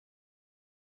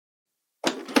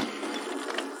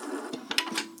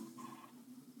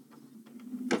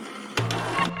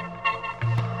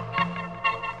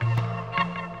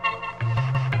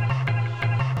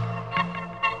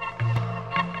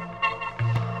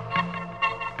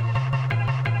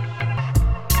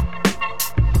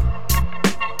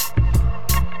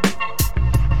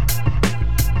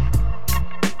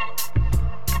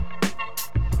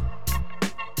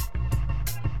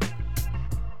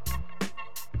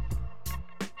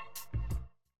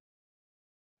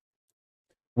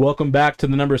Welcome back to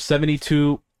the number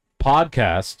 72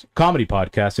 podcast, comedy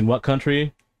podcast. In what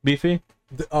country, Beefy?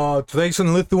 Today's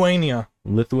in Lithuania.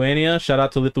 Lithuania. Shout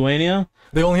out to Lithuania.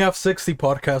 They only have 60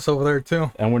 podcasts over there too.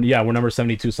 And we're number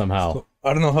 72 somehow. So,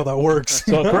 I don't know how that works.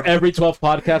 So for every 12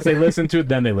 podcasts they listen to,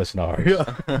 then they listen to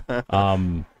ours. Yeah.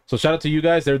 So shout out to you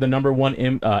guys. They're the number one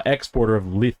exporter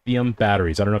of lithium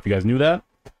batteries. I don't know if you guys knew that,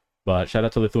 but shout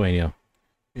out to Lithuania.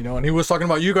 You know, and he was talking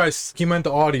about you guys. He meant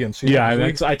the audience. Yeah,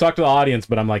 I talked to the audience,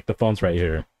 but I'm like, the phone's right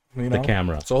here. You know? The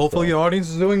camera. So hopefully the audience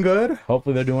is doing good.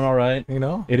 Hopefully they're doing all right. You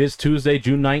know? It is Tuesday,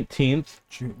 June 19th.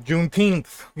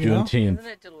 Juneteenth. Juneteenth. Isn't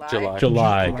it July?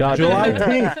 July. God July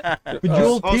damn. 10th.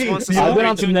 Juneteenth. I've been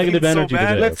on some negative energy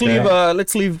today.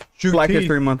 Let's leave Black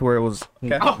History Month where it was.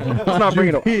 Okay. Let's not bring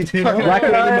it up. You know?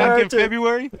 Back in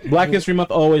February? Black History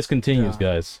Month always continues,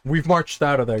 guys. We've marched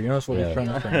out of there. You know, that's what we're trying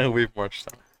to say. We've marched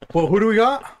out. Well, who do we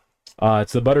got?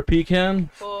 It's the Butter Pecan.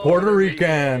 Puerto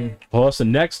Rican. Also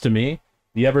next to me,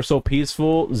 the ever so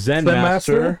peaceful Zen Master,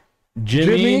 Master,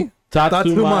 Jimmy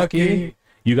Tatsumaki. Tatsumaki.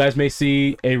 You guys may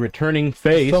see a returning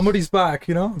face. Somebody's back,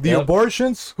 you know? The Yep.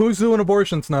 abortions? Who's doing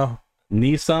abortions now?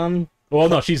 Nissan. Well,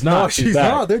 no, she's not. No, she's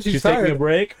back. not. She's She's taking tired. a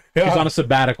break. Yeah. She's on a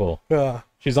sabbatical. Yeah.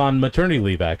 She's on maternity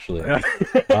leave, actually.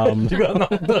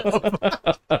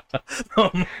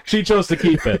 She chose to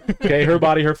keep it. Okay, her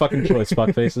body, her fucking choice,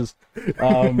 fuck faces.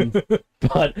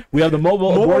 But we have the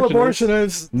mobile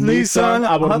abortionist. Nissan.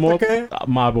 Hatake.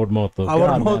 Mabormoto. God,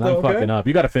 man, Mabormoto, I'm okay. fucking up.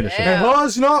 You gotta finish And it.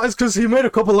 Hans, you know, it's because he made a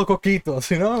couple of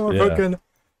coquitos, you know? A Yeah. fucking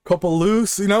couple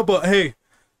loose, you know? But hey,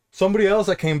 somebody else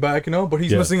that came back, you know? But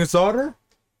he's Yeah. missing his daughter,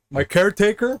 my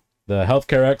caretaker, The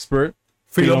healthcare expert,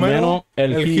 Filomeno El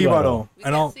Jíbaro. We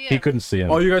And can all, see he him. couldn't see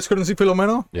him. oh, you guys couldn't see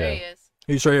Filomeno? There he Yeah. is.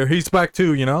 He's right here. He's back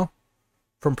too, you know?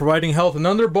 From providing health. And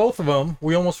under both of them,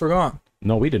 we almost forgot.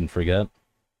 No, we didn't forget.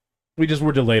 We just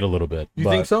were delayed a little bit. You but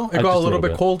think so? It just got a little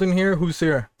bit cold in here. Who's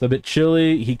here? It's a bit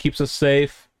chilly. He keeps us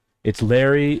safe. It's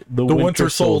Larry, the Winter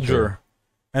Soldier.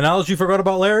 And Alice, you forgot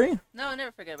about Larry? No, I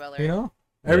never forget about Larry. You know?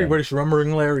 Everybody's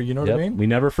remembering Larry, you know Yep. what I mean? We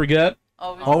never forget.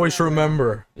 Always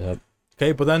remember. Yep.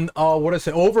 Okay, but then what I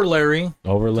say over Larry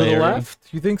Over to Larry. the left.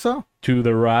 You think so? To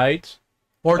the right.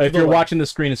 Or to If the you're left? watching the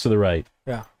screen, it's to the right.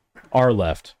 Yeah. Our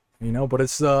left. You know, but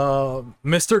it's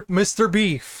Mr.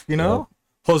 Beef, you know?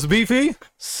 Jose Beefy?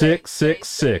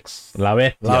 666. La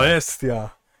Bestia. La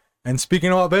Bestia. And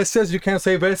speaking about bestias, you can't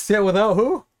say bestia without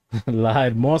who? La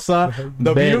Hermosa.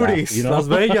 The Bella, beauties, you know? Las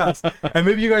Bellas. And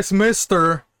maybe you guys missed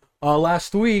her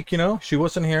last week, you know? She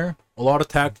wasn't here. A lot of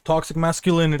toxic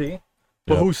masculinity.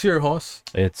 But Yep. who's here, Hoss?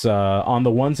 It's on the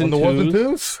ones On and the twos. ones and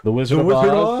twos? The Wizard The of Wizard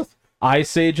of Oz. Oz?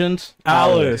 Ice Agent.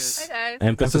 Alice. Hi guys.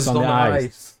 Emphasis on the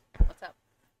eyes. What's up?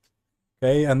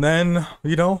 Okay, and then,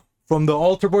 you know, from the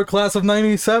Altar Boy class of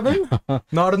 97,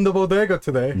 not in the bodega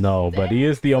today. No, but he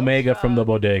is the Omega from the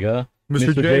bodega.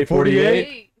 Mr. J48.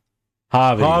 Hey.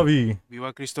 Javi. Javi.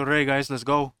 Viva Cristo Rey, guys. Let's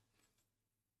go.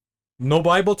 No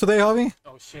Bible today, Javi?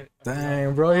 Oh, shit.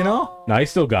 Dang, bro, you know? No, he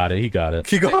still got it. He got it.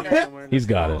 He got it? He's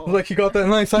got it. Like he got that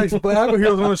nice ice Bible. He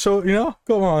doesn't want to show, you know?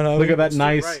 Come on, Javi. Look at that It's too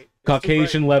nice bright. It's too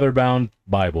Caucasian leather-bound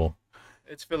Bible.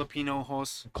 It's Filipino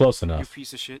host. Close You enough.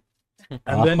 piece of shit.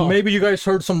 And then maybe you guys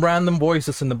heard some random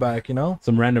voices in the back, you know?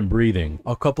 Some random breathing.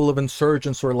 A couple of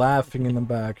insurgents were laughing in the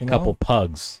back, you know? Couple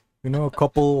pugs. You know, a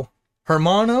couple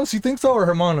Hermanos, you think so? Or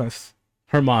Hermanos?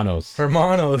 Hermanos.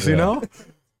 Hermanos, you Yeah. know?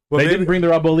 Well, They maybe- didn't bring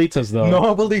their abuelitas, though. No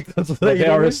abuelitas. But they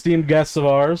you are know? esteemed guests of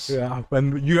ours. Yeah,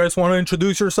 and you guys want to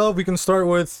introduce yourself? We can start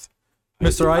with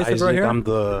Mr. Isaac right here. I'm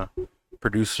the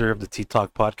producer of the Tea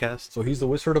Talk podcast. So he's the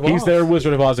Wizard of Oz. He's their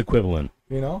Wizard of Oz equivalent.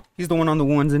 You know? He's the one on the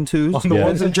ones and twos. On the Yeah.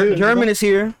 ones and twos. German is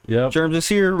here. Yep. Germs is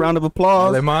here. Round of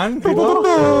applause. Alemán. You know?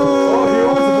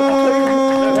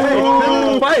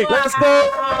 Oh, Fight. Let's go.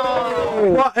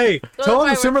 Well, hey, tell him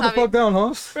to fight simmer with the fuck Javi. down,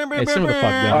 Hoss. Hey, simmer the fuck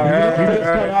down. You just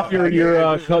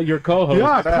cut off your co-host.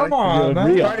 Yeah, come on, man.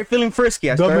 Rio. Started feeling frisky.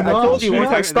 I Dominant. told you once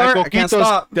I start, I can't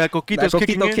stop. That That coquito's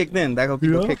kicking coquito in. kicked in. That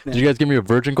coquito Yeah. kicked Did in. you guys give me a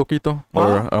virgin coquito?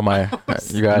 Or am I,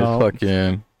 you guys No.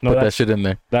 fucking No, put that that's- shit in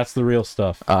there? That's the real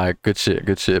stuff. Alright, good shit.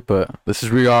 But this is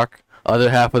Riok,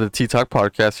 other half of the Tea Talk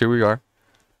podcast. Here we are.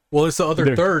 Well, it's the other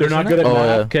They're, third. they're not isn't good it? at Oh, math,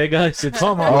 yeah. okay, guys? It's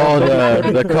Come on.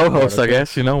 Oh, the co-host, I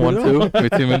guess, you know, 1, 2,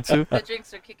 between and 2. The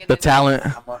drinks are kicking The in. talent.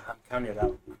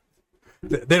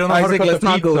 They don't know how to Isaac, cut let's the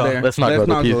not go pizza. there. Let's not go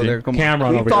the there. Come on.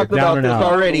 Cameron We've over here, talked down about and this out.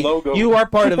 already. You are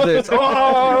part of this.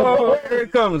 Oh, here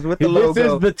it comes with the This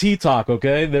logo. is the tea talk,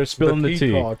 okay? They're spilling the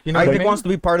tea. talk. You know what I Isaac mean? wants to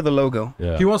be part of the logo.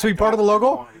 Yeah. He wants to be part of the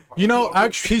logo? You know,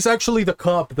 he's actually the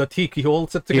cup, the teak. He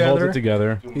holds it He together. holds it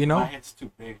together. You know?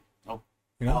 You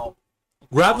know?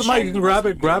 Grab the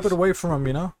mic, grab it away from him,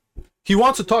 you know? He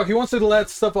wants to talk. He wants to let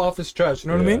stuff off his chest.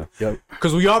 You know what I mean? Yep.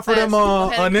 Because we offered him Go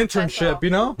ahead an and confess internship. all. You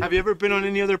know? Have you ever been on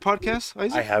any other podcasts,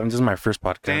 Isaac? I haven't. This is my first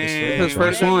podcast. Dang. His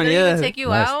first Did one, they yeah. even take you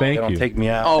Nice, out? thank They don't you. take me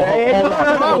out.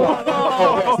 Look,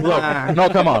 Look, no,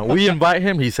 come on. We invite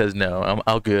him. He says no.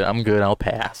 I'm good. I'm good. I'll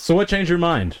pass. So what changed your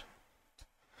mind?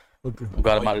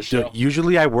 Got him out of Dude, show.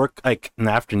 usually I work like in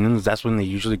the afternoons. That's when they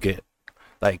usually get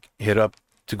like hit up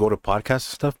to go to podcasts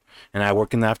and stuff. And I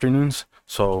work in the afternoons,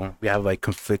 so we have like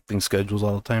conflicting schedules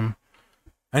all the time.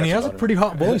 And he That's has a about it. pretty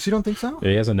hot voice. You don't think so? Yeah,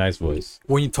 he has a nice voice.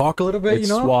 When you talk a little bit, It's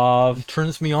you know, suave. it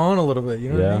turns me on a little bit. You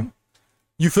know what I Yeah. mean?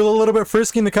 You feel a little bit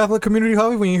frisky in the Catholic community,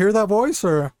 Javi, when you hear that voice,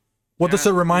 or what does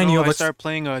it remind you of? I Like, start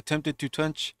playing Tempted to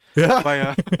Touch yeah.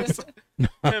 by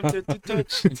Tempted to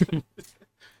Touch.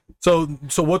 So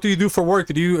what do you do for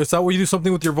work? Is that what you do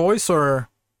something with your voice, or?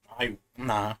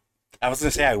 Nah. I was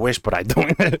gonna say I wish, but I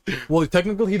don't. Well,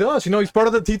 technically he does. You know, he's part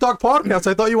of the T Talk podcast.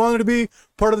 I thought you wanted to be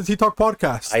part of the T Talk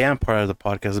podcast. I am part of the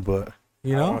podcast, but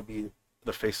You I don't know, want to be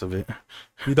the face of it.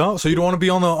 you don't. So you don't want to be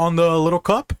on the little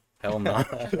cup, Hell no.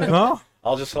 no?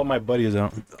 I'll just help my buddies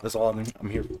out. That's all I'm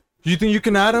here for. Do you think you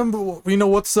can add him? You know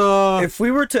what's if we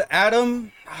were to add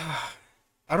him,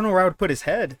 I don't know where I would put his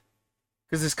head.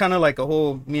 Because it's kind of like a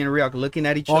whole me and Ryok looking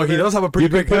at each Oh, other. he does have a pretty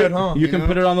big put head, it, huh? You can know?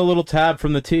 put it on the little tab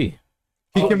from the T.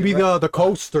 He can you're be right. the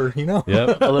coaster, you know.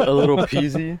 Yep. a little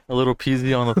peasy. A little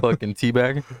peasy on the fucking tea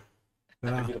bag.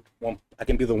 I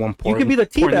can be the one You pouring. can be the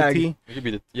tea pouring bag. You can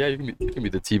be the you can be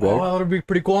the tea bag. Oh, that would be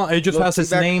pretty cool. It just Little has his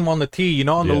feedback. name on the T, you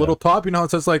know, on the Yeah. little top. You know,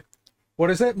 it says like, what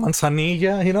is it?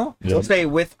 Manzanilla, you know? He'll say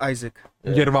with Isaac.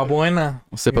 Yerba buena.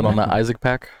 Sipping on that Isaac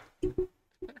pack.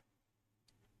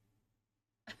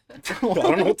 I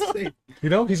don't know what to say. You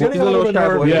know, he's He's getting a a little little shy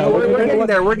boy. nervous. Yeah, We're getting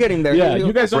there. We're getting there. Yeah,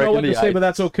 you guys don't know what Breaking to the say, ice. but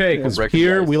that's okay. Because Breaking the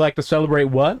here ice. we like to celebrate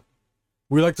what?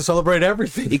 We like to celebrate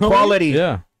everything. Equality.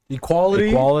 Yeah. Equality.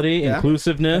 Equality, Yeah.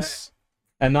 inclusiveness,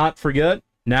 and not forget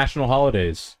national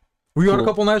holidays. We got a Cool.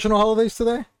 couple national holidays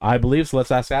today. I believe so.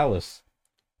 Let's ask Alice.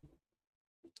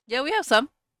 Yeah, we have some.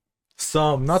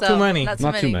 Some, not too Some, many. Not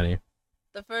Not too many.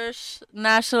 The first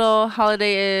national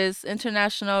holiday is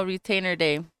International Retainer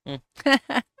Day.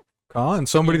 Oh, and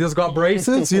somebody just got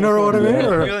braces. You know what I mean?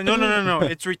 Or- You're like, no.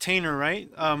 It's retainer, right?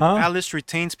 Alice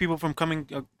retains people from coming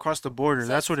across the border.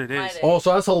 That's what it is. Oh,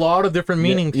 so that's a lot of different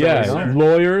meanings. Yeah, to it, huh?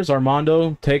 lawyers.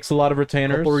 Armando takes a lot of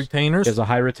retainers. Couple retainers. There's a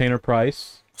high retainer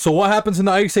price. So what happens in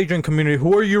the Ice Agent community?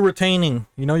 Who are you retaining?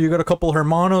 You know, you got a couple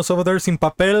hermanos over there sin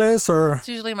papeles, or It's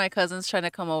usually my cousins trying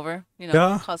to come over,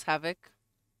 Yeah. cause havoc.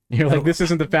 You're like, this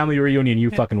isn't the family reunion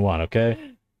you fucking want, okay?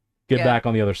 Get Yeah. back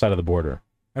on the other side of the border.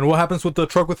 and what happens with the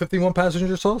truck with 51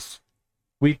 passengers? Sauce?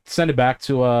 We send it back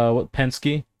to what,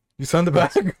 Penske. You send it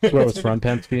back. That's where it was from,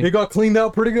 Penske. It got cleaned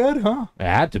out pretty good, huh? It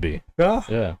had to be. Yeah.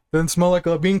 Yeah. Didn't smell like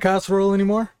a bean casserole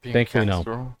anymore. Thankfully,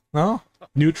 no. No.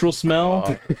 Neutral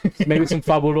smell. Maybe some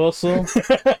Fabuloso.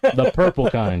 The purple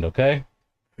kind, okay?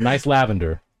 Nice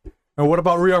lavender. And what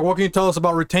about Ryok? What can you tell us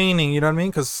about retaining? You know what I mean?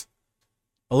 Because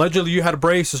allegedly you had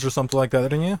braces or something like that,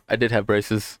 didn't you? I did have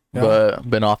braces, Yeah. but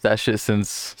been off that shit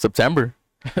since September.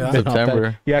 Yeah.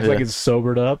 September. He acts like Yeah. he's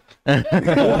sobered up. Off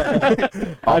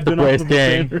I've the been brace the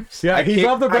gang. retainers. Yeah, I he's kicked-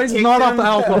 off the I braces, kicked not off him. the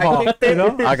alcohol. I kicked You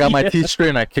know? I got my teeth straight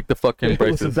and I kicked the fucking It was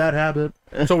a braces. bad habit.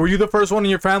 So were you the first one in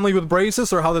your family with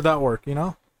braces, or how did that work? You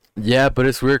know? Yeah, but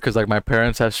it's weird because like my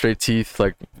parents have straight teeth,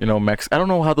 like I don't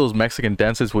know how those Mexican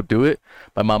dentists would do it,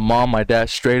 but my mom, my dad,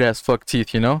 straight ass fuck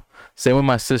teeth, you know. Same with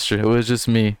my sister. It was just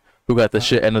me who got the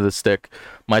shit end of the stick.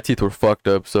 My teeth were fucked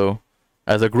up, so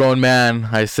as a grown man,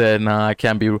 I said, nah, I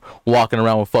can't be walking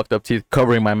around with fucked up teeth,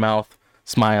 covering my mouth,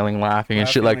 smiling, laughing, and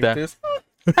shit like that. this.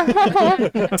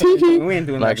 We ain't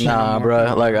doing Like, that shit nah, anymore.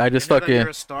 bro. Like, I just Now that fucking. you're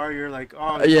a star. You're like,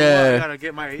 oh, Yeah. I gotta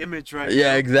get my image right.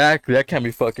 Yeah, exactly. That can't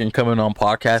be fucking coming on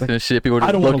podcasts and shit. People are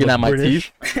I just don't wanna looking look at my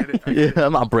British. teeth. Yeah,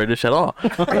 I'm not British at all.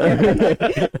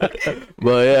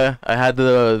 But yeah, I had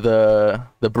the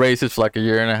braces for like a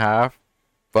year and a half.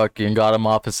 Fucking got them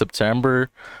off in September.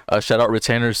 Shout out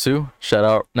retainers too. Shout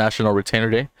out National Retainer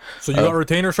Day. So you got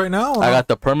retainers right now? or- I got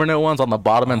the permanent ones on the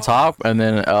bottom and top, and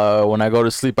then when I go to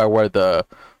sleep, I wear the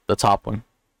top one,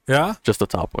 Yeah, just the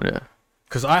top one. Yeah.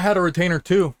 because I had a retainer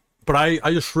too, but I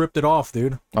just ripped it off,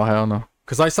 dude. Oh hell no.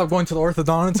 Because I stopped going to the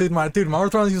orthodontist. Dude, my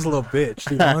orthodontist is a little bitch,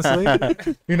 dude,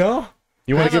 honestly. You know?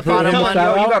 You want to Have give a him a bottom one.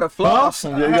 shout You out? got a floss. You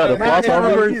got a I boss can't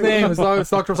remember already? his name. His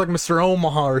doctor was like Mr.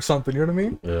 Omaha or something. You know what I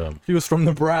mean? Yeah. He was from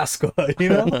Nebraska, you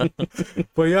know?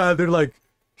 But yeah, they're like,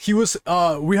 he was,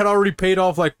 we had already paid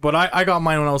off, like, but I got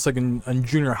mine when I was like in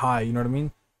junior high, you know what I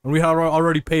mean? And we had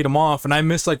already paid him off, and I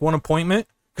missed like one appointment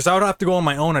because I would have to go on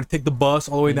my own. I'd take the bus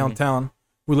all the way downtown.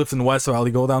 We lived in the West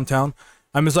Valley, go downtown.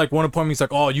 I missed like one appointment. He's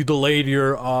like, "Oh, you delayed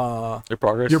your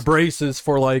progress. your braces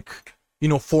for like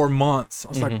 4 months." I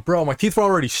was like, "Bro, my teeth were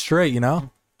already straight, you know."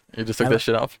 You just took that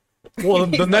shit off. Well,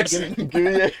 the next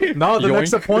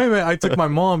next appointment, I took my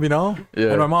mom, Yeah.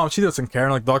 and my mom, she doesn't care.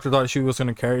 And like, doctor thought she was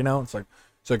gonna care, It's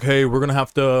like, hey, we're gonna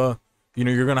have to,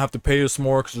 you're gonna have to pay us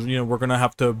more because we're gonna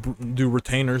have to do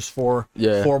retainers for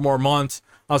 4 more months.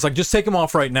 I was like, just take them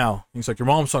off right now. He's like, your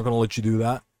mom's not gonna let you do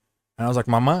that. And I was like,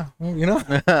 Mama, Dile.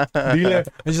 And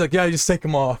she's like, yeah, just take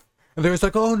them off. And they was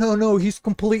like, oh no, he's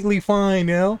completely fine,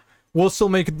 We'll still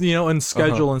make it, and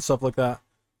schedule and stuff like that.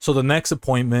 So the next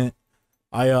appointment,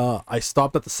 I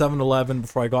stopped at the 7-Eleven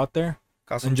before I got there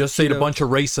and just ate a bunch of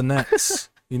Raisinets.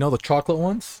 The chocolate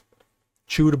ones.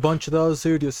 Chewed a bunch of those,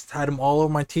 dude. Just had them all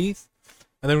over my teeth.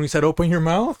 And then when he said, open your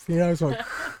mouth, I was like,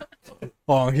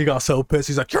 oh, he got so pissed.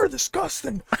 He's like, you're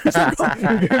disgusting. He's like,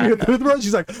 oh, he gave me a toothbrush.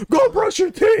 He's like, go brush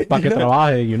your teeth. Pa' que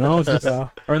trabaje, Just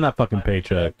earn that fucking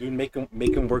paycheck. Dude, make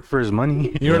him work for his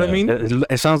money. You know what I mean?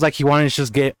 It sounds like he wanted to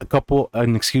just get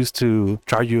an excuse to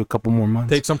charge you a couple more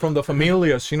months. Take some from the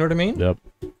familias, you know what I mean? Yep.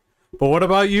 But what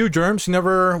about you, Germs?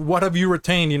 What have you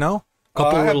retained,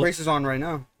 I have braces on right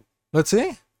now. Let's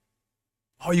see.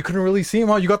 Oh, you couldn't really see them,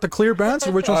 huh? You got the clear bands?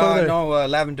 Or which ones are they? No,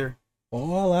 lavender.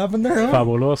 Oh, lavender, huh?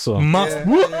 Fabuloso.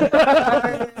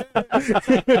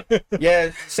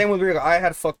 Yeah, same with Rico. I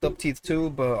had fucked up teeth too,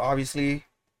 but obviously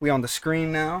we on the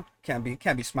screen now. Can't be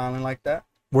smiling like that.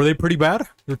 Were they pretty bad?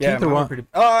 Your Yeah, teeth or mine were what? pretty.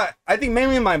 I think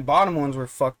mainly my bottom ones were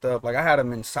fucked up. Like I had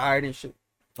them inside and shit.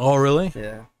 Oh, really?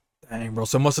 Yeah. Dang, bro.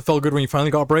 So it must have felt good when you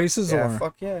finally got braces, Yeah. or?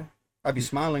 Fuck yeah. I'd be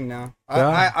smiling now.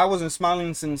 Yeah. I wasn't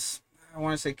smiling since I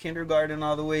want to say kindergarten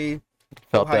all the way to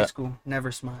Felt high that. school.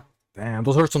 Never smiled. Damn,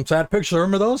 those are some sad pictures.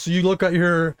 Remember those? You look at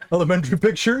your elementary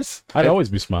pictures. I'd always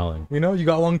be smiling. You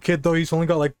got one kid though. He's only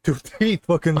got like 2 teeth,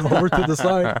 fucking over to the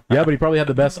side. Yeah, but he probably had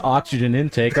the best oxygen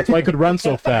intake. That's why he could run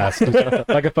so fast.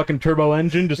 Like a fucking turbo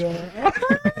engine,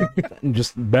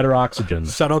 just better oxygen.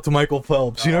 Shout out to Michael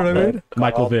Phelps. You know what I mean?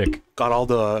 Michael Vick. Got all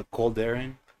the cold air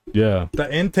in. Yeah.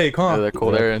 The intake, huh? Yeah, that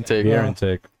cold air intake. Air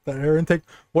intake. The air intake.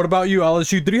 What about you, Alice?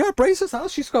 Did you have braces?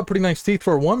 Alice, she's got pretty nice teeth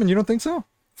for a woman. You don't think so?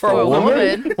 For a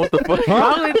woman? What the fuck? What's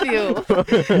wrong with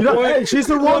you? Hey, she's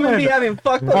a Women be woman. having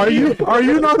fucked up. Are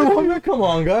you not a woman? Come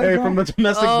on, guys. Hey, from the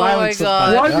domestic Oh violence my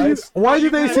God. society. Why do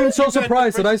they seem so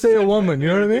surprised that I say a woman? You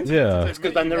know what I mean? Yeah. It's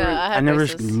because I never, Yeah, I had never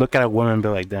braces. look at a woman and be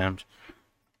like, damn.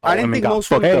 I didn't women think got most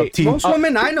fucked women. up teeth. Most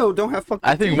women I know don't have fucked up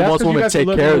I think teeth. That's most 'cause you women guys are take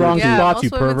looking care at of the wrong these. Yeah, spots, you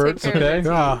most women take perverts. care of Okay.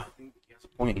 their Ah,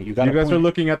 Point. You You guys are point.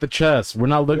 looking at the chest. We're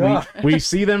not looking. Yeah. We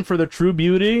see them for their true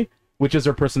beauty, which is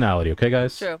their personality. Okay,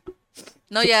 guys. True.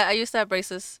 No, yeah, I used to have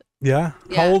braces. yeah.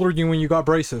 How Yeah. old were you when you got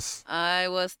braces? I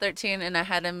was 13 and I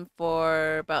had them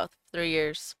for about 3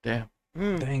 years. Damn.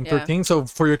 Dang, Yeah. 13. So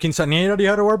for your quinceañera, you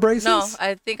had to wear braces? No,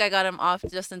 I think I got them off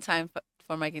just in time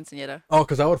for my quinceañera. Oh,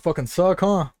 because that would fucking suck,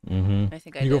 huh? Mm-hmm. I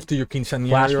think I You go did. to your quinceañera.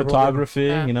 Flash or whatever. photography.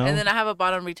 Yeah. You know. And then I have a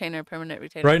bottom retainer, permanent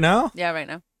retainer. Right now? Yeah, right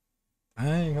now.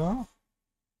 Dang, huh?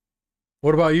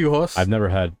 What about you, Hoss? I've never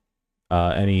had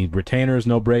any retainers,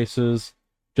 no braces.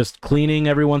 Just cleaning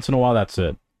every once in a while. That's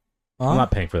it. Huh? I'm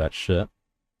not paying for that shit.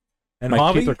 And My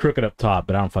hobby? teeth are crooked up top,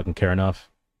 but I don't fucking care enough.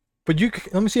 But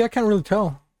let me see. I can't really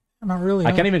tell. Not really. I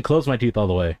huh? can't even close my teeth all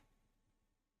the way.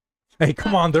 Hey,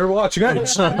 come on. They're watching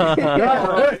us. We're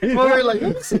like,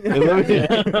 With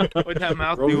that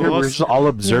mouth, Bro, you we're lost. just all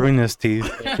observing this teeth.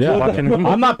 Yeah. Watching them.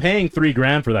 I'm not paying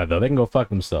 $3,000 for that though. They can go fuck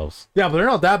themselves. Yeah, but they're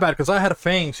not that bad because I had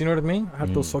fangs. You know what I mean? I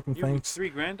had those Mm. fucking You fangs.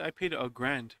 $3,000? I paid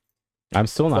 $1,000. I'm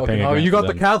still not Fucking paying. hell, $1,000 you for got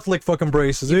the them. Catholic fucking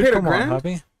braces, You dude. paid Come on,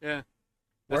 $1,000? Yeah. happy.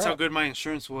 That's Wow. how good my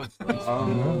insurance was.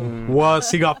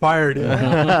 Was he got fired? You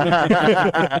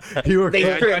were they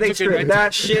I took stripped it-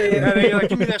 that shit. Yeah, they like,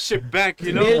 give me that shit back,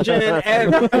 you know? Midget and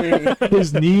everything.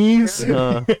 His knees.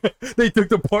 they took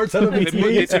the parts out of They his put-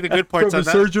 they knee took the good from parts the out.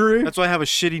 surgery. That's why I have a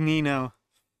shitty knee now.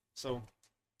 So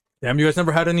Damn, you guys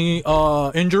never had any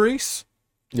injuries?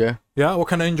 Yeah. Yeah, what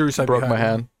kind of injuries have Broke you my had?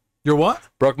 hand. You're what?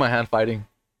 Broke my hand fighting.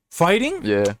 Fighting?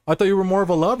 Yeah. I thought you were more of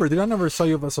a lover. Did I never saw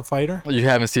you as a fighter? You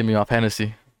haven't seen me off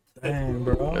Hennessy. Dang,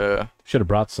 bro. Yeah. Should have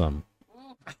brought some.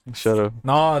 Shut up.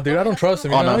 Nah, dude, I don't trust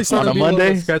him. You On know, a- he's starting on to a be little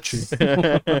Monday? bit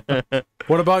sketchy.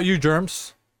 What about you,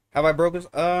 Germs? Have I broken?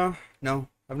 No,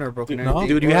 I've never broken No? anything.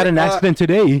 Dude, you had an accident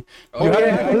today. Oh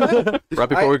yeah. Right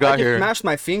before we got I just here. smashed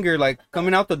my finger like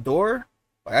coming out the door.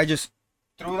 Like, I just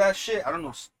threw that shit. I don't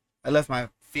know. I left my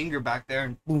finger back there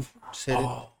and poof, just hit it.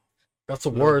 That's the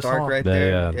A little worst. dark Huh? right Yeah, there.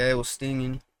 yeah. Yeah, it was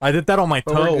stinging. I did that on my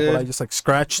But we're toe, good. but I just like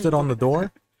scratched it on the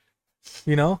door.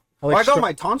 You know? I got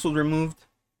my tonsils removed.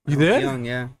 You did? Young,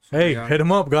 yeah. Hey, Young. hit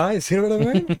him up, guys. You know what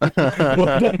I mean? What the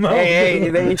hell? Hey,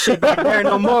 they ain't shit back there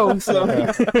no more. So.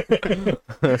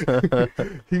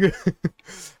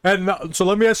 And so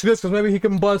let me ask you this, because maybe he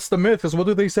can bust the myth. Because what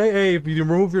do they say? Hey, if you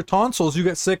remove your tonsils, you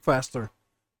get sick faster.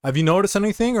 Have you noticed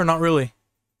anything or not really?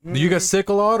 Do you get sick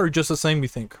a lot or just the same? You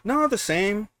think? No, the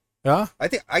same. Yeah. I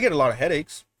think I get a lot of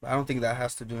headaches. I don't think that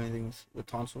has to do anything with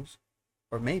tonsils,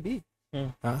 or maybe.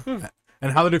 And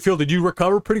how did it feel? Did you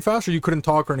recover pretty fast, or you couldn't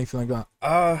talk or anything like that?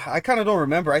 I kind of don't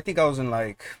remember. I think I was in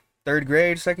like 3rd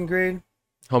grade, 2nd grade.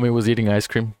 Homie was eating ice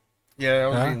cream. Yeah, I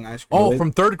was Yeah? eating ice cream. Oh,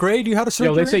 from 3rd grade you had a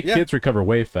surgery? Yo, they say Yeah. kids recover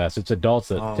way fast. It's adults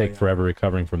that Oh, take yeah. forever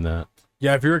recovering from that.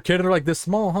 Yeah, if you're a kid and they're like this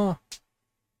small, huh?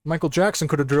 Michael Jackson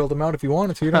could have drilled him out if he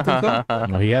wanted to. You don't think so?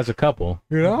 No, he has a couple.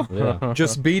 You know? Yeah.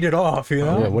 Just beat it off, you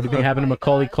know? Yeah. What do you think happened to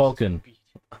Macaulay Culkin?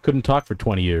 Couldn't talk for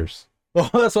 20 years. Oh,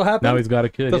 that's what happened? Now he's got a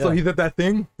kid. That's yeah. why he did that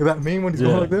thing? That meme when he's Yeah.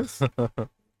 going like this?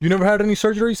 You never had any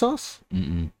surgery, Sauce?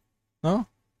 Mm-mm. No?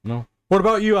 No. What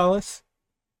about you, Alice?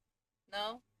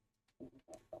 No.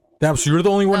 Damn, so you're the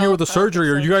only one here No, with the I don't think surgery.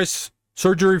 Are so. you guys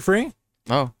surgery free?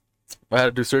 Oh, I had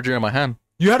to do surgery on my hand.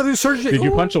 You had to do surgery? Did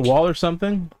you Ooh. punch a wall or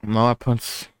something? No, I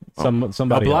punched. A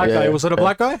Somebody. black else. guy? Yeah. Was it a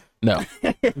black guy? No,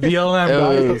 VLM guy.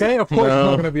 Okay, of course it's No.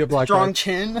 not going to be a black Strong guy.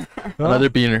 chin. Huh? another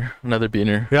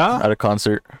beaner Yeah? at a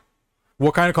concert.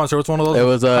 What kind of concert? What's one of those? It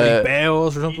was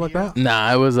Bells or something like that?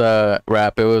 Nah, it was a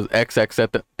rap. It was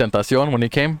XX Tentacion when he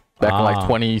came back in like Ah.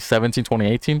 2017,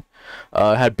 2018.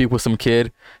 Had beef with some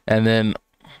kid, and then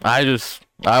I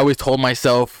always told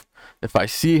myself if I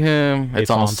see him, it's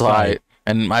on sight.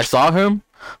 And I saw him.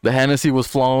 The Hennessy was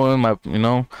flowing. I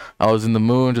was in the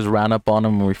mood, just ran up on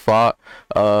him and we fought.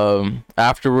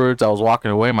 Afterwards, I was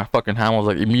walking away. My fucking hand was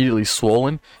like immediately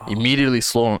swollen,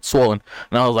 swollen.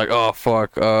 And I was like, oh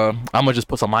fuck, I'm gonna just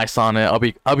put some ice on it.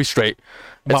 I'll be straight.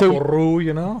 It took Vaporu,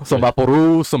 you know? some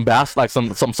vaporu, some bass, like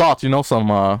some salt,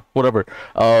 some whatever.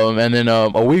 And then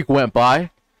a week went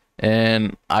by,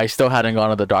 and I still hadn't gone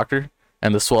to the doctor.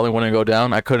 And the swelling wouldn't go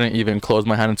down. I couldn't even close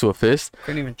my hand into a fist.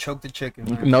 Couldn't even choke the chicken.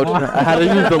 Man. No, I had to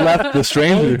use the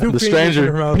stranger. Two The fingers in your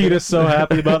stranger. mouth. Peter's so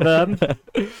happy about that.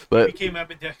 But Became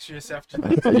ambidextrous after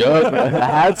that. yo,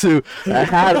 I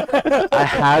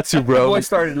had to, The bro. boy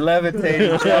started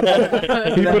levitating.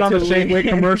 He put on the Shake Weight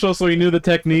commercial so he knew the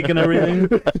technique and everything.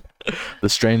 The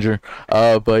stranger.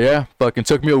 But yeah, fucking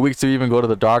took me a week to even go to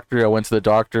the doctor. I went to the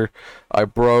doctor. I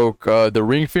broke the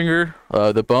ring finger,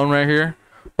 the bone right here.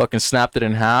 Fucking snapped it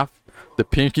in half. The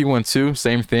pinky one too,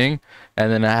 same thing.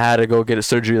 And then I had to go get a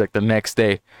surgery like the next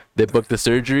day. They booked the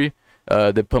surgery.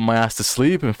 They put my ass to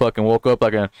sleep and fucking woke up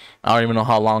like I don't even know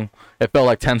how long. It felt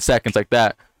like 10 seconds like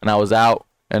that. And I was out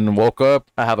and woke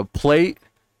up. I have a plate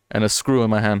and a screw in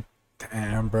my hand.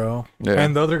 Damn, bro. Yeah.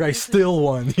 And the other guy still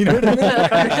won. You know what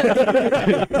I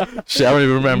mean? Shit, I don't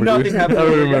even remember. Nothing Dude. happened. I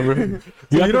don't remember. You have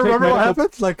to don't take remember what medical-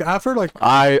 happened? Like after, like,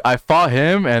 I fought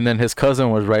him and then his cousin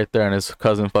was right there and his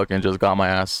cousin fucking just got my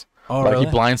ass. oh, Like really?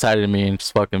 he blindsided me and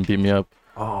just fucking beat me up.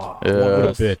 Oh, Yeah. What a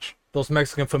those, bitch. those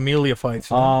Mexican familia fights.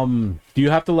 You know? Do you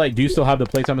have to do you still have the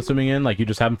plates I'm assuming in? Like you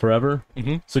just have them forever?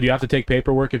 Mhm. So do you have to take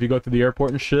paperwork if you go through the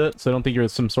airport and shit? So I don't think you're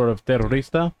some sort of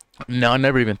terrorista? No, I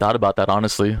never even thought about that,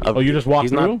 honestly. Oh, you just walk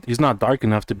He's through? he's not dark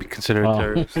enough to be considered Oh. a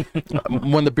terrorist.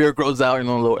 When the beard grows out, a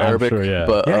little I'm Arabic. sure, yeah.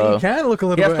 But Yeah, you can look a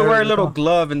little You have bit to wear a Arabic, little huh?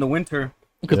 glove in the winter.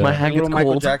 because Yeah. my hand Little gets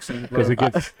Michael cold. Jackson. Because it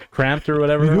glove. gets cramped or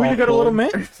whatever. You all get a little cold.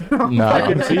 mint? I Nah.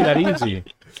 can see that easy.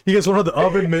 He gets one of the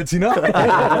oven mitts, you know?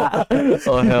 Oh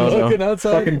hell no. Looking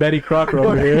outside. Fucking Betty Crocker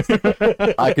over here.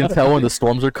 I can tell when the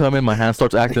storms are coming. My hand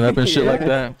starts acting up and shit like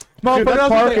that. Dude, that's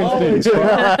Motherfucker, Parkinson's, bro.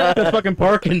 That's fucking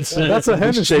Parkinson's. That's a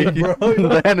Hennessy, Shaky. bro.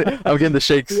 I'm getting the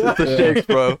shakes. It's the shakes,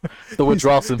 bro. The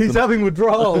withdrawal He's symptoms. having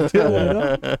withdrawals. Yeah, you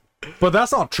know? But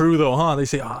that's not true, though, huh? They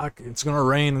say, it's going to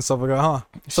rain and stuff like that, huh?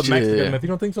 It's a Shit. Mexican myth. You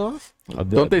don't think so?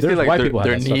 Don't they say There's like white their, people have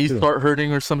their that stuff, knees too. start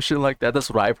hurting or some shit like that? That's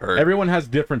what I've heard. Everyone has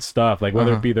different stuff, like whether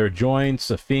Uh-huh. it be their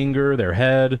joints, a finger, their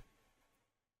head.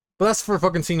 But that's for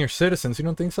fucking senior citizens. You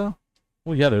don't think so?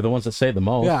 Well, yeah, they're the ones that say the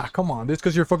most. Yeah, come on. It's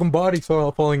because your fucking body's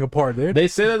all falling apart, dude. They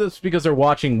say that it's because they're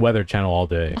watching Weather Channel all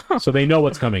day, so they know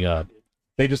what's coming up.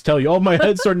 They just tell you, "Oh, my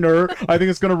head's starting to hurt. I think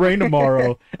it's gonna rain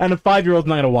tomorrow." And a 5-year-old's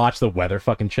not gonna watch the weather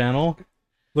fucking channel.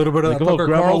 little bit of Like, oh, Tucker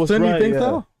Grandma was Carlson, you right, think yeah.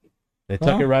 so? They tuck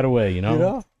Huh? it right away, you know. You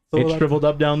know? So It's like- shriveled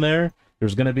up down there.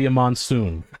 There's gonna be a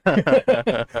monsoon.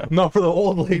 Not for the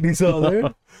old ladies out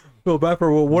there. Go back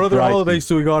for what other Dry holidays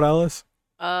do we got, Alice?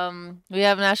 We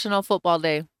have National Football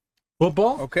Day.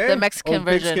 Football? Okay. The Mexican Old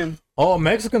version. pigskin. Oh,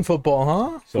 Mexican football,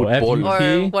 huh? So Football. Or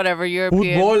FUT. whatever, European,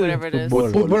 Football. whatever it is.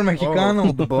 Football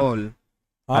mexicano. Football.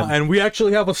 And we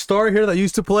actually have a star here that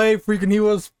used to play freaking. He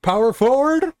was power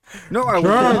forward. No, I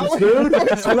Germs, was dude.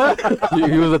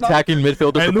 He was attacking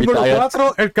midfielder El for número Pitaya.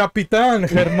 4, el capitán,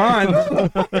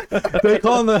 Germán. They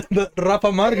call him the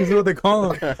Rafa Marquez is what they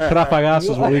call him.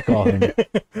 Trafagazo is what we call him.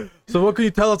 So what can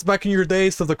you tell us back in your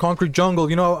days of the concrete jungle?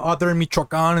 You know, out there in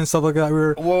Michoacan and stuff like that. We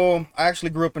were Well, I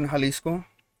actually grew up in Jalisco.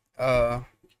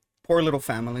 Poor little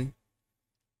family.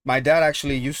 My dad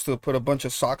actually used to put a bunch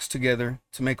of socks together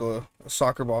to make a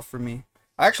soccer ball for me.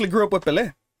 I actually grew up with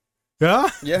Pelé. yeah.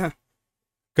 Yeah.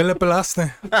 ¿Qué le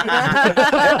pelaste?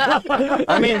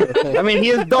 I mean, he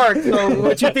is dark. So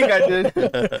what you think I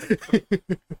did?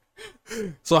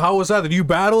 So how was that? Did you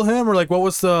battle him or like what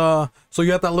was the? So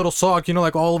you had that little sock, you know,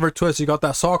 like Oliver Twist. You got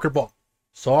that soccer ball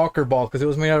because it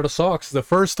was made out of socks. The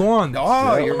first one.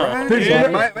 Oh, you're right. Did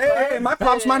Hey, my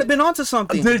pops might have been onto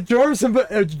something. Did Germs is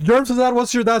that?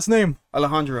 What's your dad's name?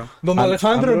 Alejandro. Don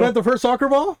Alejandro invent the first soccer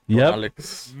ball? Yep.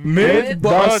 Alex. Myth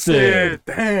busted.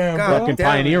 Damn, God bro. Fucking damn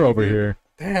pioneer it. over here.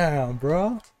 Damn,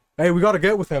 bro. Hey, we gotta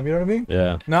get with him. You know what I mean?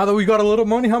 Yeah. Now that we got a little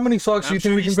money, how many socks do I'm you sure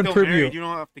think we he's can still married. contribute? You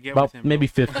don't have to get About with him. maybe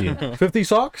 50. 50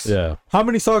 socks? Yeah. How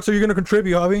many socks are you gonna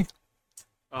contribute, Javi?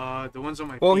 The ones on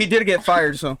my. Well, feet. he did get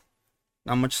fired, so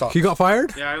not much socks. He got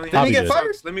fired? Yeah, I only Did have he get six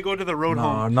fired? socks. Let me go to the road No,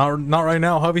 home. not right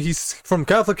now, Javi. He's from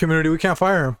Catholic community. We can't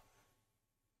fire him.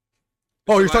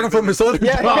 Oh, you're talking from his other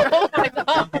job.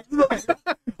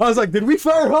 I was like, did we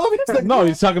fire Javi? He's like, No,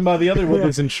 he's talking about the other with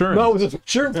his insurance. no, it was his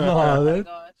insurance. No, Oh my dude.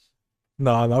 gosh.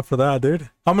 No, not for that, dude.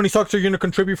 How many socks are you gonna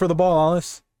contribute for the ball,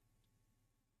 Alice?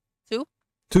 2.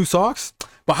 2 socks?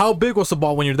 But how big was the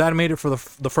ball when your dad made it for the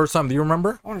first time? Do you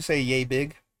remember? I want to say yay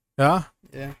big. Yeah.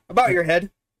 Yeah. About your head.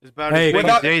 It's about Hey, as big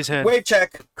without- as Jay's head. Wave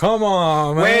check. Come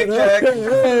on, man. Wave check.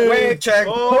 Hey. Wave check.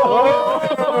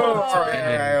 Oh. All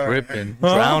right. Dripping. Huh?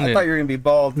 I Drowning. thought you were gonna be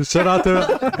bald. Shout out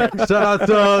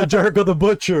to Jericho the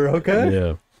Butcher. Okay.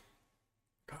 Yeah.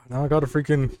 Now I got a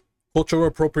freaking cultural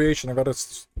appropriation. I gotta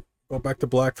go back to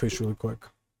blackfish really quick.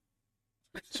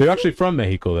 So you're actually from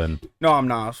Mexico then? No, I'm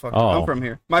not. I was fucking- Oh. I'm from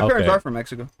here. My parents Okay. are from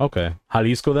Mexico. Okay.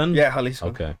 Jalisco then? Yeah, Jalisco.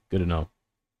 Okay. Good to know.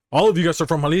 All of you guys are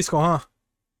from Jalisco, huh?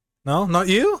 No, not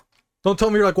you. Don't tell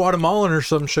me you're like Guatemalan or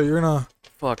some shit. You're gonna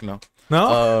Fuck no.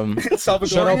 no. Um, Shout out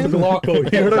to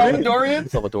Glauco. You know what I mean? Salvadorian?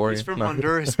 Salvadorian. He's from No.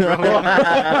 Honduras, bro.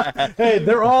 Hey,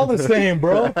 they're all the same,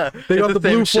 bro. They got It's the blue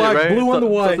same shit, flag, right? blue and the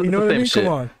It's white. the You know what I same mean? shit.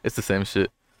 Come on. It's the same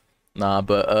shit. Nah,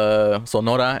 but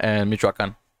Sonora and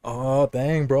Michoacan. Oh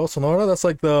dang, bro. Sonora, that's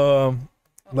like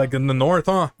in the north,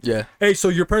 huh? Yeah. Hey, so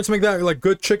your parents make that like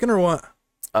good chicken or what?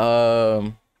 I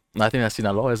think that's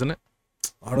Sinaloa, isn't it?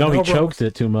 I don't No, know, he bro. choked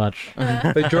it too much.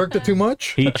 They jerked it too much.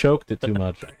 He choked it too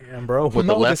much. Damn, bro. With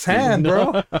no, the with his lefty. hand,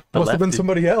 bro. Must have been lefty.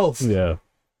 somebody else. Yeah.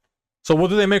 So what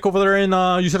do they make over there in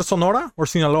you said Sonora or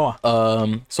Sinaloa?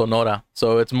 Sonora.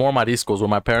 So it's more mariscos where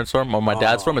my parents from. Where my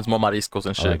dad's from, it's more mariscos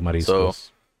and I shit. like So mariscos.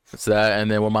 it's that,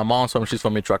 and then where my mom's from, she's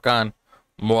from Michoacan,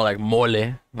 more like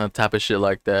mole, that type of shit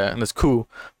like that, and it's cool.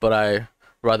 But I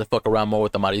rather fuck around more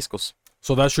with the mariscos.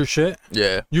 So that's your shit.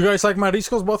 Yeah. You guys like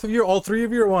mariscos, both of you, all 3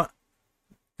 of you, or what?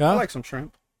 I Yeah. like some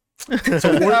shrimp. I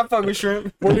fuck with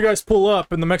shrimp. Where do you guys pull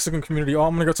up in the Mexican community? Oh,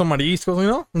 I'm gonna get some mariscos, you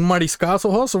know, un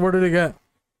mariscazo, huh? So where do they get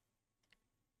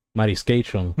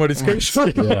Mariscation.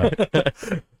 mariscazo?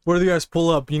 Yeah. Where do you guys pull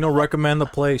up? You know, recommend the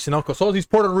place. You know, cause he's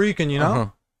Puerto Rican. You know, Uh-huh.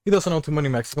 he doesn't know too many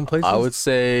Mexican places. I would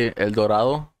say El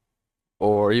Dorado,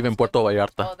 or even Puerto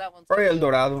Vallarta. Oh, that one's Probably El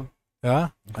Dorado. Yeah.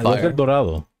 I love Fire. El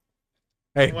Dorado.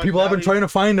 Hey, What people have been valley? trying to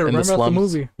find it. In the Remember that's the slums.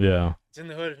 movie? Yeah. It's in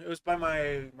the hood. It was by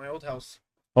my old house.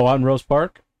 Oh, on Rose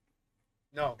Park?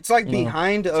 No. It's like No.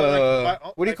 behind So, like,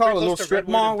 what do you like call very it? A little close to strip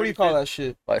Redwood mall? and What do you call 35th. that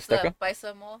shit? La the Azteca?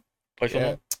 Paisa Mall.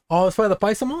 Yeah. Oh, it's by the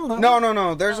Paisa Mall. that one?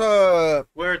 No. There's a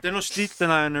Where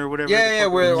Tenochtitlan or whatever. the yeah, fuck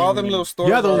it where was. all them little stores.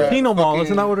 Yeah, the are at. Latino Mall. Fucking-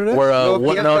 Isn't that what it is? Where Little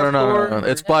what? Fiesta No. store.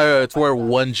 It's by it's where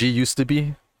 1G used to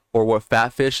be, or where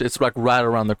Fat Fish. It's like right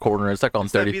around the corner. It's like on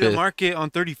Used to be the 35th. market on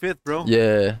 35th, bro.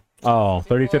 Yeah. Oh,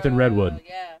 35th and Redwood.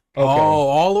 Yeah. Oh,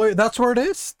 all the way. That's where it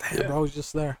is. Damn, bro, I was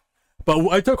just there. But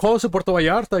I took Jose to Puerto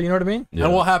Vallarta. You know what I mean? Yeah.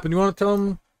 And what happened? You want to tell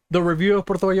him the review of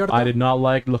Puerto Vallarta? I did not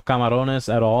like Los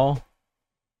Camarones at all.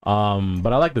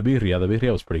 But I like the birria. The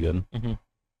birria was pretty good.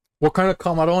 What kind of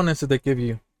camarones did they give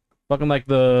you? Fucking like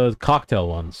the cocktail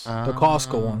ones. The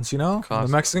Costco ones, you know? The Costco.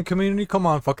 Mexican community. Come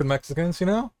on, fucking Mexicans, you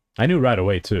know? I knew right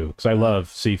away too, because I love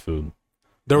seafood.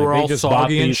 They Like, were all just bought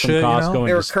soggy and these from shit, you Costco know? and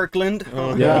They were just- Kirkland.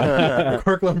 Yeah.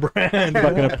 Kirkland brand.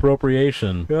 Fucking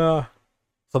appropriation. Yeah.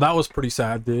 So that was pretty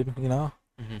sad, dude, you know?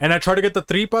 And I tried to get the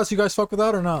tripas. You guys fuck with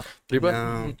that or not? Tripa?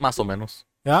 No. Más o menos.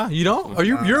 Yeah? You don't? Are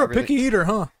you, No, you're a not really. picky eater,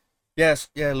 huh? Yes,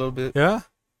 yeah, a little bit. Yeah?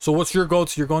 So what's your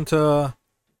go-to? You're going to...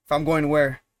 If I'm going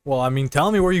where? Well, I mean,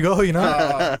 tell me where you go, you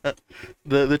know?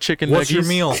 The chicken What's your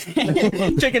nuggies.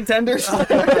 meal? Chicken tenders.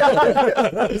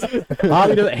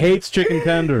 Javi hates chicken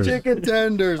tenders. Chicken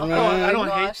tenders, man. I don't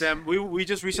hate Gosh. them. We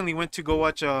just recently went to go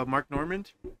watch Mark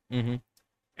Normand, Mm-hmm.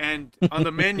 and on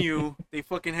the menu they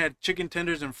fucking had chicken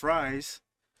tenders and fries.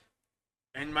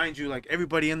 And mind you, like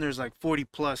everybody in there's like 40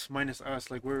 plus, minus us.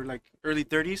 Like we're like early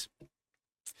 30s.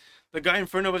 The guy in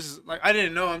front of us is like, I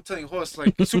didn't know. I'm telling host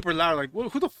like super loud, like,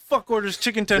 who the fuck orders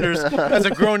chicken tenders as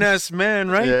a grown ass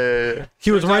man, right? Yeah.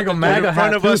 He was wearing a In MAGA front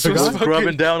hat of too, us so was go- fucking-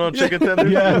 Rubbing down on chicken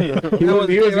tenders. Yeah, he was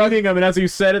eating them, and as you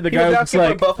said it, the He guy was was asking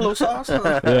like, for buffalo sauce.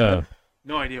 yeah,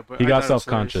 No idea, but he I got thought it was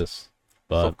self-conscious.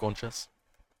 But Self-conscious.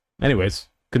 anyways,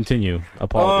 continue.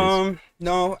 Apologies.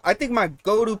 No, I think my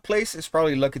go-to place is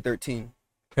probably Lucky 13.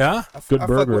 Yeah? Good I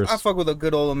burgers. fuck with a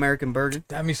good old American burger.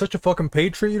 Damn, he's such a fucking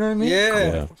patriot, you know what I mean?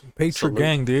 Yeah. Patriot Salute.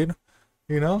 gang, dude.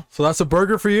 You know? So that's a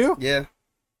burger for you? Yeah.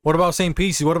 What about St.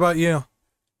 Pete? What about you?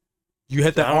 You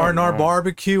hit the I don't R&R know.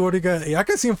 barbecue. What do you got? Yeah, I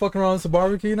can see him fucking around with the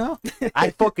barbecue now.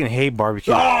 I fucking hate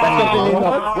barbecue.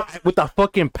 With a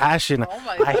fucking passion. Oh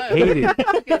my I God. hate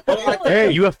it.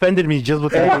 Hey, You offended me just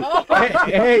with that.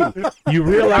 hey, you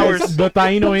realize the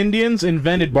Taino Indians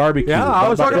invented barbecue? Yeah, I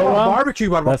was talking about barbecue,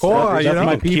 That's, barbacoa, you that's know?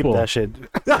 my Keep people. that shit.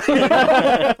 Like,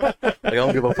 I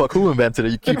don't give a fuck who invented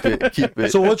it. You keep it. Keep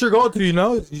it. So what's your go-to, you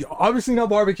know? Obviously not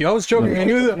barbecue. I was joking. I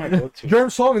knew that.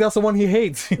 Germs told me that's the one he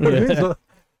hates. You know what I mean? So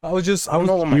I was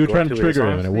know what my You were trying to go-to is, trigger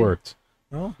him, and it honestly. worked.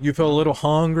 you feel a little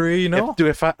hungry, you know?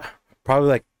 If I probably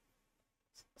like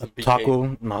BK.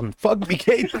 taco, no, fuck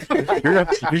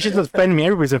BK. You're just offending me.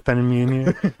 Everybody's offending me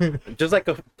in here. Just like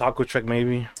a taco truck,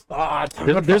 maybe.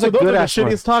 There's a Those are good the ass one.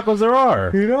 shittiest tacos there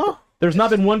are. You know? There's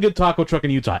not been one good taco truck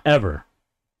in Utah ever.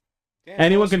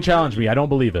 Anyone can challenge me. I don't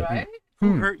believe it. Right?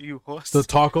 Who hurt you, host? The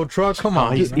taco truck? Come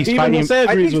on. he's Even fighting. Jose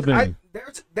agrees with me.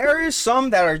 There is some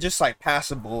that are just like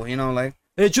passable, you know, like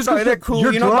It's just they're cool,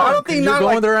 You're you know. But I drunk don't think and you're not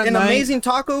going like there at an night. amazing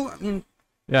taco. I mean,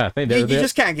 Yeah, I think you they're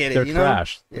just can't get it. they're You know,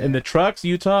 trash. Yeah. In the trucks,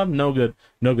 Utah, no good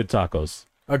tacos.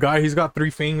 A guy, he's got 3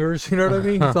 fingers. You know what I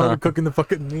mean? He's all cooking the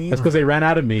fucking meat. That's because they ran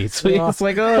out of meat. So Yeah. it's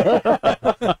like, oh.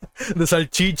 The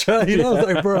salchicha. You know? It's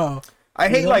like, bro. I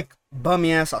hate like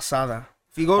bummy ass asada.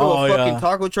 If you go to Oh, a fucking yeah.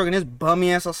 taco truck and it's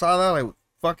bummy ass asada, like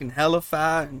fucking hella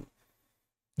fat, and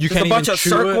You just can't a bunch even of chew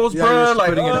circles, it. Yeah, you're bro. just Like,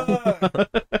 putting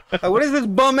it- like, what is this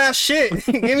bum ass shit?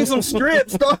 Give me some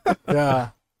strips, dog. Yeah.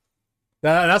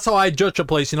 That's how I judge a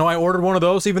place. You know, I ordered one of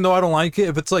those, even though I don't like it.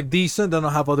 If it's like decent, then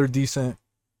I'll have other decent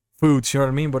foods. You know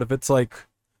what I mean? But if it's like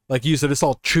you said, it's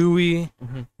all chewy.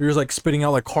 Mhm. You're just like spitting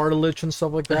out like cartilage and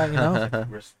stuff like that. You know?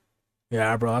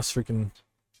 Yeah, bro, that's freaking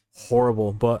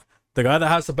horrible. But the guy that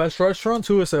has the best restaurants,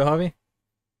 who is it, Javi?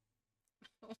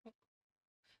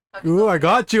 Ooh, I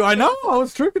got you. I know. I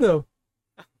was tricking him.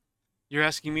 You're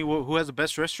asking me who has the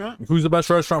best restaurant? Who's the best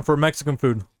restaurant for Mexican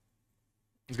food?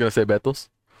 He's gonna say Betos.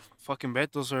 Fucking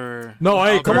Betos or No,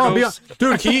 hey, come on, be Alberto's?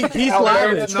 dude. He's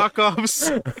lavish.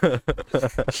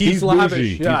 Knockoffs. He's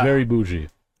lavish. bougie. Yeah. He's very bougie.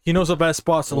 He knows the best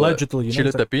spots, allegedly. You know? Chile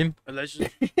It's like, Tepin.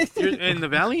 Allegedly. You're in the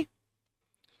valley?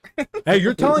 hey,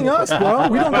 you're telling us, bro.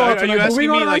 We don't go out Are you tonight. Do we asking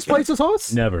go me, to nice like- places,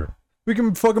 host? Never. We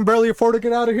can fucking barely afford to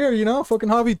get out of here, you know? Fucking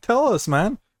Javi, tell us,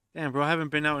 man. Damn, bro, I haven't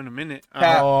been out in a minute.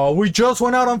 Oh, we just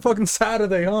went out on fucking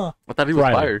Saturday, huh? I thought he was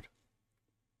Friday. fired.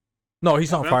 No,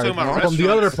 he's not But I'm fired. talking about From the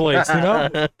other restaurants. place, you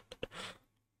know?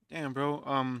 Damn,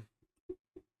 bro.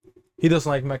 He doesn't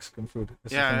like Mexican food.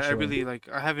 It's Yeah, I essentially. really like.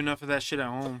 I have enough of that shit at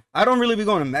home. I don't really be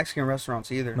going to Mexican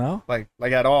restaurants either. No? like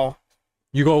at all.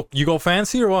 You go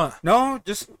fancy or what? No,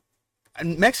 just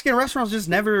Mexican restaurants just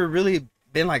never really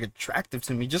been like attractive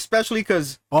to me. Just especially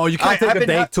because Oh, you can't take I've a been-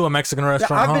 date to a Mexican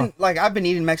restaurant, I've been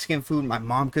eating Mexican food. My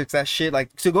mom cooks that shit.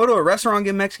 Like to go to a restaurant and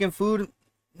get Mexican food,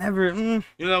 never. You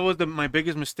know, that was my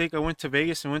biggest mistake. I went to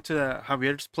Vegas and went to the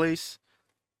Javier's place.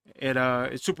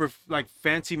 It's super like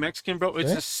fancy Mexican, bro. It's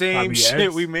Yeah. the same Javier's.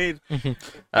 shit we made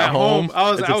At home.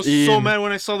 I was it's just so eating. mad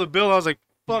when I saw the bill. I was like,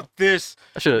 fuck this.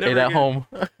 I should have ate Never at again. home.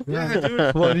 Yeah,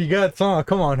 dude. What do you got, son?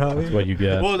 Come on, That's Javi. what you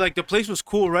get. Well, like the place was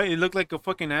cool, right? It looked like a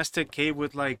fucking Aztec cave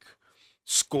with like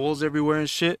skulls everywhere and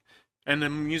shit. And the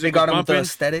music They got was them with the bumping.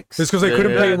 aesthetics. It's because they Yeah,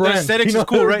 couldn't yeah. pay The rent. aesthetics you is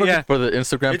cool, right? Fucking- Yeah. For the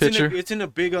Instagram picture. It's in a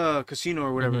big casino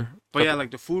or whatever. But yeah,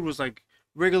 like the food was like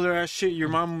regular ass shit your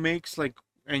mom makes, like,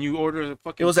 and you order a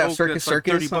fucking. It was at Coke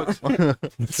Circus that's like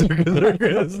Circus,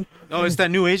 $30. Oh, it's that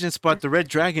new Asian spot, the Red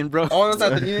Dragon, bro. Oh, was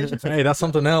that the new Asian? Hey, that's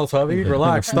something else, Javi.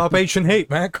 Relax. Stop Asian hate,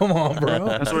 man. Come on, bro.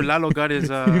 That's where Lalo got his You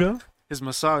know? his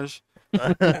massage.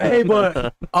 Hey,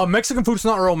 but Mexican food's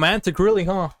not romantic, really,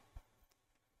 huh?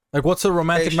 Like, what's a Hey,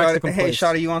 romantic Shawty, Mexican hey, place?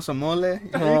 Shawty, you want some mole? You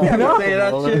no. gotta say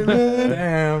that shit, man.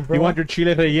 Damn, bro. You want your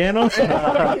chile relleno?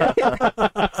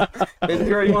 Baby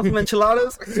girl, you want some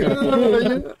enchiladas?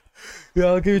 Yeah,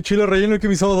 I'll give you chile relleno, give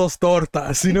me some of those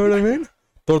tortas. You know what I mean?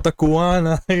 Torta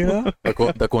cubana, you know?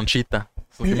 The conchita.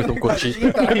 So give me some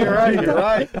conchita. You're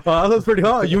right. Oh, that's pretty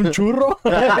hot. You un churro?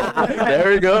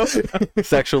 There we go.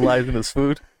 Sexualizing his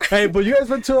food. Hey, but you guys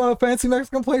been to a fancy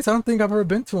Mexican place? I don't think I've ever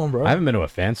been to one, bro. I haven't been to a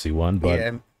fancy one, but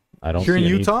Yeah. I don't Here see in a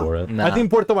need Utah? for it. Nah. I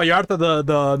think Puerto Vallarta,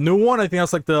 the new one, I think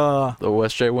that's like the The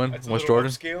West J one, That's a West little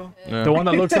Jordan. upscale. Yeah. the one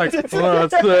that looks like Well,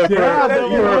 it's,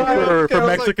 for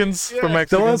Mexicans. For the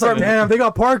Mexicans. ones that damn they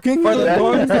got parking. For the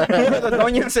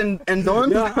doñas and don.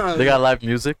 They got live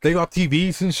music. They got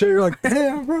TVs and shit. You're like,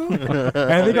 damn, bro.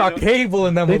 And they got cable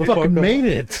in them. They fucking made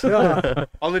it. Yeah.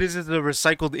 All it is the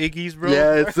recycled Iggy's, bro.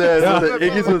 Yeah, it says Yeah. the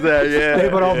Iggy's was there. Yeah. They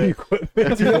put all the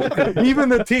equipment. Even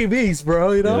the TVs,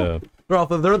 bro. You know, Yeah. bro,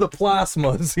 they're the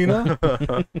plasmas. You know.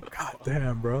 God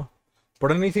damn, bro.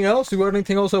 But anything else? You got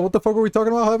anything else? What the fuck were we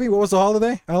talking about, Javi? What was the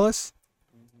holiday, Alice?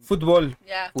 Football.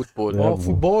 Yeah. Football. Oh,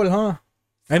 football, huh?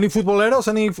 Any futboleros?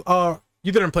 Any?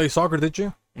 You didn't play soccer, did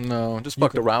you? No, just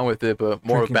fucked around with it, but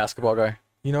more of a Drinking. basketball guy.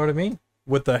 You know what I mean?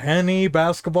 With the Henny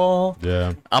basketball.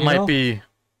 Yeah. I You might know? be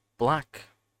black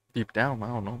deep down. I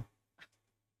don't know.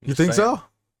 You think so?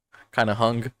 Kind of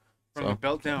hung. From the So.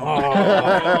 belt down.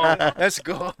 Oh. Let's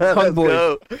go. Let's boy.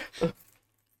 go.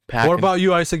 What about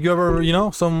you, Isaac? You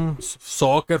ever, some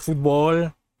soccer,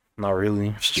 football? Not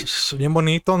really. Bien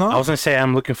bonito, no? I was gonna say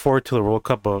I'm looking forward to the World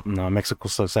Cup, but no,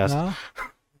 Mexico's success. No?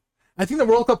 I think the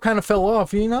World Cup kind of fell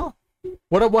off, you know?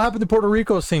 What happened to Puerto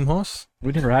Rico's team, Hoss?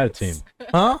 We never had a team.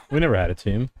 Huh? We never had a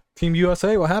team. Team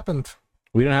USA, what happened?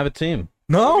 We didn't have a team.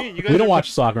 No? You guys We don't are-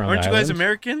 watch soccer on Aren't the you guys island.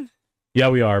 American? Yeah,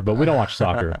 we are, but we don't watch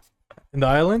soccer. In the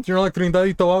island? You're like Trinidad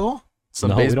y Tobago?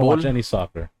 Some No, we don't baseball? watch any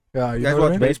soccer. Yeah, You you guys know what I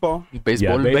watch mean? baseball?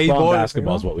 Baseball? Yeah, baseball Baseball, and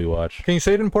basketball is you know? what we watch. Can you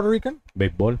say it in Puerto Rican?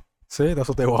 Baseball, See, that's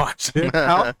what they watch.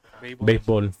 How?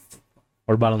 baseball,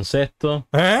 or baloncesto.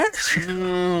 Eh?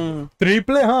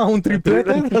 Triple, huh? Un triplete?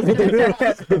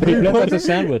 That's what they do. That's a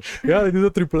sandwich. Yeah, they do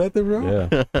the triplete, bro.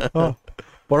 Yeah.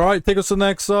 But all right, take us to the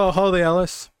next holiday,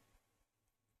 Alice.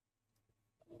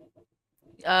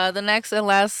 The next and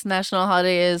last national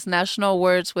holiday is National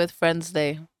Words with Friends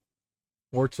Day.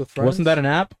 Words with friends. Wasn't that an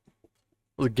app? It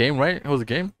was a game, right? It was a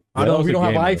game. I Yeah, don't. that was We a don't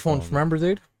have game on the iPhones. phone. Remember,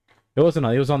 dude? It wasn't.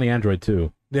 It was on the Android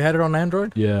too. They had it on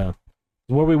Android. Yeah.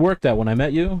 Where we worked at when I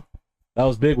met you. That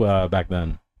was big back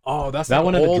then. Oh, that's That like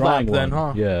one and the old drawing app then,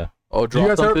 one. huh? Yeah. Oh, Do you draw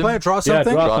guys ever something? play it? Draw Yeah,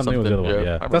 something? draw Draw something was the other one. I Yeah.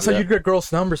 remember That's how that. you'd get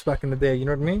girls' numbers back in the day. You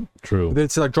know what I mean? True.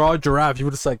 They'd say like draw a giraffe. You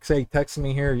would just like say text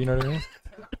me here. You know what I mean?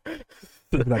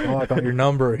 They'd be like, oh, I got your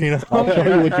number. You know? I'll show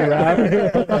you what you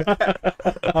have.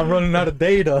 I'm running out of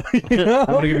data. You know? I'm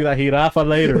gonna give you that jirafa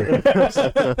later.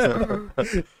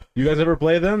 You guys ever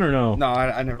play them or no? No,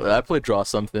 I never. I played draw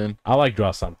something. I like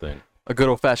draw something. A good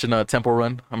old fashioned Temple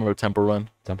Run. I remember Temple Run.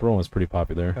 Temple Run was pretty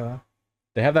popular. Yeah.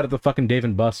 They have that at the fucking Dave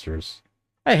and Buster's.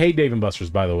 I hate Dave and Buster's,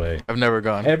 by the way. I've never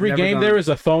gone. Every Never game gone. there is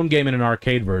a phone game and an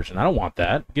arcade version. I don't want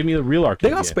that. Give me the real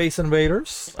arcade. They got game. Space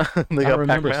Invaders. they I got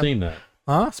remember Pac-Man. seeing that.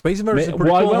 Huh? Space Invaders is pretty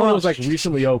Well, I cool. went when huh? it was like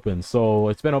recently open, so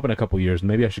it's been open a couple years.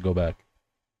 Maybe I should go back.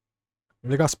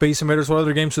 They got Space Invaders. What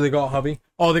other games do they got, hubby?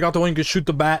 Oh, they got the one you can shoot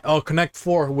the bat. Oh, Connect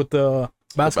 4 with the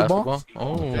basketball.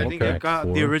 Oh, I think okay. I got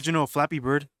the Four. original Flappy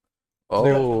Bird.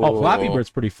 Oh, Oh, Flappy Bird's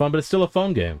pretty fun, but it's still a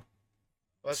phone game.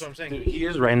 That's what I'm saying. Dude,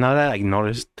 here's right now that I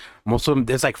noticed most of them.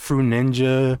 There's like Fruit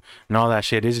Ninja and all that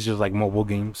shit. This is just like mobile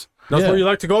games. That's Yeah. where you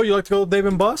like to go? You like to go to Dave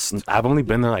and Bust? I've only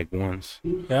been there like once.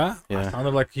 Yeah? Yeah.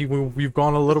 Sounded like we've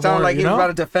gone a little Sounded more, like you he was know? about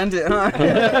to defend it,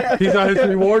 huh? He's got his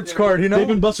rewards card, you know?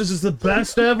 Dave and Buster's is the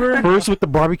best ever. First with the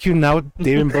barbecue, now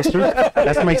Dave and Buster's.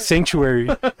 That's my sanctuary.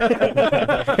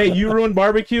 Hey, you ruined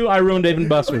barbecue. I ruined Dave and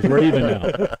Buster's. We're even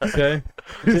now. Okay.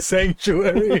 His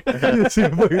sanctuary. You see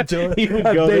him fucking chilling You would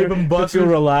at go Dave there and to feel Buster's.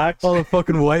 relaxed, All the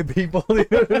fucking white people, you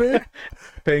know what I mean?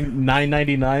 paying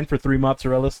 $9.99 for 3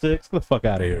 mozzarella sticks. Get the fuck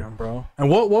out of here. Damn, bro. And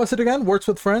what was it again? Words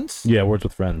with Friends? Yeah, words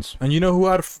with friends. And you know who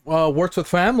had Words with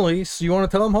Families? You want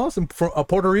to tell him, Hoss? A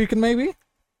Puerto Rican, maybe?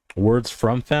 Words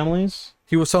from families.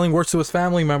 He was selling words to his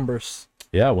family members.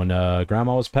 Yeah, when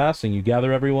grandma was passing, you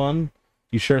gather everyone,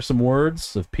 you share some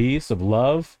words of peace, of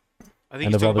love. I think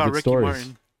And he's of all talking the about good Ricky stories.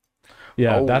 Martin.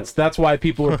 Yeah, Oh. that's why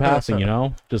people were passing, you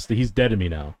know? Just he's dead to me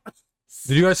now.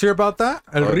 Did you guys hear about that?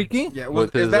 El Ricky? Yeah,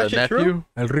 With is his that shit true? nephew.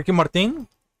 El Ricky Martin?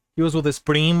 He was with his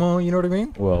primo, you know what I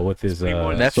mean? Well, with his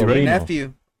Primo nephew, sobrino.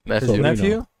 Nephew. That's His Sobrino.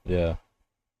 nephew? Yeah.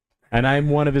 And I'm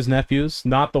one of his nephews,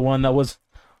 not the one that was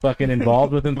fucking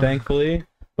involved with him, thankfully.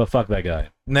 But fuck that guy.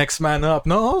 Next man up.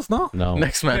 No, it's not. No.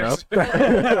 Next man up.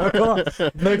 Come on.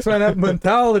 Next man up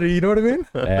mentality, you know what I mean?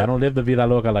 Hey, I don't live the vida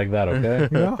loca like that, okay?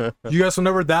 Yeah. You guys will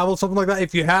never dabble something like that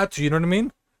if you had to, you know what I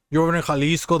mean? You're over in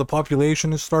Jalisco, the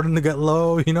population is starting to get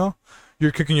low, you know?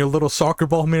 You're kicking your little soccer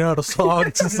ball made out of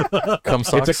socks. Come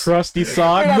socks. It's a crusty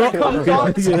sock.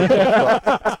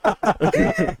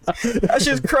 That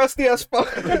shit's crusty as fuck.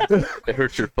 It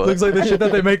hurts your foot. Looks like the shit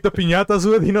that they make the piñatas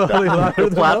with. You know how they ladder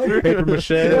them up? Paper mache.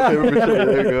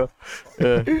 There you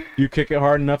go. You kick it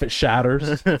hard enough, it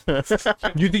shatters.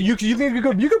 You think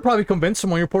you could probably convince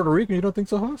someone you're Puerto Rican? You don't think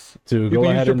so, Hoss? To You go can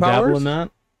use ahead your and dabble powers? in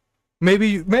that.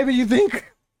 Maybe you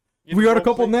think we got a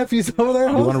couple nephews over there,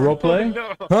 You Hoss? want to role play?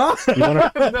 No, Huh? You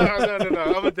want to? no.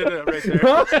 I'm gonna do that right there.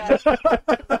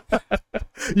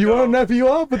 You want a nephew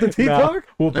up with the TikTok?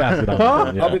 We'll pass it on.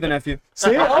 Huh? Yeah. I'll be the nephew.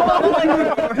 See?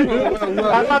 I'm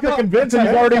not to convince him.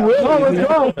 He's already Oh, with let's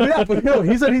go. Yeah, but no,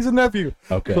 he said he's a nephew.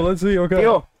 Okay. So let's see. Okay.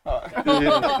 Yo,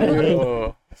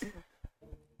 Oh.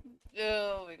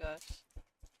 Oh my gosh.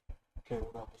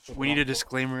 We need a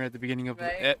disclaimer at the beginning of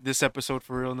Right. this episode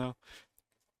for real now.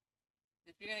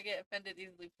 If you're gonna get offended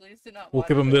easily, please do not. We'll watch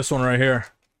give him it. this one right here.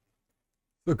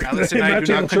 Alex and I do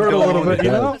Matching not the shirt a little condone bit,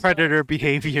 you know? predator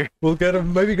behavior. We'll get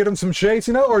him, maybe get him some shades,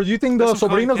 you know? Or do you think the Got some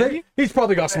cotton sobrinos, candy? he's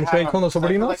probably got some shades on the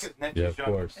sobrinos? Yeah, of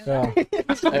course. Yeah. And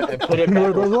put it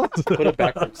Wear those backwards. ones? Put it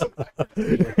backwards.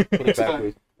 Put it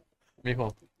backwards.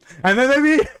 Mijo. And then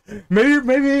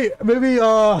maybe, maybe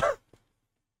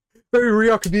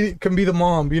Rio can be the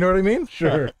mom, you know what I mean?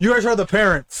 Sure. You guys are the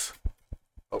parents.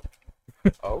 Oh,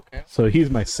 okay. So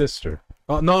he's my sister.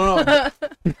 Oh, no.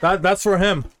 That's for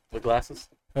him. With glasses?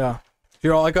 Yeah.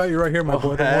 Here, I got you right here, my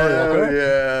boy. Don't worry, okay?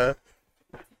 yeah.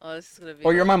 Oh, this is gonna be. oh,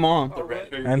 you're my mom.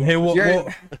 And hey, we'll,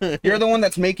 You're the one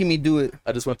that's making me do it.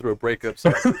 I just went through a breakup, so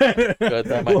got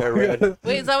dye my hair red.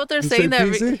 Wait, is that what they're You saying? say That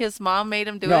PC? his mom made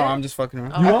him do No, it? I'm just fucking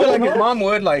around. You I feel like his mom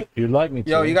would like. You'd like me to.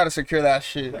 Yo, you gotta secure that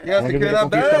shit. You gotta Wanna give secure me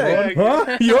that the bag.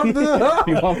 Huh? You want to?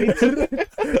 You want me to?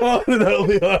 Oh, that'll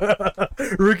be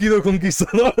Ricky the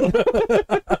Conquistador.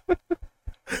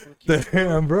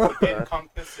 Damn, bro.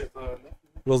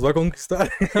 Los va a conquistar.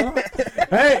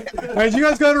 Hey, and you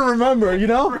guys gotta remember, you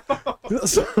know?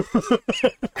 So,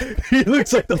 he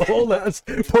looks like the whole ass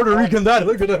Puerto Rican dad.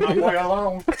 Look at him.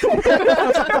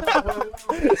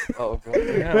 Oh, God.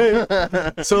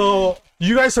 Yeah. Hey, so,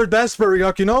 you guys are desperate,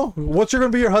 Ryuk, you know? What's gonna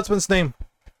be your husband's name?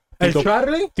 El Tito-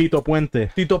 Charlie? Tito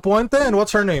Puente. Tito Puente? And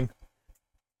what's her name?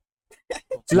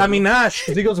 La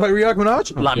Minaj. He goes by Ryuk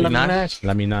Minaj? La Minaj.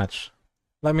 La Minaj.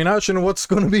 La Minaj, and what's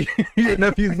gonna be your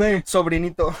nephew's name?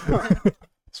 Sobrinito.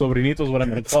 Sobrinito is what I'm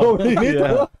gonna call him.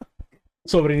 Sobrinito? Yeah.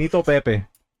 Sobrinito Pepe.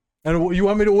 And what do you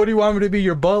want me to be,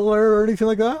 your butler or anything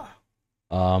like that?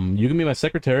 You can be my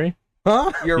secretary.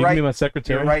 Huh? You're You can be right. my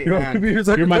secretary. You're right, You want me to man. be your You're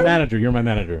secretary? my manager. You're my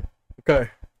manager.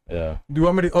 Okay. Yeah. Do you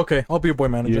want me to? Okay, I'll be your boy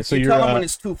manager. So You you're tell him when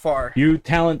it's too far. you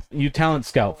talent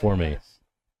scout for me.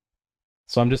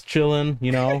 So I'm just chilling,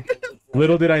 you know.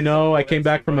 Little did I know, I came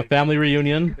back from a family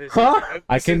reunion. Huh?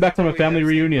 I came back from a family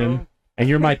reunion, and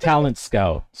you're my talent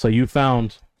scout. So you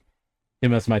found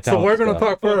him as my So talent. we're gonna scout.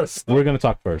 talk first. We're gonna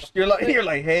talk first. You're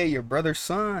like, hey, your brother's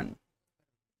son.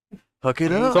 Hook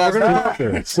it up. So we're gonna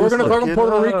Sure. we're gonna talk in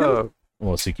Puerto Rican.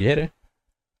 Well, si quiere.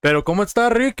 Pero cómo está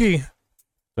Ricky?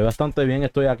 Estoy bastante bien.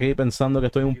 Estoy aquí pensando que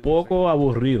estoy un poco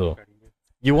aburrido.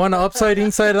 You want upside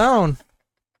inside down?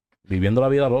 Viviendo la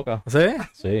vida loca. ¿Sí?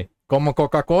 Sí. Como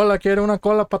Coca-Cola quiere una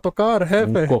cola para tocar, Un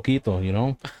jefe. coquito, you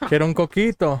know. Quiere un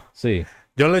coquito. Sí.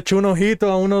 Yo le eché un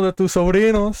ojito a uno de tus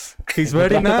sobrinos. He's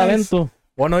very ¿Encontraste nice. talento?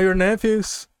 One of your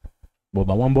nephews. Pues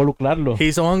vamos a involucrarlo.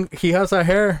 He has a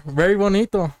hair very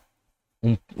bonito.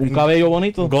 Un cabello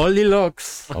bonito.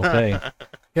 Goldilocks. Ok.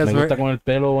 He has Me gusta very- con el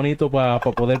pelo bonito para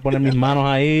poder poner mis manos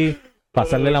ahí,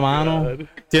 pasarle la mano.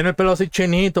 Tiene el pelo así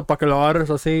chinito para que lo agarres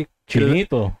así.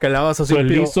 Chinito. Que le hagas así. So, ¿es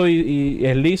pio- liso y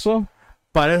es liso?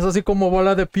 Parece así como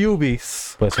bola de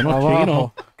pubis. Pues eso no es Abajo.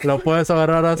 chino. Lo puedes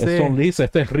agarrar así. Son lisos.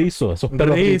 Este es rizo. Eso es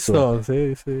pelo rizo. Listo,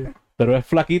 sí, sí. Pero es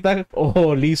flaquita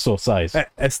o liso size.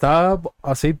 Está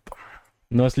así.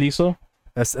 ¿No es liso?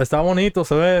 Está bonito,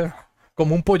 se ve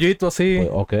como un pollito así. Pues,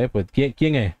 ok, pues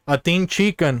 ¿quién es? A teen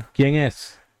chicken. ¿Quién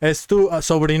es? Es tu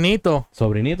sobrinito.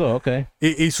 Sobrinito, ok.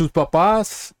 Y sus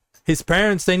papás, his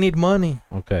parents, they need money.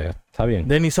 Ok, está bien.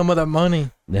 They need some of that money.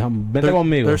 Vente They're,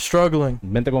 conmigo. they're struggling.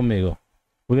 Vente conmigo.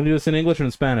 We're gonna do this in English or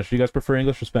in Spanish. Do you guys prefer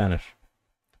English or Spanish?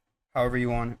 However you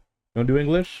want it. You wanna do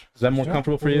English? Is that more Yeah,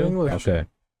 comfortable for we'll do you? English. Okay.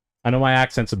 I know my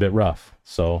accent's a bit rough,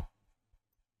 so.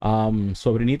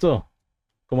 Sobrinito,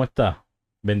 ¿cómo está?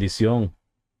 Bendición.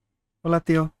 Hola,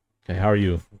 tío. Okay, how are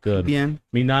you? Good. Bien.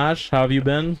 Minaj, how have you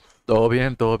been? Todo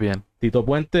bien, todo bien. Tito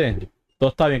Puente, todo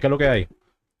está bien, ¿qué es lo que hay?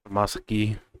 Más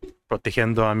aquí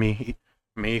protegiendo a mi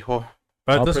hijo.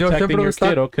 Pero Oh, este señor protecting siempre me your está,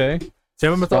 kid, okay.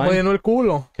 siempre me está Fine. jodiendo el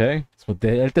culo. Okay. So,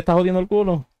 él te está jodiendo el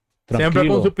culo. Siempre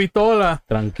con su pistola.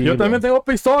 Tranquilo. Yo también tengo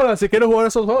pistola. Si quieres jugar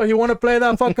esos juegos, you want to play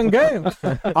that fucking game.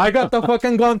 I got the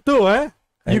fucking gun too, eh?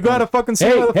 You gotta fucking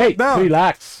sit the Hey, fuck down.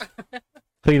 relax.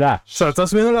 Relax. O sea, estás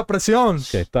subiendo la presión.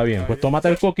 Ok, está bien. Pues tómate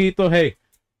el coquito. Hey,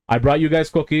 I brought you guys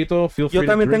coquito. Feel free Yo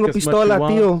también to drink tengo as much pistola, you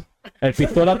want. tío. El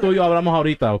pistola tuyo hablamos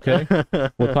ahorita, okay?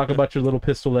 We'll talk about your little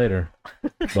pistol later.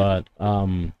 But,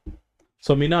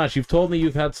 so Minaj, you've told me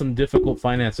you've had some difficult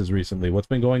finances recently. What's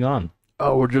been going on?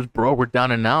 Oh, we're just broke. We're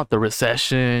down and out. The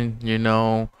recession, you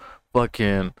know,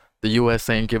 fucking the U.S.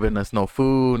 ain't giving us no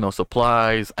food, no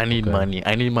supplies. I need Okay. money.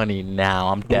 I need money now.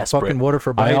 I'm desperate. Fucking water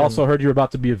for Biden. I also heard you're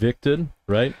about to be evicted,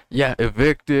 right? Yeah,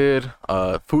 evicted.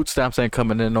 Food stamps ain't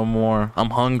coming in no more. I'm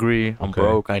hungry. I'm Okay.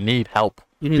 broke. I need help.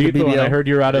 You need the Tito, and I BBL. heard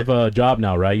you're out of a job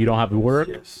now, right? You don't have work?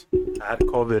 Yes. I had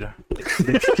COVID.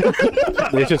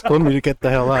 They just told me to get the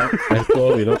hell out. That's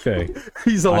COVID, okay.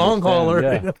 He's a I long hauler.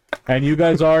 understand, yeah. And you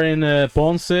guys are in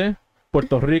Ponce,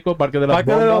 Puerto Rico, Parque de las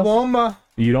Parque de la Bombas. bomba.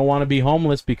 You don't want to be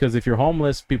homeless because if you're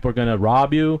homeless, people are going to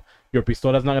rob you. Your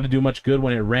pistola's not going to do much good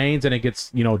when it rains and it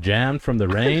gets, jammed from the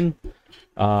rain.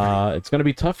 It's going to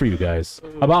be tough for you guys.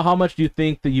 About how much do you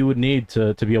think that you would need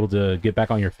to be able to get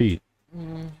back on your feet?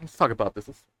 Let's talk about this.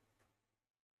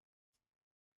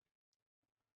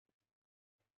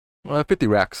 50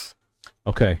 racks.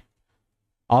 Okay.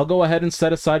 I'll go ahead and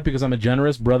set aside because I'm a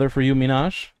generous brother for you,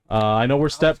 Minaj. I know we're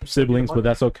step siblings, but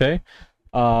that's okay.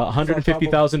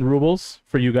 150,000 rubles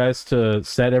for you guys to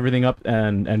set everything up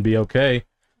and be okay.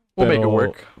 We'll make it Pero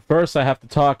work. First, I have to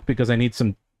talk because I need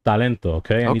some talento,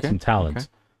 okay? I need Okay, some talent.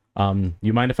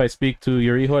 You mind if I speak to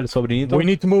your hijo, el sobrinito? We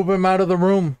need to move him out of the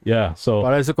room. Yeah, so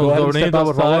Para eso con go ahead and step sobrinito,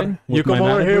 por favor. outside You with come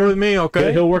my over here manager. with me,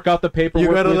 okay? He'll work out the paperwork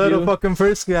You got a with little you. fucking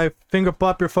frisky. I finger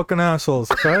pop your fucking assholes,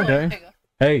 okay? Okay.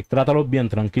 Hey, trátalo bien,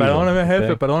 tranquilo. Perdóneme,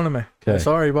 jefe, okay? perdóneme. Okay.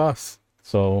 Sorry, boss.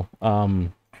 So,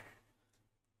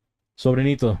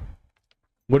 sobrinito,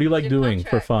 what do you like Your doing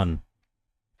for contract. fun?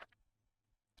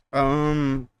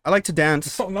 I like to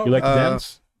dance. You like to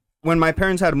dance? When my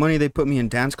parents had money, they put me in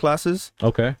dance classes.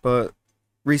 Okay. But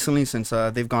recently, since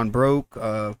they've gone broke,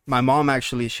 my mom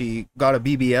actually, she got a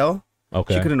BBL.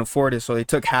 Okay. She couldn't afford it, so they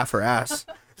took half her ass.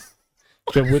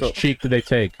 So which So- cheek did they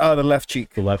take? The left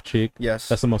cheek. The left cheek? Yes.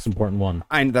 That's the most important one.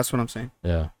 That's what I'm saying.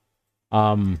 Yeah.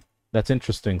 That's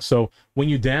interesting. So when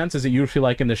you dance, is it usually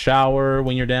like in the shower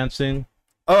when you're dancing?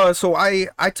 So I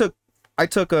took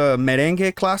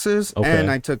merengue classes Okay.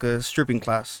 and I took a stripping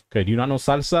class. Okay, do you not know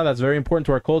salsa? That's very important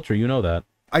to our culture. You know that.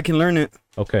 I can learn it.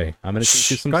 Okay, I'm gonna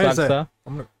teach you some cállese. salsa.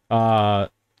 I'm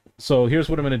So here's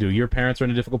what I'm gonna do. Your parents are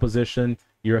in a difficult position.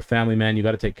 You're a family man. You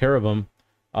got to take care of them.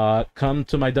 Come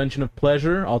to my dungeon of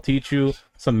pleasure. I'll teach you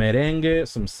some merengue,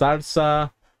 some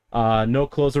salsa. No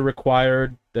clothes are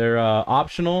required. They're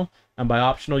optional, and by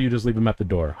optional, you just leave them at the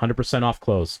door. 100% off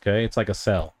clothes. Okay, it's like a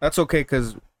sale. That's okay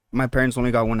because my parents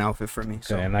only got one outfit for me.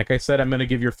 So Okay, and like I said, I'm gonna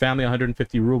give your family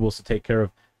 150 rubles to take care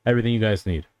of everything you guys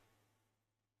need.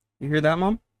 you hear that,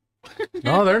 Mom?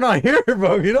 No, they're not here,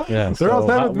 bro. You know? Yeah. They're all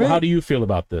how, with me. how do you feel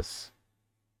about this?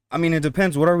 I mean, it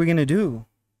depends. What are we gonna do?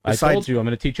 I Besides- told you I'm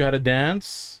gonna teach you how to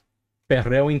dance.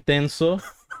 Perreo intenso.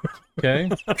 Okay.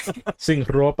 Sin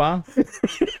ropa.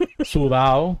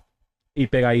 Sudao. Y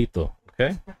pegadito.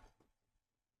 Okay.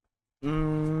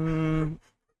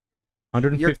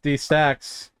 150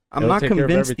 stacks. I'm It'll not take care of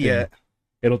convinced everything. yet.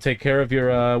 It'll take care of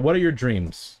your. What are your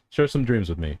dreams? Share some dreams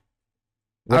with me.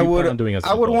 What I do you plan would. on doing as an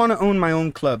I would adult? want to own my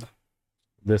own club.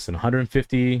 Listen,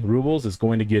 150 rubles is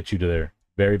going to get you to there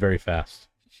very, very fast.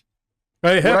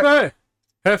 Hey, jefe.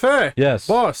 Jefe. Yes.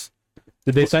 Boss.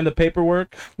 Did they sign the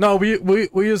paperwork? No, we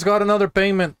just got another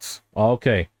payment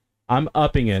Okay. I'm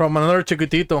upping it from another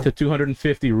chiquitito. to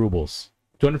 250 rubles.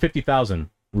 250,000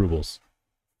 rubles.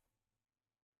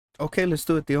 Okay, let's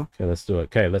do it, Theo. Okay, let's do it.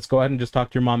 Okay, let's go ahead and just talk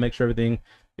to your mom, make sure everything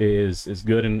is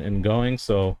good and going.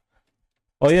 So,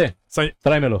 oh yeah, Se-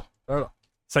 tráemelo.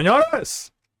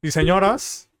 Señores y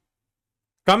señoras,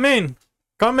 come in.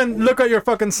 Come and look at your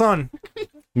fucking son.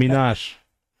 Minaj.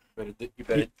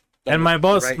 And my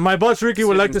boss Ricky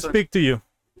would like to speak to you.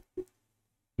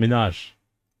 Minaj,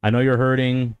 I know you're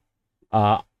hurting.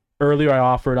 Earlier I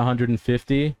offered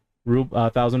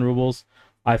 150,000 rubles.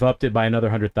 I've upped it by another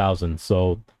 100,000.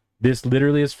 So this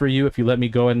literally is for you. If you let me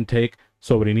go ahead and take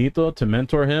Sobrinito to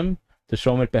mentor him, to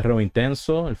show him el perro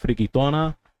intenso, el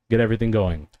friquitona, get everything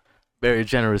going. Very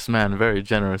generous, man. Very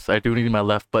generous. I do need my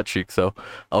left butt cheek, so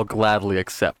I'll gladly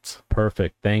accept.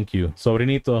 Perfect. Thank you.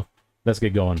 Sobrinito, let's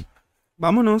get going.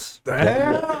 Vámonos.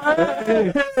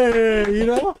 Hey, you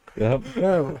know? Yep.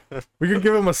 Yeah, we can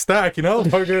give him a stack, you know?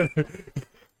 Fucking.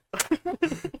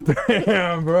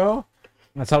 Damn, bro.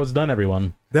 That's how it's done,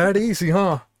 everyone. That easy,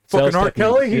 huh? Fucking R.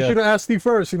 Kelly, techniques, he yeah. should have asked you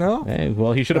first, you know? Hey,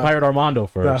 well, he should have hired Armando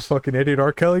That first. fucking idiot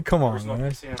R. Kelly, come on,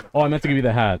 man. Oh, I meant to give you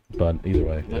the hat, but either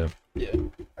way, yeah.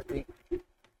 I think.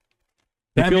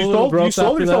 Damn, feel a you little sold gross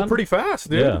after yourself that? pretty fast,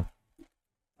 dude. Yeah.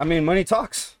 I mean, money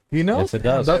talks. You know? Yes, it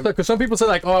does. That's because some people say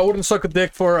like, oh, I wouldn't suck a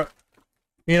dick for,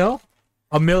 you know,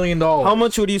 $1 million. How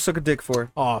much would you suck a dick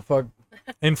for? Oh fuck,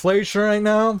 inflation right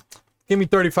now. Give me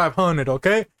 3,500,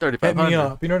 okay? Hit me 3,500.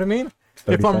 up. You know what I mean?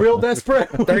 If I'm real desperate,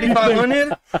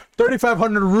 3,500?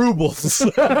 3,500 rubles.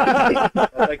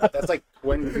 That's like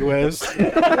 20 US.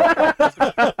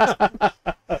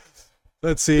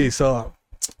 Let's see. So,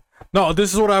 no,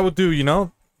 this is what I would do. You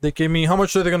know, they gave me how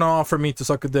much are they gonna offer me to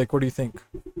suck a dick? What do you think?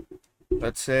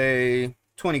 Let's say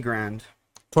 20 grand.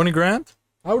 20 grand?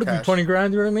 I would do Cash. 20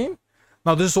 grand. You know what I mean?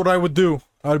 Now this is what I would do.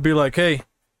 I would be like, hey,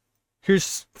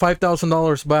 here's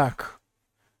 $5,000 back,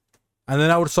 and then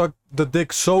I would suck the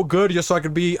dick so good just so I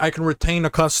can retain a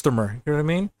customer. You know what I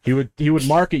mean? He would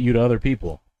market you to other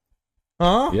people.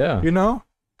 Huh? Yeah. You know,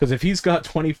 Because if he's got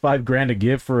 25 grand to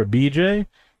give for a BJ,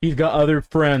 he's got other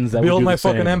friends that would build do my the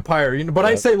same. fucking empire. You know, but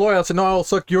I Yeah. say loyal. I say no, I'll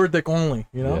suck your dick only.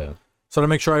 You know, Yeah. so to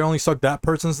make sure I only suck that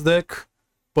person's dick,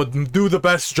 but do the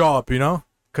best job. You know,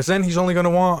 because then he's only gonna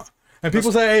want. And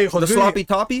people say, hey, The Jose, sloppy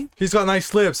toppy? he's got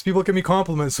nice lips. People give me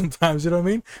compliments sometimes. You know what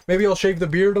I mean? Maybe I'll shave the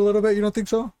beard a little bit. You don't think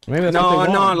so? Maybe that's No, what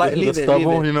they no, want. like The leave it.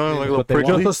 stubble, Leave it. you know, like a little what they want.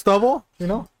 prickly. Just a stubble, you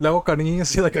know? Luego cariño,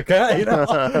 así like a cat, you know?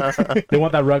 They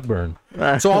want that rug burn.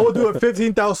 So I would do it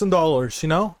 $15,000, you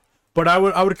know? But I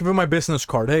would give him my business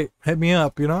card. Hey, hit me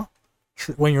up, you know?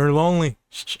 When you're lonely.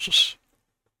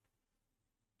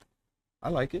 I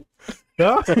like it.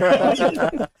 Yeah?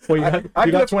 Well, you, I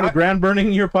you got do- 20 grand burning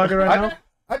in your pocket right now?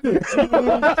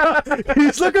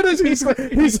 He's look at this.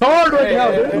 He's hard right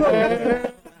now.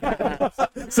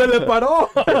 Se le paró.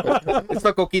 It's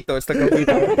the coquito. It's the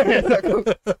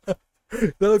coquito.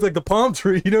 That looks like the palm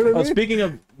tree. You know what I mean? Speaking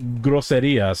of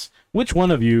groserias, which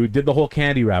one of you did the whole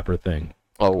candy wrapper thing?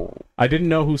 Oh, I didn't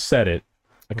know who said it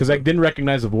because I didn't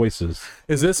recognize the voices.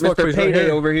 Is this Mr. fucker right Payday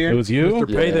here? over It here. was you? Mr.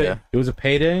 Payday. yeah. It was a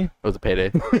payday? It was a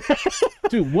payday.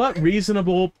 Dude, what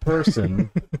reasonable person?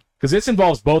 Because this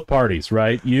involves both parties,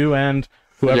 right? You and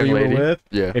whoever Young you lady. were with.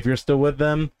 Yeah. If you're still with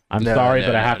them, I'm No, sorry, no,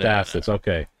 but I no, have to no, ask no. this.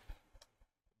 Okay.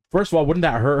 First of all, wouldn't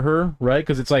that hurt her, right?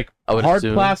 Because it's like I would hard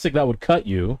assume. plastic that would cut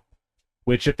you,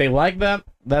 which if they like that,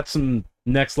 that's some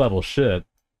next level shit.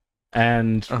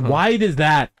 And why does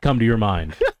that come to your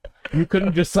mind? You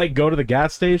couldn't just like go to the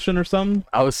gas station or something?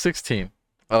 I was 16.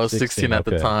 I was 16 at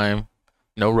the okay. time.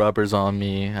 No rubbers on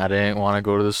me. I didn't want to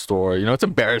go to the store. You know, it's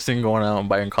embarrassing going out and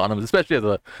buying condoms, especially as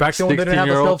a Back then when they didn't have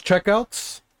the 16-year-old.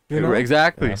 self-checkouts. You know?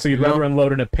 Exactly. So you'd You know? rather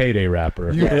unload in a payday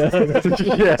wrapper. Yeah.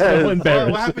 Yeah. So What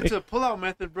embarrassing. happened to the pull-out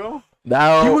method, bro?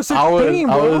 Now, You was I was, 16,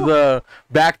 I bro. was,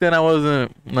 back then I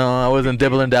wasn't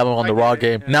dibbling dabbling on the raw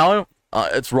game. Now,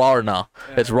 it's raw now.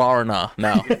 It's raw now.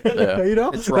 Now, yeah. You know?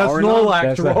 It's That's raw or Snorlax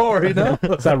That's raw, you know?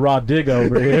 It's that raw dig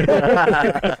over here.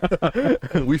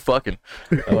 We fucking.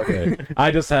 Okay.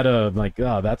 I just had a like,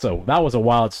 oh, that was a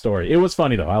wild story. It was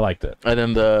funny though. I liked it. And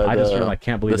then the I just really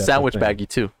can't believe the that's a sandwich thing. baggie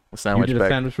too. The You sandwich did a bag.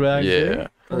 sandwich bag? Yeah.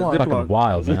 Fucking Ziploc.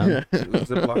 wild, man.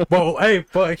 Ziploc. Well, hey,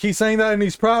 but he's saying that and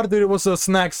he's proud, dude. It was a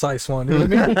snack size one. You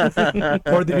know what I mean?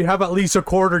 Or did you have at least a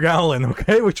quarter gallon?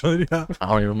 Okay, which one did you have? I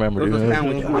don't even remember. Those Dude. are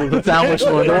sandwich ones. The sandwich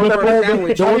one. The one that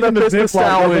Sandwich. the one that fits the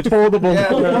sandwich.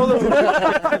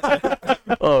 Yeah.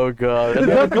 Oh god.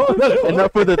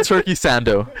 Enough for the turkey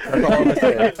sando.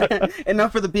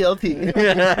 Enough for the BLT.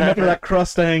 Enough for that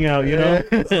crust to hang out, you know?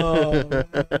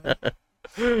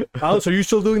 Alex, are you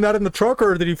still doing that in the truck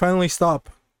or did you finally stop?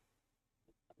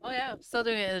 Oh yeah, I'm still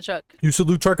doing it in the truck. You still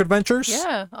do truck adventures?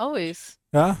 Yeah, always.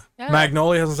 Yeah? Yeah.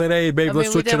 Magnolia hasn't said, hey, babe, I let's mean,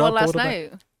 we switch did it up one a last little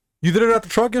night. bit. You did it at the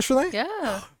truck yesterday?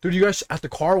 Yeah. Dude, you guys at the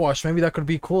car wash, maybe that could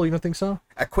be cool. You don't think so?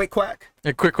 A quick quack.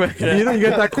 Yeah, quick. You know, you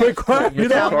get that quick quack, you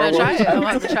Yeah, I'm know? gonna try it. I'm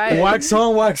gonna try it. Wax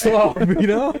on, wax off, you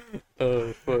know?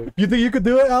 Oh fuck. You think you could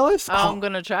do it, Alice? I'm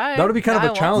gonna try. That would be kind of a I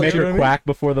want challenge. Make you know her what I mean? quack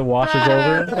before the wash is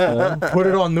over. Put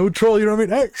it on neutral, you know what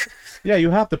I mean? Hey. Yeah,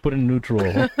 you have to put in neutral.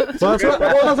 Well, that's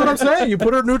what I'm saying. You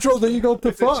put it neutral, then you go to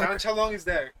It's a fuck. challenge. How long is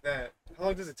that? How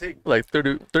long does it take? Like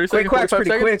 30 Quick seconds, quack's 45 pretty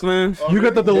seconds. quick, man. You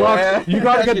get the deluxe. Yeah. You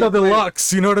gotta get the That's quick.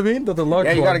 deluxe. You know what I mean? The deluxe.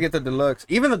 Yeah, you one. gotta get the deluxe.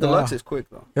 Even the deluxe is quick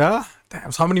though. Yeah.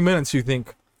 Damn. So how many minutes do you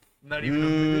think? Not even a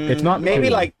minute. It's not maybe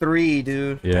two. like 3,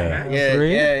 dude. Yeah. Yeah,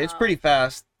 Three? yeah, it's pretty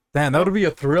fast. Damn, that would be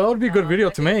a thrill. That would be a good video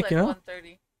to make. You know.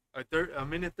 1:30. A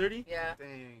minute 30? Yeah.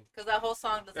 Dang. Because that whole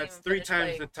song doesn't That's even 3 finish times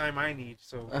playing. the time I need.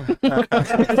 So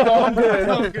I'm good.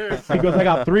 I'm good. He goes, I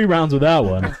got 3 rounds with that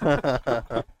one.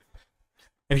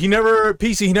 And he never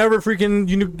PC. He never freaking.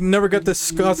 You never get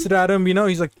disgusted at him. You know.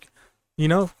 He's like, you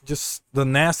know, just the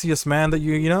nastiest man that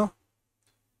you know.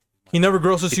 He never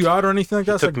grosses you out or anything like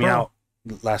that. It's Took like, me bro, out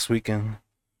last weekend.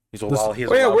 He's a This- wild. He's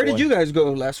Oh a yeah, wild where did boy. you guys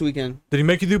go last weekend? Did he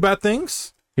make you do bad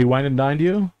things? He wine and dined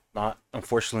you? Not,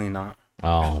 unfortunately, not.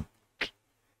 Oh,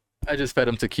 I just fed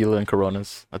him tequila and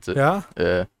Coronas. That's it. Yeah.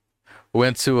 Yeah. We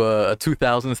went to a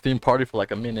 2000s theme party for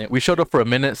like a minute. We showed up for a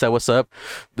minute, said what's up.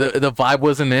 The vibe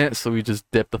wasn't it, so we just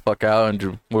dipped the fuck out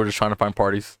and we were just trying to find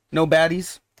parties. No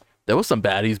baddies. There was some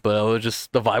baddies, but it was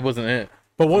just the vibe wasn't it.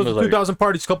 But what was It the was like- 2000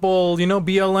 parties? Couple,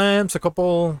 BLMs, a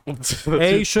couple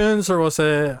Asians, or was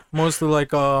it mostly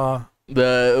like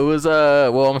It was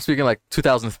well, I'm speaking like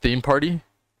 2000s theme party.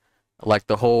 Like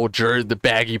the whole the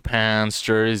baggy pants,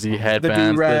 jersey,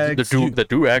 headbands, do-rags. the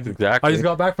do-rags, exactly. I just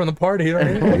got back from the party, you know what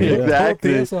I mean?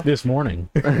 Exactly. this morning.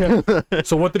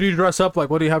 So what did you dress up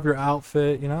like? What do you have your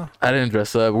outfit, I didn't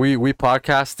dress up. We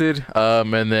podcasted,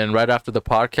 and then right after the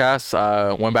podcast,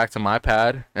 went back to my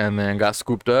pad and then got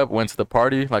scooped up. Went to the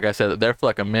party, like I said, there for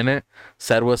like a minute.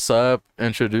 Said what's up,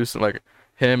 introduced like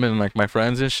him and like my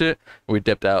friends and shit. We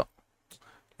dipped out.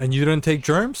 And you didn't take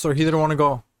germs, or he didn't want to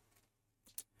go?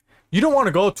 You don't want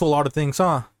to go to a lot of things,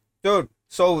 huh? Dude,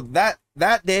 so that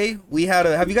day we had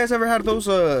have you guys ever had those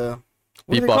what are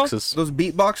they called? Beatboxes. Those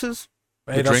beat boxes?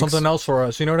 Hey, The that's drinks? something else for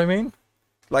us. You know what I mean?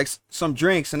 Like some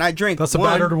drinks, and I drink That's a one.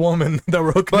 battered woman that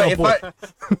we're hooking But up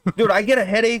if with. dude, I get a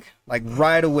headache like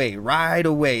right away.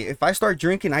 If I start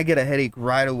drinking, I get a headache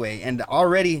right away. And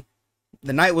already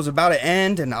the night was about to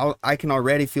end, and I can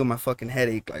already feel my fucking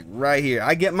headache like right here.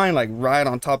 I get mine like right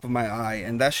on top of my eye,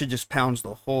 and that shit just pounds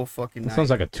the whole fucking That night. sounds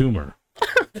like a tumor.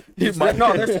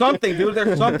 No, there's something, dude.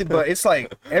 There's something, but it's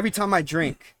like every time I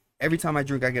drink, I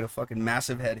get a fucking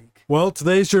massive headache. Well,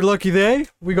 today's your lucky day.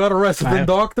 We got a resident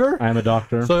doctor. I am a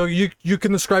doctor. So you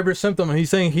can describe your symptom.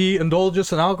 He's saying he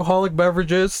indulges in alcoholic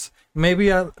beverages,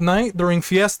 maybe at night during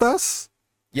fiestas,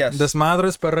 Yes.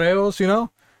 desmadres, perreos,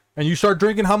 and you start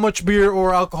drinking. How much beer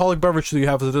or alcoholic beverage do you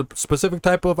have? Is it a specific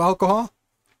type of alcohol?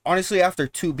 Honestly, after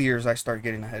 2 beers, I start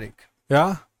getting a headache.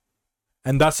 Yeah.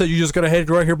 And that's it. You just got a headache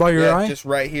right here by your eye. Just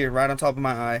right here, right on top of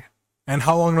my eye. And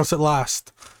how long does it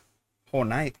last? Whole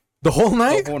night. The whole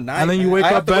night? The whole night. And then you man. wake I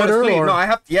have up to go to better, sleep. or No, I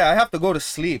have to go to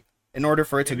sleep in order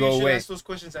for it to Maybe you go should away. ask those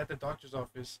questions at the doctor's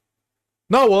office.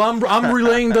 no? Well, I'm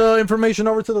relaying the information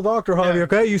over to the doctor, Javi. Yeah.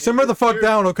 Okay, you simmer the fuck You're-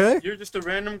 down, okay? You're just a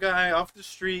random guy off the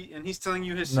street, and he's telling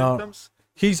you his No. symptoms.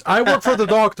 I work for the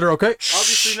doctor, okay?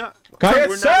 Obviously not. Okay.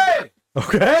 We're not-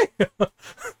 Okay.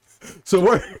 So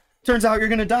we're Turns out you're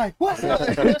gonna die. What?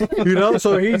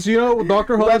 so he's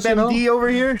Dr. Hollis, WebMD over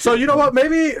here. So you know what?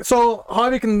 Maybe so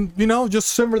Javi can just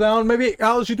simmer down. Maybe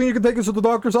Alice, you think you can take us to the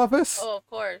doctor's office? Oh, of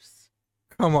course.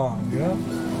 Come on, yeah.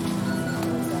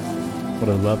 What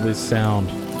a lovely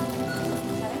sound.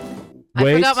 I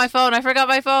Wait, forgot my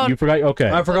phone. you forgot?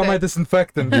 Okay. I forgot Okay. my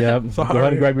disinfectant. Yeah, go Sorry.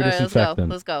 ahead and grab your All right, let's go. disinfectant.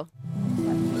 Let's go.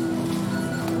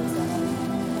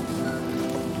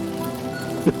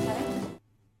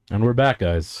 And we're back,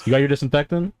 guys. You got your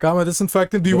disinfectant? Got my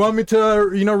disinfectant. Do you want me to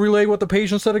relay what the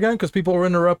patient said again? Because people were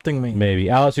interrupting me. Maybe.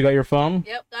 Alice, you got your phone?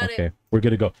 Yep, got Okay, it. we're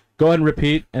good to go. Go ahead and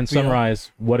repeat and Yeah.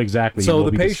 summarize what exactly you So will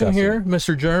the be patient discussing. here,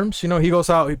 Mr. Germs, he goes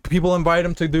out. People invite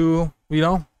him to do,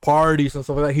 parties and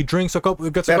stuff like that. He drinks gets a couple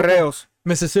Perreos.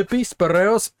 Mississippi's,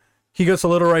 perreos. He gets a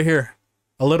little right here,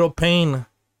 a little pain.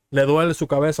 Le duele su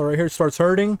cabeza right here. Starts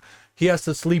hurting. He has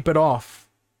to sleep it off.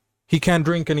 He can't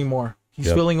drink anymore. He's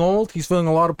Yep. feeling old. He's feeling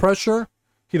a lot of pressure.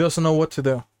 He doesn't know what to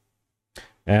do.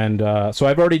 And so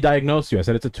I've already diagnosed you. I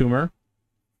said it's a tumor.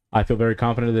 I feel very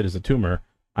confident that it's a tumor.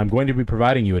 I'm going to be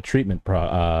providing you a treatment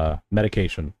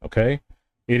medication, okay?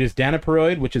 It is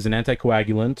daniparoid, which is an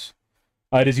anticoagulant.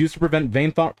 It is used to prevent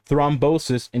vein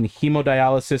thrombosis in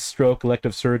hemodialysis, stroke,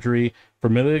 elective surgery, for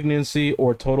malignancy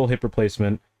or total hip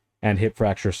replacement and hip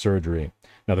fracture surgery.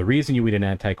 Now, the reason you eat an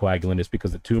anticoagulant is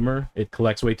because the tumor, it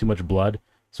collects way too much blood,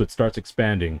 so it starts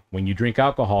expanding. When you drink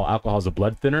alcohol, alcohol is a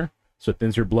blood thinner, so it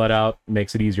thins your blood out,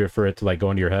 makes it easier for it to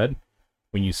go into your head.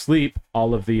 When you sleep,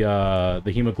 all of the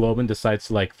hemoglobin decides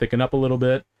to thicken up a little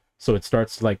bit, so it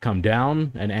starts to come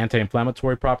down, and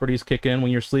anti-inflammatory properties kick in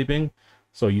when you're sleeping.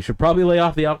 So you should probably lay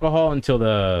off the alcohol until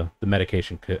the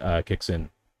medication kicks in.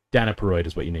 Daniparoid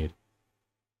is what you need.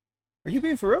 Are you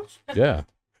being for real? Yeah.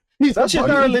 That shit's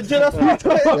not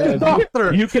legit.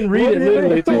 Doctor. You can read it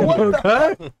literally too.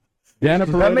 Okay.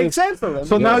 Daniparoid That makes is- sense for them.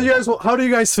 So now you guys, how do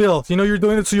you guys feel? You're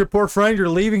doing it to your poor friend. You're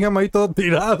leaving him ahí todo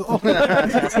tirado.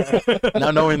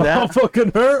 Not knowing All that,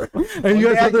 fucking hurt. And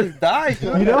you guys are just died.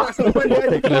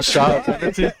 taking a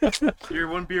shot. You're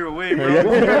one beer away, bro.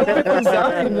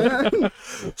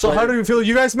 So how do you feel?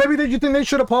 You guys, maybe you think they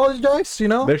should apologize?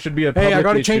 There should be a Hey, I public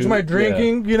gotta change issue. my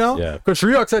drinking. Yeah. Because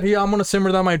Shriock said I'm gonna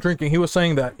simmer down my drinking. He was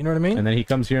saying that. You know what I mean? And then he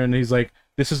comes here and he's like,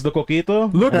 this is the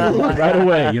coquito. Look at right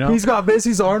away, you know. He's got this.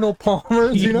 He's Arnold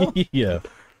Palmer. You know. Yeah.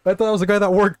 I thought it was the guy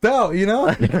that worked out. You know.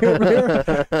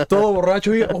 Todo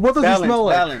borracho. What does he smell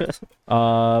like? Balance.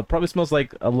 Probably smells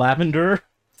like a lavender.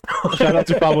 Shout out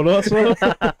to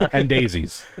Fabuloso and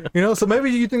daisies. You know. So maybe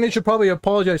you think they should probably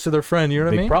apologize to their friend. You know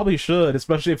what I They mean? probably should,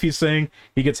 especially if he's saying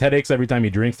he gets headaches every time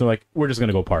he drinks. They're like, we're just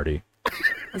gonna go party.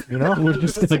 You know, we're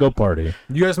just gonna go party.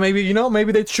 You guys maybe, you know,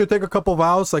 maybe they should take a couple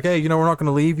vows, like, hey, you know, we're not going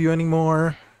to leave you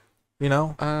anymore. You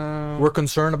know, we're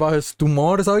concerned about his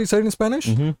tumor. Is that how you say it in Spanish?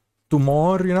 Mhm.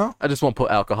 Tumor, you know? I just won't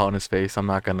put alcohol in his face. I'm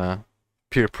not gonna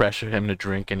peer pressure him to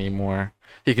drink anymore.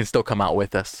 He can still come out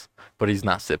with us, but he's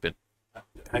not sipping.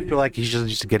 I feel like he just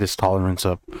needs to get his tolerance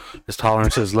up. His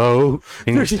tolerance is low.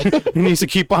 He needs to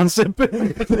keep on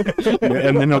sipping,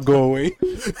 and then he'll go away.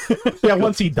 Yeah,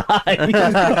 once he dies,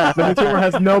 the tumor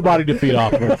has nobody to feed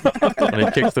off of. And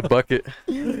he kicks the bucket.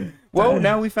 Whoa,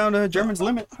 now we found a German's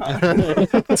limit.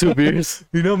 2 beers.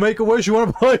 You know, make a wish. You want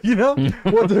to play, you know?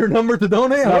 What's their number to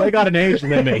donate? No, they got an age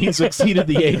limit. He's exceeded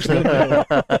the age limit.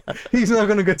 He's not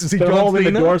going to get to see They're John holding the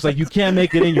Cena. doors like, you can't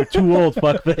make it in. You're too old,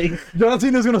 fuckface. John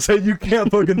Cena's going to say, you can't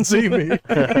fucking see me.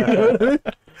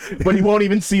 But he won't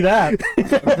even see that.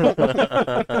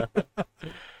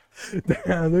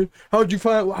 Damn, dude. How would you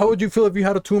feel if you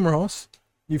had a tumor, Hoss?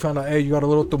 You found out, hey, you got a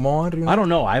little tumor? You know? I don't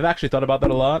know. I've actually thought about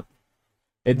that a lot.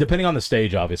 Depending on the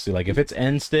stage, obviously. Like, if it's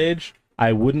end stage,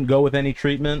 I wouldn't go with any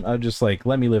treatment. I'd just, like,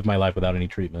 let me live my life without any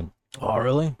treatment. Oh,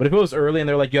 really? But if it was early and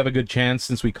they're like, you have a good chance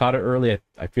since we caught it early,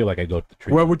 I feel like I'd go to the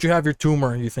treatment. Where would you have your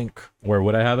tumor, you think? Where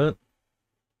would I have it?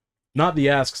 Not the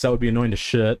ass, because that would be annoying to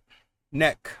shit.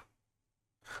 Neck.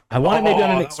 I want it maybe on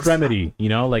an that was- extremity, you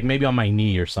know? Like, maybe on my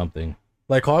knee or something.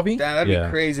 Like Hobby? Damn, that'd Yeah. be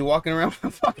crazy walking around with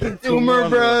a fucking tumor,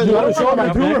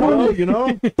 bro. You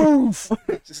know? Poof!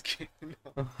 Just kidding.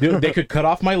 Dude, they could cut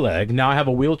off my leg. Now I have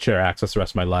a wheelchair access the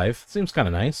rest of my life. Seems kind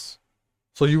of nice.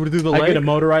 So you would do the I'd leg? get a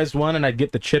motorized one and I'd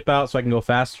get the chip out so I can go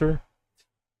faster.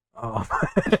 Oh,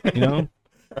 You know?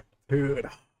 dude.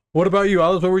 What about you,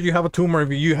 Alice? Where would you have a tumor? If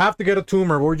you have to get a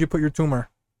tumor, where would you put your tumor?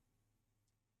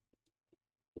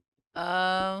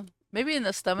 Maybe in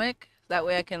the stomach. That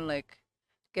way I can like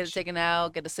get it taken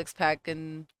out, get a 6-pack,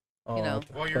 and you know,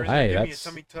 While you're Hey, give me a that's-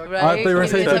 tummy tuck. right? I thought you were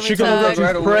Give me saying a that she tummy could tuck, look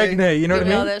right like away. pregnant, you know give what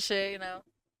me I all mean? that shit, you know.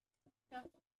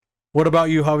 What about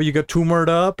you? How you get tumored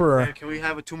up Yeah, or? can we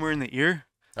have a tumor in the ear?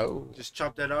 Oh, Just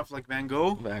chop that off like Van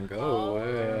Gogh. Van Gogh.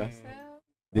 Yeah.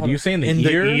 Did you say in the In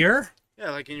ear? the ear?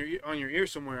 Yeah, like in your on your ear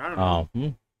somewhere. I don't know.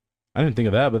 Oh, I didn't think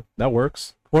of that, but that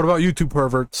works. What about you two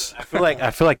perverts? I feel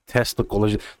like testicle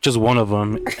is just one of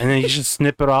them, and then you just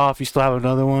snip it off. You still have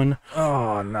another one.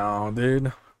 Oh no,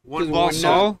 dude. One Just ball one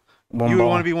Saul. One You would ball.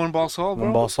 want to be one ball Saul, bro?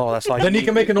 One ball saw. That's like Then you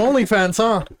can make an OnlyFans,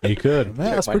 huh? You could.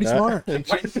 Yeah, that's pretty smart.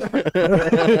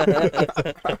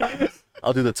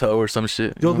 I'll do the toe or some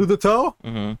shit. You'll do the toe?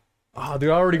 Mm-hmm. Oh, dude,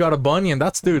 I already got a bunion.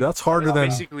 That's harder than.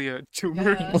 Basically a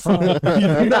tumor.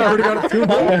 You already got a tumor.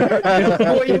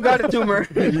 Boy, you got a tumor.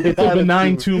 It's a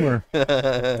benign tumor.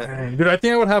 Dang, dude, I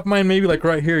think I would have mine maybe like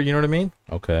right here. You know what I mean?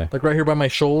 Okay. Like right here by my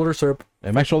shoulder, so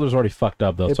And my shoulder's already fucked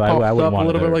up, though, it so pops I wouldn't up a want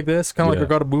little it bit there. like this, kind of like Yeah. I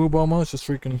got a boob almost, just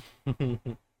freaking.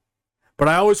 But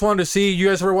I always wanted to see. You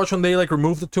guys ever watch when they like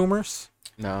remove the tumors?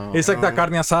 No. It's like that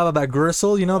carne asada, that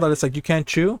gristle, you know, that it's like you can't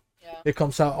chew. Yeah. It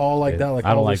comes out all like that. Like I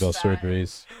don't all like this- those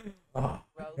surgeries. Oh,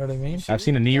 you know what I mean? I've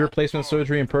seen a knee replacement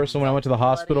surgery in person when I went to the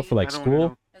hospital for like I don't school.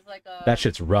 know. It's like a, That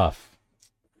shit's rough.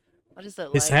 what is it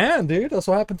like? His hand, dude. That's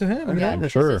what happened to him. you know? I'm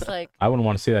It's sure. just like I wouldn't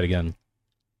want to see that again.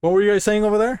 What were you guys saying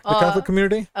over there? The Catholic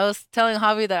community? I was telling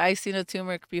Javi that I've seen a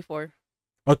tumor before.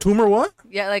 A tumor? What?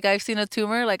 Yeah, like I've seen a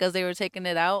tumor, like as they were taking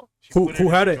it out. She Who- put who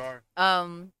in had a it? jar.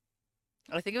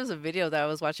 I think it was a video that I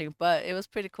was watching, but it was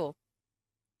pretty cool.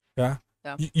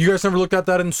 You guys never looked at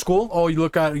that in school? Oh, you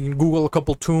look at, you Google a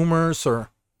couple tumors, or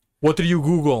what did you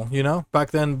Google? You know, back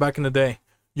then, back in the day,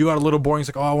 you got a little boring. It's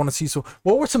like, oh, I want to see. So,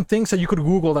 what were some things that you could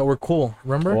Google that were cool?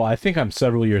 Remember? Well, I think I'm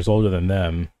several years older than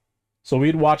them. So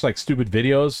we'd watch like stupid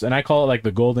videos, and I call it like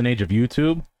the golden age of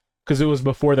YouTube, because it was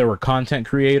before there were content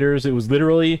creators. It was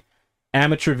literally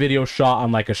amateur video shot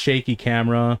on like a shaky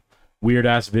camera, weird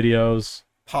ass videos.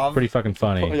 Pav. Pretty fucking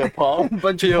funny. Yeah, Paul.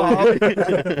 Bunch of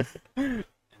Pav.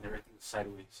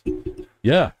 sideways.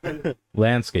 Yeah.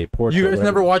 Landscape portrait. You guys whatever.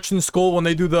 never watched in school when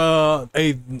they do the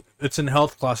it's in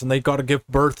health class and they got to give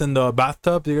birth in the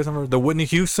bathtub? Do you guys remember the Whitney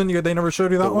Houston? They never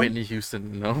showed you that one? Whitney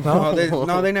Houston. No.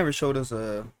 No, they never showed us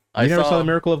You never saw the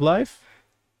Miracle of Life?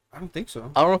 I don't think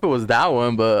so. I don't know if it was that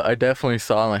one, but I definitely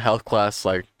saw in like health class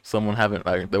like someone having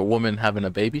like the woman having a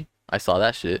baby. I saw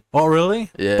that shit. Oh, really?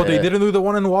 Yeah. But they didn't do the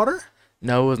one in water?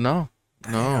 No, it was no.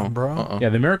 No, Damn, bro. Uh-uh. Yeah,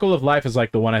 the Miracle of Life is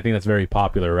like the one I think that's very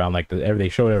popular around like they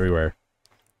show it everywhere.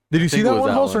 Did you see think it that was one,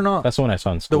 that Host, or one. not? That's the one I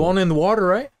saw in The school. one in the water,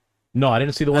 right? No, I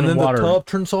didn't see the one And then in water. the tub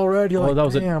turns all red. You're Well, like, that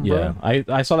was damn, yeah. bro.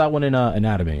 I saw that one in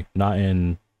anatomy, not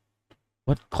in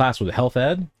what class was it? Health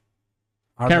ed.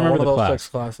 I Can't don't know, remember the one of those class. sex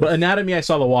classes. But anatomy, I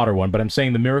saw the water one. But I'm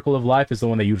saying the Miracle of Life is the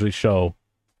one they usually show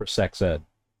for sex ed.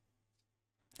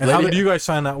 And how Lady- did you guys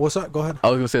find that? What's that? Go ahead. I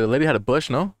was gonna say the lady had a bush,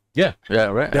 no? Yeah. Yeah,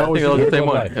 right. That I was think it was the the same Miracle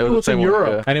one. of Life. It was It the was in same one.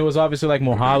 Europe. And it was obviously like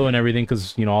mojado and everything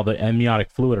because all the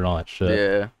amniotic fluid and all that shit.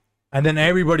 Yeah. And then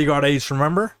everybody got A's,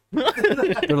 remember?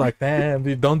 They're like, damn,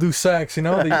 dude, don't do sex, you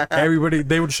know? Everybody,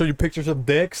 they would show you pictures of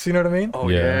dicks, you know what I mean? Oh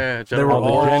Yeah. yeah. They were All the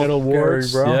all genital scary,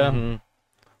 warts, bro. yeah. Mhm.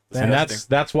 And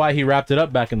that's why he wrapped it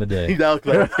up back in the day. That was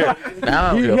like, okay. Now I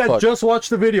don't You give a had fuck. just watched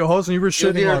the video, host, and you were It was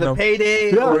shitting either on the them.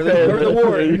 payday Yeah, or the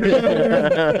award.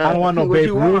 I don't want no What Babe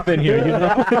you want? Ruth in here, you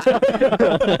know?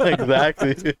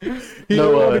 Exactly. He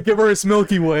No, didn't want to give her his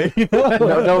Milky Way. You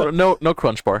know? No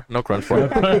crunch bar. No crunch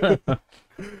bar.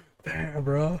 Damn,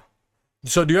 bro.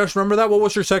 So do you guys remember that? What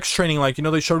was your sex training like? You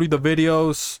know, they showed you the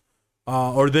videos,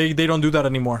 or they don't do that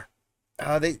anymore.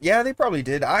 They probably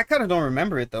did. I kind of don't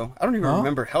remember it though. I don't even Huh?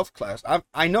 remember health class.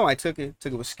 I know I took it.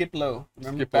 Took it with Skip Lowe.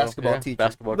 Remember Skip Lowe, basketball yeah, teacher.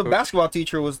 basketball the coach. basketball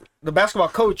teacher was the basketball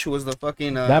coach was the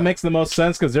fucking. That makes the most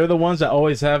sense because they're the ones that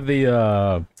always have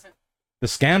the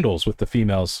scandals with the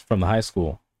females from the high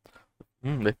school.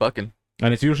 They fucking.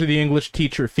 And it's usually the English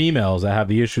teacher females that have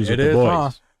the issues It with is, the boys.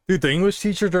 huh? Dude, the English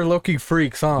teachers are low-key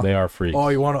freaks, huh? They are freaks. Oh,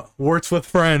 you want to words with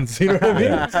friends? You know what I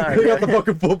mean? They got the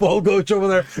fucking football coach over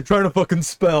there trying to fucking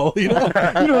spell. You know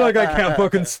that guy can't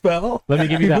fucking spell. Let me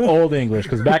give you that old English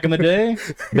because back in the day,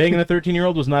 banging a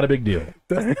 13-year-old was not a big deal.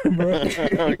 Damn, bro.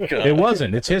 It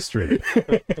wasn't. It's history.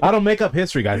 I don't make up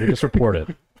history, guys. I just report it.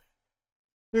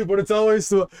 Dude, but it's always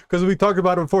because we talked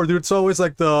about it before, dude. It's always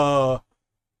like the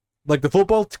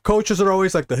football coaches are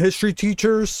always like the history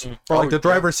teachers or like the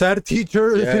driver's ed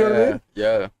teachers. Yeah, You know what I mean?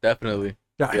 yeah, definitely.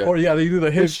 Yeah. Yeah. Or yeah, they do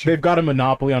the history. They've got a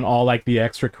monopoly on all like the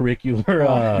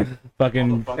extracurricular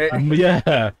fucking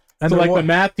yeah. And So they're like what- the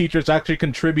math teacher's actually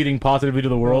contributing positively to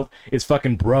the world is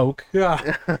fucking broke.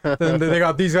 Yeah. Then they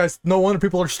got these guys. No wonder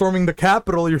people are storming the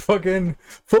Capitol. Your fucking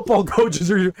football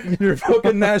coaches are your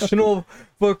fucking national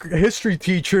history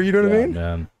teacher. You know what I Yeah, mean?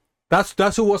 man.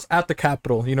 That's who was at the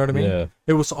Capitol. You know what I mean? Yeah.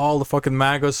 It was all the fucking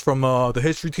MAGAs from the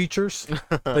history teachers.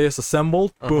 They just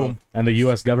assembled. Boom. And the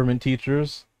U.S. government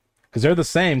teachers, because they're the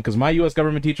same. Because my U.S.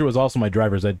 government teacher was also my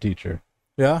driver's ed teacher.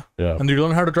 Yeah. Yeah, And you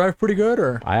learn how to drive pretty good,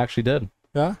 or I actually did.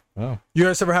 yeah? Oh, You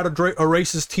guys ever had a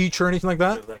racist teacher or anything like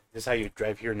that? Like, this is how you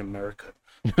drive here in America.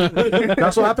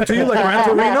 That's what happened to you, like Gran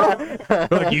Torino?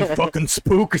 Like, you fucking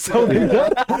spook or something.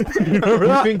 You remember you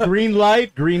that? think green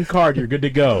light, green card, you're good to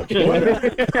go.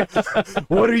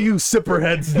 What are you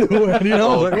sipperheads doing? You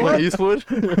know, Oh, like, Clint what? Eastwood.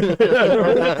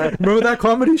 Remember that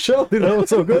comedy show? Dude, that was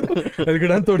so good. El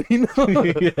Gran Torino.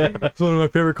 It's one of my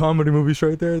favorite comedy movies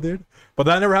right there, dude. But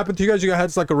that never happened to you guys? You guys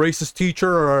had like a racist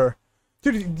teacher or...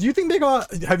 Dude, do you think they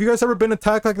got... Have you guys ever been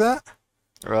attacked like that?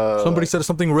 Somebody said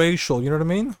something racial, you know what I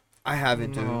mean? I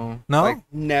haven't, dude. No. No? Like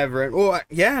never. Well,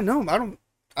 yeah, no, I don't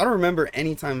remember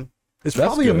any time It's That's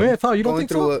probably good. a myth, huh? You don't going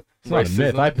think so? through It's not a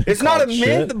myth. I've been It's not a called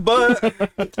myth, shit. but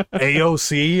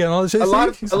AOC and all this shit. a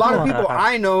lot See? of Come on. people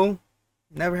I know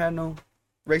never had no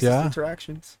racist Yeah.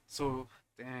 interactions. So,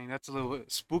 dang, that's a little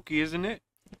spooky, isn't it?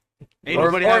 Ain't Or-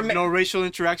 nobody or have ma- no racial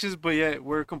interactions, but yet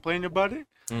we're complaining about it.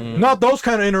 Not those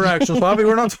kind of interactions, Bobby.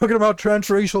 We're not talking about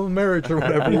transracial marriage or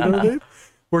whatever. You know what I mean?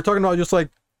 We're talking about just like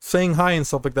saying hi and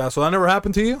stuff like that. So that never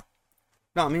happened to you?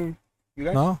 Not me. You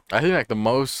guys? No. I think like the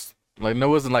most like there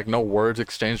wasn't like no words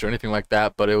exchanged or anything like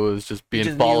that, but it was just being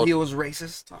Just knew followed. he was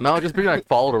racist. No, just being like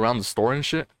followed around the store and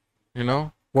shit. You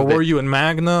know? What They- were you in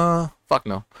Magna? Fuck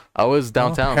no. I was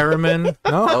downtown. Harriman?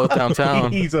 I No. was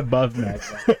downtown. He's above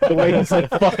Magna. The way he said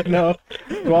 "fuck no"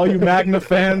 to all you Magna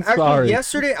fans, Actually, sorry.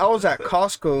 yesterday I was at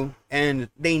Costco and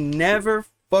they never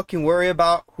fucking worry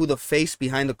about who the face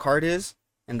behind the card is.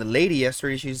 And the lady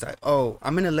yesterday, she's like, "Oh,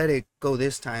 I'm gonna let it go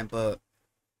this time, but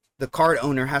the card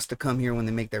owner has to come here when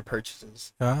they make their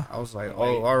purchases." Yeah. I was like,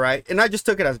 "Oh, all right." And I just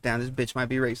took it as, "Damn, this bitch might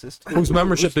be racist." Whose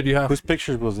membership did you have? Whose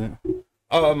pictures was it?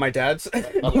 Oh, my dad's. Yeah.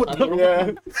 I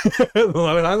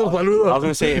was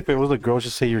gonna say if it was a girl,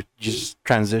 just say you're just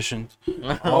transitioned.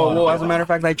 Oh, well, as a matter of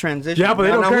fact, I transitioned. Yeah, but they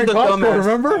don't Now carry who's the Costco, dumbass?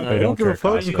 remember? They They don't don't give a carry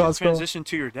fuck in You Costco. transition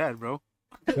to your dad, bro.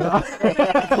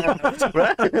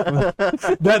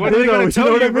 That What are they Ditto, gonna you tell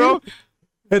know what I you, bro? mean?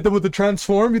 Hit them with the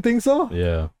transform, you think so?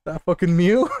 Yeah. That fucking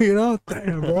Mew, you know?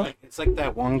 Damn, bro. It's like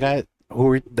that one guy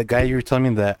the guy you were telling me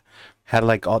that had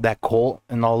like all that cult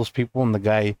and all those people, and the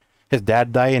guy, his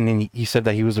dad died, and then he said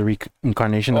that he was a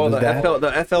reincarnation Oh, of the, his dad.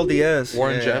 the FLDS.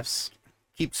 Warren yeah. Jeffs.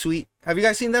 Keep Sweet. Have you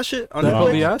guys seen that shit on The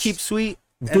Netflix? FLDS? Keep Sweet.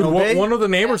 Dude, obey? one of the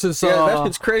neighbors is Yeah, that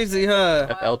shit's crazy, huh?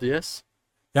 FLDS.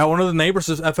 yeah, one of the neighbors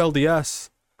is FLDS.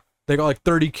 They got like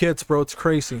 30 kids, bro. It's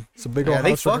crazy. It's a big old Yeah, they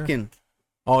house right there. fucking.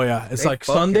 Oh yeah, it's They like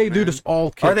fucking, Sunday, dude. man. It's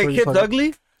all kids. Are they What kids talking-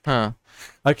 ugly? Huh.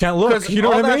 I can't look. Because You know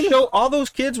what I mean? all those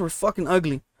kids were fucking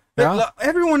ugly. Yeah. Like,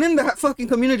 everyone in that fucking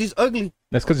community is ugly.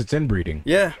 That's because it's inbreeding.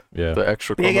 Yeah, Yeah. The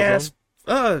extra big chromosome.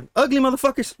 ass, ugly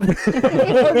motherfuckers.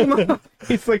 Ugly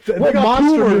It's like What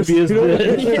monster movie is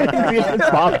this?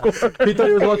 He thought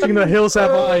he was watching The Hills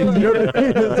Have Eyes. You know what I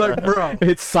mean? It's like, bro.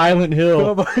 It's Silent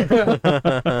Hill.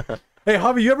 Hey,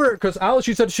 Javi, you ever? Because Alice,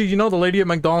 she said the lady at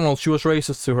McDonald's, she was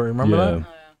racist to her. Remember Yeah. that?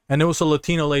 And it was a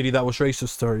Latino lady that was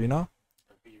racist to her. You know.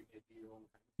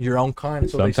 Your own kind.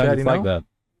 So Sometimes they said, it's you know, like that.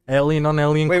 alien on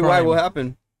alien Wait, crime. why? What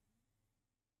happened?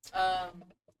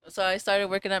 So I started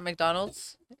working at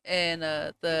McDonald's, and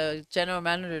the general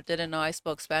manager didn't know I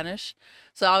spoke Spanish.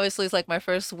 So obviously it's like my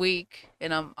first week,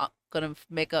 and I'm gonna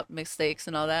make up mistakes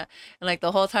and all that. And like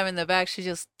the whole time in the back, she's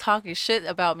just talking shit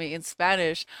about me in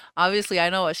Spanish. Obviously I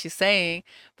know what she's saying,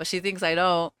 but she thinks I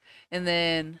don't. And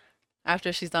then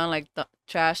after she's done like the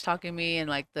trash talking me, and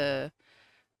like the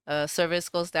service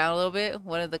goes down a little bit,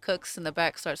 one of the cooks in the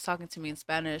back starts talking to me in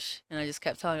Spanish, and I just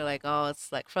kept telling her like, oh,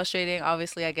 it's like frustrating,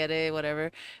 obviously I get it,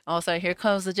 whatever. All of a sudden here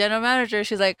comes the general manager.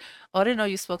 She's like, oh, I didn't know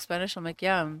you spoke Spanish. I'm like,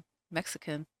 yeah, I'm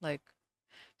Mexican. Like,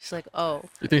 she's like, oh,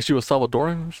 You think she was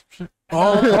Salvadoran? or some shit?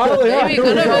 Oh, probably. Yeah. maybe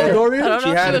could have been. I Salvadorian? don't She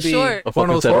know if had she to was be- short. A One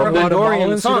of fucking those Salvadorian?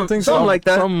 Salvadorian, Salvadorian, something, something like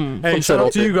that. Hey, shout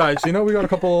out to you guys. You know, we got a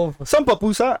couple of Some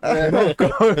papusa. a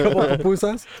couple of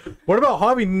papusas. What about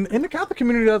hobby? In the Catholic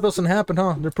community, that doesn't happen,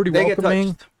 huh? They're pretty They get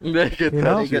welcoming. They get You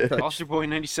know? that shit. Oster Boy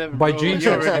 97. By bro. Jesus,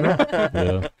 You already you know? know.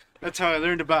 Yeah. That's how I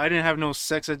learned about. I didn't have no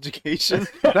sex education.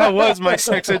 That was my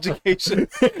sex education.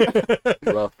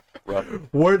 Rough.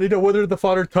 Where did the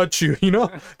father touch you? You know,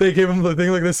 they gave him the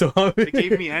thing like this. So They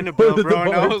gave me Where Annabelle, did the bro,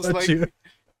 and I father was touch like, you?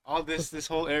 all this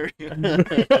whole area.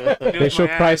 They show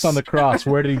Christ on the cross.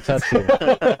 Where did he touch you?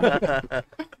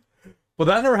 Well,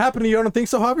 that never happened to you. I don't think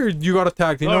so, Javi. Or you got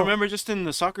attacked. You No, know? remember just in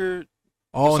the soccer.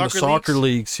 Oh, in the soccer soccer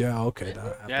leagues? leagues. Yeah. Okay. That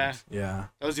happens. Yeah. Yeah.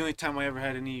 That was the only time I ever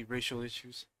had any racial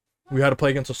issues. We had to play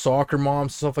against the soccer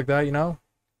moms and stuff like that. You know,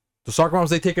 the soccer moms,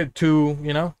 they take it to,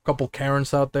 you know, a couple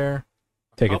Karens out there.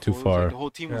 Take it too Couple, was like far. the whole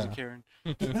team was a Yeah. Karen.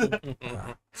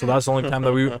 So that's the only time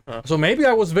that we. So maybe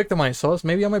I was victimized. So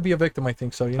maybe I might be a victim. I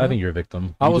think so. You know? I think you're a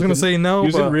victim. I You was just gonna didn't- say no, You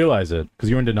just but didn't realize it because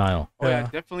you were in denial. Oh yeah, Yeah.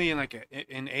 definitely in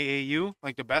in AAU,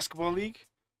 like the basketball league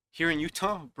here in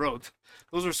Utah, bro.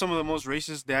 Those are some of the most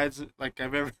racist dads like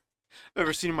I've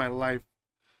ever seen in my life.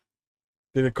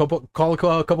 did a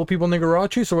couple people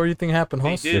Nigarachi? So what do you think happened, They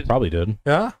Hoss? did. They probably did.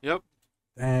 Yeah. Yep.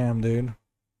 Damn, dude.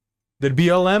 Did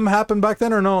BLM happen back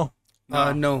then or no?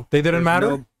 No. They didn't There's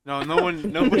matter. No, nobody.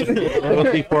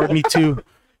 Me too.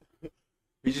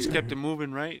 We just kept it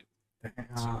moving, right? You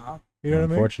know what I mean?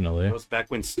 Unfortunately. It was back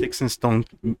when sticks and stone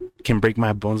can break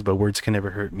my bones, but words can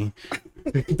never hurt me.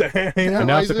 Damn. And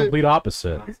now it's the complete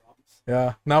opposite.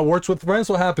 Yeah. Now words with friends,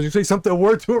 what happens? You say something a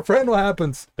word to a friend, what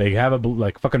happens? They have a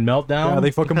like fucking meltdown. Yeah, they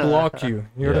fucking block you.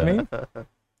 You know what I Yeah. mean?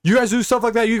 You guys do stuff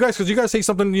like that, because you guys say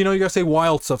something, you know, you guys say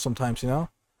wild stuff sometimes, you know?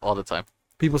 All the time.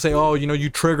 People say, oh, you know, you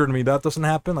triggered me. That doesn't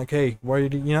happen. Like, hey, why you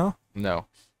know? No.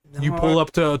 You pull up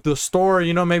to the store,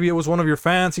 you know, maybe it was one of your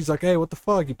fans. He's like, hey, what the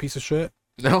fuck, you piece of shit.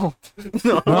 No.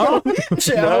 No?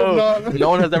 Shit, I hope not. No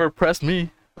one has ever pressed me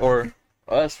or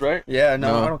us, right? Yeah,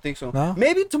 no, No. I don't think so. No?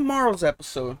 Maybe tomorrow's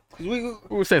episode. 'Cause we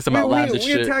were saying some outlandish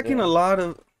we're shit. attacking a lot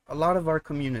of our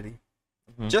community.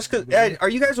 Mhm. Just cause, are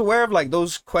you guys aware of like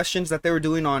those questions that they were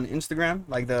doing on Instagram,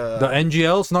 like The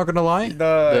NGLs, not gonna lie.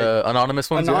 The anonymous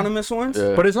ones. yeah? anonymous ones?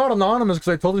 Yeah. But it's not anonymous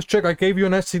because I told this chick I gave you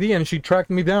an STD and she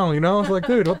tracked me down, you know? I was like,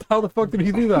 dude, how the fuck did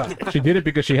he do that? She did it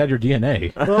because she had your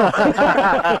DNA.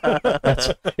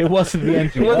 It wasn't the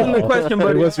NGL. It wasn't the question,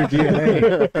 but It was your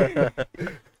DNA.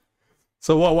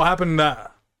 So what happened?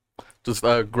 Just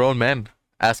grown men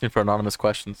asking for anonymous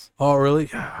questions. Oh, really?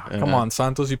 Come Yeah. on,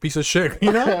 Santos, you piece of shit,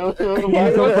 you know? hey,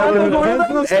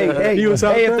 He was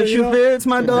out hey, if there, the you shoe know? fits,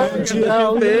 my dog. You Shoe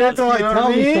know, fits, that's all right. you know Tell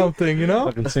what I me mean? something, you know?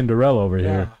 Fucking Cinderella over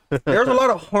here. There's a lot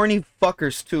of horny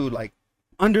fuckers too, like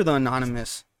under the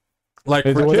anonymous. Like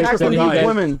Is for it what chicks they or said for you guys?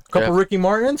 women, Couple Yeah. Ricky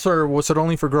Martins, or was it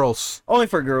only for girls? only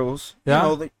for girls. Yeah?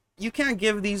 You know, you can't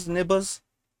give these nibbas.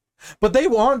 But they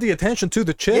want the attention too.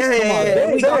 The chicks, Yeah, come on,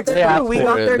 yeah. We got They there asked too. We for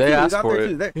got it. there They too. We asked got for there it.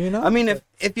 too. There- you know. I mean,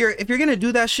 if you're gonna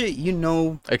do that shit, you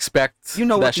know Expect that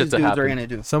what these dudes are gonna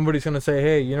do. Somebody's gonna say,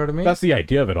 "Hey, you know what I mean?" That's the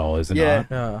idea of it all, isn't Yeah. it?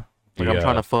 yeah. Like I'm The,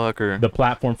 trying to fuck or the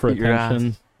platform for Eat your ass.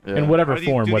 attention yeah. in whatever Do these,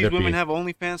 form, do whether these it women be. have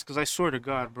OnlyFans? Because I swear to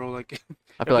God, bro, like if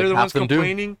I feel they're like the half ones of them do.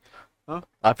 complaining,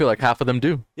 I feel like half of them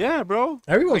do. yeah, bro.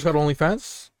 Everyone's got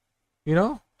OnlyFans. You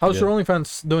know, How's Yeah. your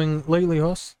OnlyFans doing lately,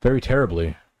 host? Very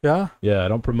terribly. Yeah. Yeah, I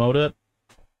don't promote it.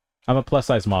 I'm a plus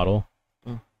size model.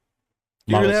 Do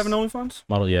you really Models- have an OnlyFans?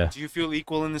 model? Yeah. Do you feel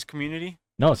equal in this community?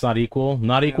 No, it's not equal.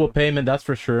 Not equal Yeah. payment. That's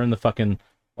for sure in the fucking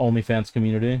OnlyFans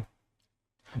community.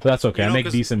 But that's okay. You know, I make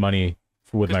 'cause- decent money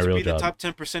with my to real be the job. top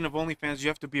 10% of OnlyFans, you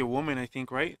have to be a woman, I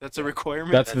think, right? That's a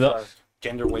requirement. That's the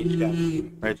Gender wage gap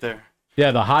right there.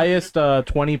 yeah. The highest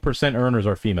 20% earners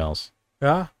are females.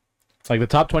 Yeah. Like the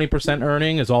top 20%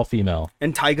 earning is all female.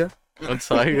 And Tyga.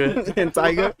 That's like it. And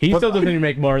Tyga. He still doesn't even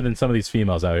make more than some of these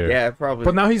females out here. Yeah, probably.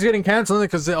 But now he's getting canceled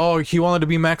because he wanted to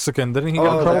be Mexican. Didn't he get in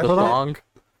Oh, trouble that's for The that? song.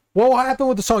 Well, what happened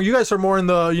with the song? You guys are more in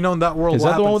the in that world. Is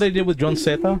What that the one happens? they did with John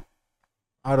Zeta?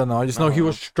 I don't know. I just know he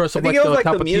was dressed I up think like it was the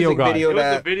like the Tapatio music guy. video it was the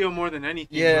that. video more than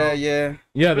anything. Yeah, bro. yeah.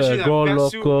 Yeah, Especially the that Go fat Loco.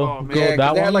 suit. Oh, man. Go, Yeah, 'cause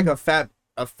that they had one. like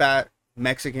a fat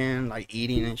Mexican like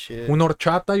eating and shit. Una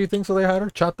horchata, you think so? They had her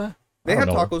chata. They I had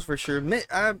don't know. tacos for sure.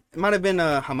 It might have been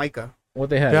Jamaica. What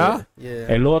they had? Yeah? Yeah.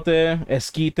 Elote,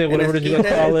 esquite, whatever it is you guys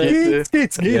esquite. call it. Yeah.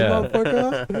 Skeet, skeet, Yeah.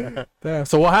 motherfucker. Yeah.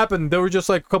 So what happened? There were just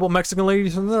like a couple Mexican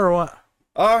ladies in there, or what?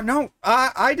 No,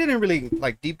 I didn't really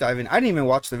like deep dive in. I didn't even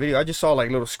watch the video. I just saw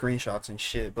like little screenshots and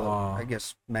shit. But Oh. I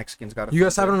guess Mexicans got. You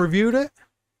guys haven't reviewed it?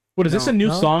 What is this a new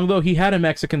No. song though? He had a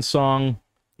Mexican song,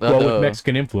 well, with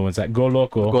Mexican influence, that Go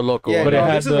Loco. Go loco. Yeah, But it no,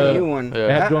 had this is the- a new one. Yeah.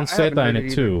 It had I- John I haven't Zeta in heard it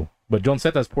either. too. But John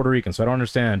Zeta is Puerto Rican, so I don't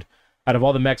understand. Out of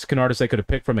all the Mexican artists they could have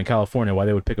picked from in California, why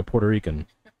they would pick a Puerto Rican.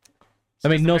 That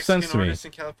made Since the no Mexican sense to me. artists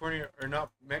in California are not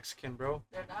Mexican, bro.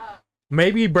 They're not.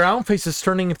 Maybe brownface is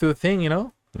turning into a thing, It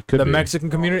could the be. Mexican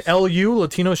community, LU,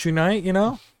 Latinos Unite,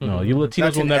 No, you Latinos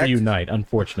That's will an never act. unite,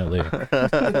 unfortunately. I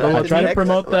That's try an to act.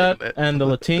 promote that, and the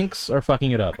Latinx are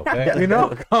fucking it up, okay?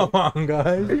 Come on,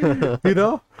 guys. They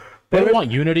don't want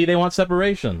unity, they want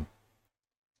separation.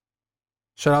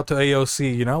 Shout out to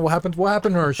AOC. What happened? What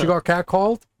happened to her? She got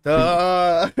catcalled.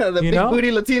 The You big know? booty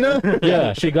Latina.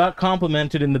 Yeah, she got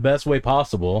complimented in the best way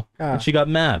possible, Yeah. and she got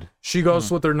mad. She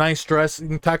goes with her nice dress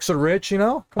and texts her rich. Come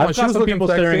on, I've she got was some looking people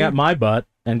sexy. staring at my butt,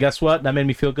 and guess what? That made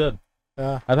me feel good.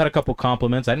 Yeah. I've had a couple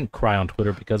compliments. I didn't cry on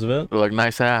Twitter because of it. They're like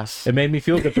nice ass. It made me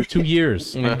feel good for 2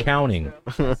 years Yeah. and counting.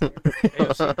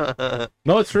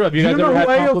 No, it's true. Have you You guys don't ever know had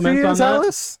who AOC compliments on is, that?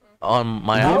 Alice? On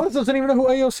my Alice doesn't even know who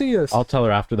AOC is. I'll tell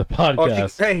her after the Oh,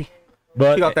 podcast. hey,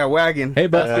 But she got that wagon. hey,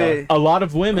 but That's it. a lot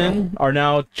of women are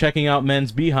now checking out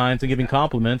men's behinds and giving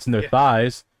compliments in their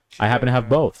thighs. I happen to have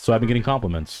both, so I've been getting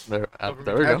compliments. there we As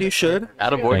go. you should.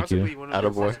 Attaboy. Thank you.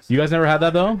 Attaboy. You guys never had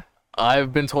that though?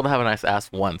 I've been told to have a nice ass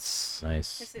once.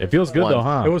 Nice. It feels good One. though,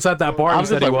 huh? It was at that bar. I He was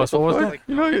said just he like, was. what What the was fuck? it?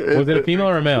 You know, Was it a female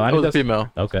or a male? I It think was a that's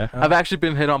female. okay. I've actually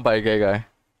been hit on by a gay guy.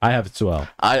 I have it as well.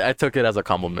 I took it as a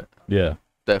compliment. Yeah.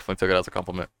 Definitely took it as a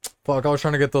compliment. Fuck, I was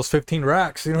trying to get those 15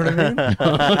 racks. You know what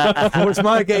I mean? Where's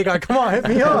my gay guy? Come on, hit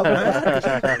me up, man.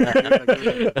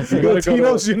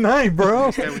 Latinos Unite, bro.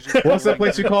 What's that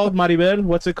place you called? Maribel?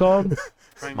 What's it called?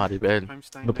 Mighty bad.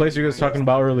 The place you guys talking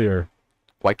about earlier.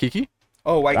 Waikiki?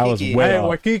 Oh, That was Waikiki. way Hey, off.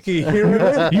 Waikiki. You know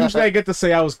what I mean? Usually I get to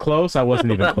say I was close. I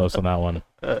wasn't even close on that one.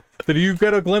 Did you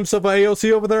get a glimpse of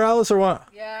AOC over there, Alice, or what?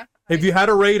 Yeah. If you had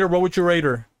a rate her, what would you rate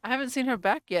her? I haven't seen her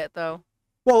back yet though.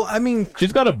 Well, I mean,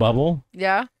 She's got a bubble.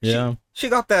 Yeah. Yeah. She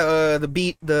got that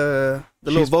the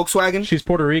little Volkswagen. She's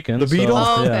Puerto Rican. The Beatles?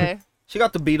 Oh, yeah. okay. She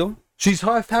got the Beetle. she's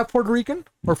half Puerto Rican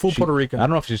or full She- Puerto Rican? I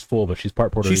don't know if she's full, but she's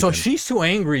part Puerto She's Rican. she's too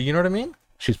angry. You know what I mean?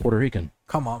 She's Puerto Rican.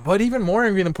 Come on, but even more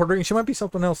angry than Puerto Rican. She might be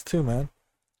something else too, man.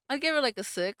 I'd give her like a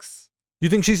 6. You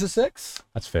think she's a 6?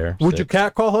 That's fair. Would you 6.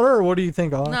 catcall her, or what do you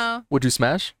think, Alice? No. Would you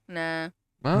smash? Nah.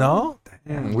 No?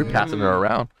 We're passing her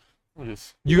around.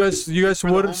 You guys For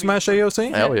the would homies. smash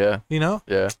AOC? Hell yeah. You know?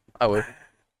 Yeah, I would.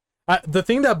 The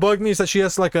thing that bugged me is that she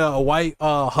has like a white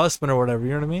husband or whatever.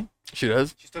 You know what I mean? She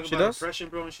does? She's talking She about does? depression,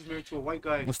 bro, and she's married to a white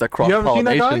guy. What's that You haven't seen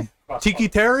that cross-pollination? guy? Tiki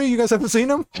Terry? You guys haven't seen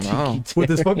him? No. With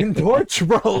his fucking torch,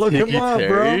 bro. Look him Tiki up,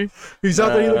 bro. Terry? He's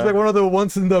out there. He looks like one of the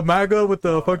ones in the MAGA with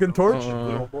the fucking torch.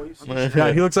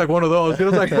 Yeah, he looks like one of those. He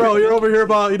was like, bro, you're over here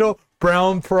about,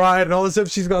 brown pride and all this stuff.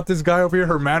 She's got this guy over here,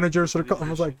 her manager. Sort of, I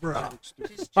was like, bro,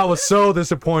 I was so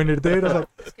disappointed, dude. I was like,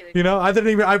 Just kidding.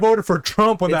 I voted for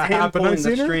Trump when It's that him happened. Have pulling you the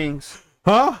seen her? strings.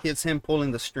 Huh? It's him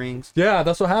pulling the strings. Yeah,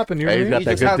 that's what happened. You know Hey, what I he's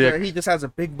mean? got that good dick. He just has a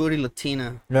big booty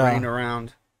Latina Yeah. running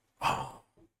around.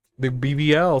 The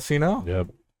BBLs, you know? Yep.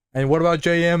 And what about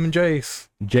JM and Jace?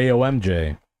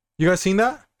 JOMJ. You guys seen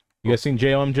that? You guys seen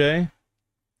JOMJ?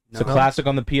 It's a No. classic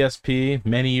on the PSP.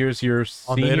 Many years your On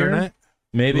senior. the internet?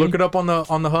 Maybe. Look it up on the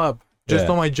hub. Just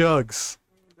Yeah. on my jugs.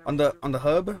 On the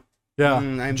hub? Yeah.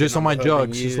 I ain't Just been on my the hub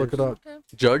in jugs. Just look it years. up.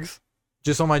 Jugs?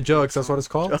 Just on my jugs. That's what it's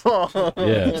called.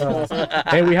 Yeah.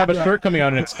 Hey, we have a shirt coming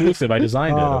out, an exclusive. I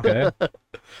designed it. Okay.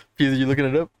 Peasy, you looking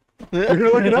it up? You're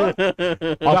gonna look it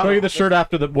up. I'll show you the shirt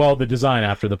after the design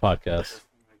after the podcast.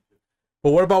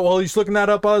 But what about while he's looking that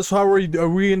up? Us, how are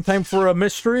we in time for a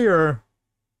mystery or?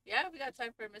 Yeah, we got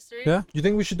time for a mystery. Yeah. You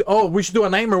think we should? We should do a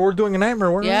nightmare. We're doing a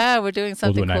nightmare. We're Yeah, we're doing We'll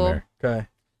something do a cool. nightmare. Okay.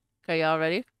 Okay, y'all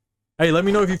ready? Hey, let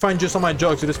me know if you find just on my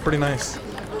jugs. It is pretty nice.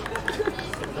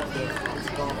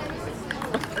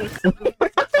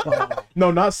 No,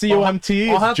 not COMT.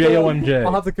 I'll It's have to- JOMJ.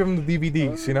 I'll have to give him the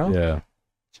DVDs. You know. Yeah.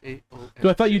 Dude,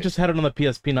 I thought you just had it on the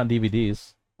PSP, not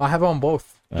DVDs. I have it on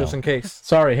both, just Oh. in case.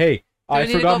 Sorry. Hey, we I need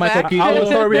to forgot go my back? taquito. I'm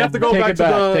sorry. We have to go Take back it to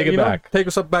the. Take it you know, back. take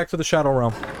us up back to the Shadow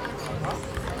Realm.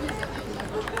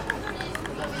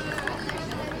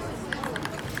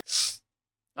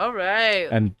 All right.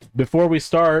 And before we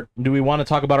start, do we want to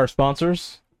talk about our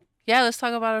sponsors? Yeah, let's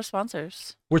talk about our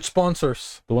sponsors. Which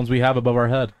sponsors? The ones we have above our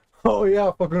head. Oh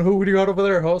yeah, fucking who do you got over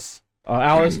there, host?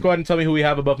 Alice, go ahead and tell me who we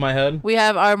have above my head. We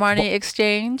have Armani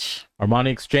Exchange. Armani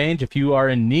Exchange. If you are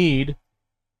in need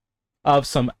of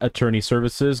some attorney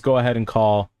services, go ahead and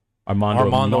call Armando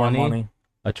Armani,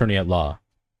 attorney at law.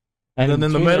 And then in the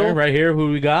between middle? there, right here,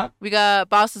 who we got? We got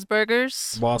Boss's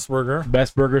Burgers. Boss Burger.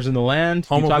 Best burgers in the land.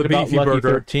 Home you of talk the about beefy Lucky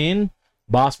burger. 13,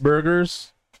 Boss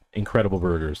Burgers, incredible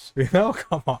burgers. You know,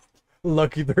 come on.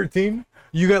 Lucky 13.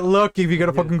 You got lucky if you got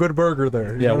a fucking good burger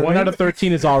there. You Yeah, know what 1 I out mean? of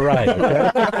 13 is all right.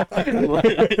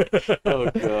 Okay? Oh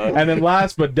god. And then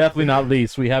last but definitely not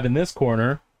least, we have in this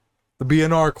corner The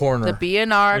BNR corner. The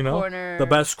BNR You know, corner. The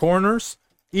best corners.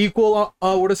 Equal.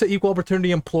 What is it? Equal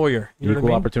opportunity employer. You know equal what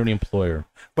I mean? opportunity employer.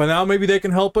 But now maybe they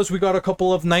can help us. We got a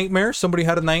couple of nightmares. Somebody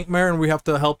had a nightmare, and we have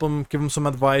to help them, give them some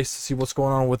advice, see what's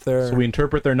going on with their. So we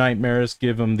interpret their nightmares,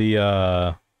 give them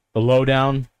the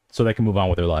lowdown, so they can move on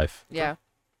with their life. Yeah.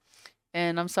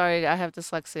 And I'm sorry, I have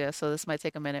dyslexia, so this might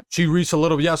take a minute. She reads a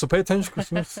little. Yeah, so pay attention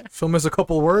because she'll miss a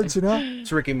couple of words. You know.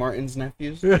 It's Ricky Martin's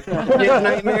nephews.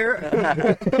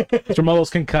 Nightmare. It's from all those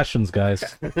concussions, guys.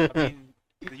 I mean,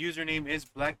 the username is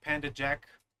Black Panda Jack.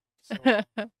 So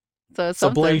So it's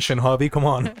something. Sublation, hubby. Come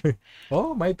on.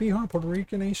 Oh, might be, huh? Puerto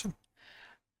Rican nation.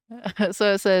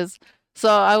 So it says, so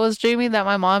I was dreaming that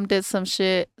my mom did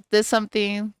something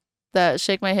that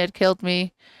shake my head killed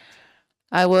me.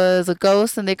 I was a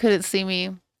ghost and they couldn't see me.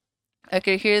 I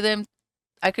could hear them,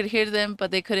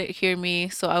 but they couldn't hear me.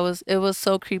 So it was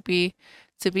so creepy.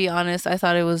 To be honest, I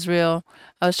thought it was real.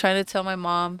 I was trying to tell my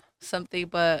mom something,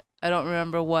 but I don't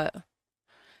remember what.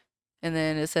 And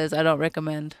then it says, I don't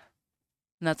recommend.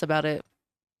 And that's about it.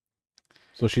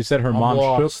 So she said her I'm mom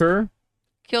lost. shook her.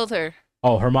 Killed her.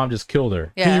 Oh, her mom just killed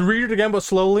her. Yeah. Can you read it again, but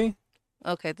slowly?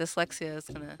 Okay, dyslexia is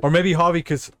gonna. Or maybe Javi,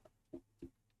 because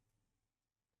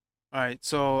all right,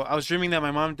 so I was dreaming that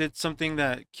my mom did something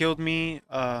that killed me.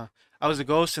 I was a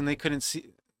ghost and they couldn't see.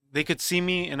 They could see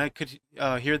me and I could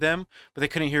hear them, but they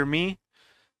couldn't hear me.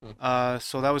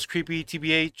 So that was creepy.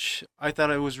 TBH. I thought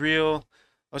it was real.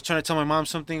 I was trying to tell my mom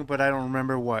something, but I don't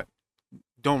remember what.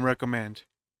 Don't recommend.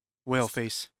 Whale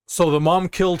face. so the mom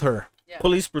killed her.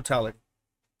 Police brutality.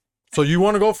 So you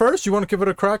want to go first? You want to give it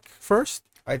a crack first?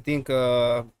 I think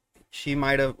she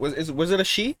might have was it a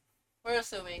she? We're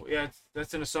assuming. Yeah,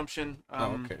 that's an assumption.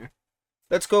 Okay.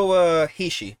 Let's go he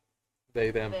she. They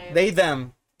them. They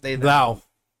them. They them. Thou.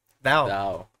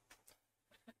 Thou.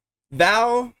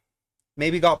 Thou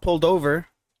maybe got pulled over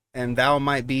and thou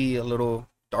might be a little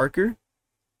darker.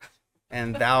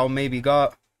 And thou maybe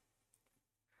got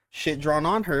shit drawn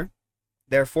on her.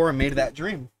 Therefore made that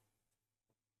dream.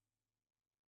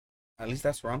 At least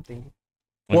that's what I'm thinking.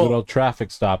 A Well- good old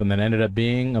traffic stop, and then ended up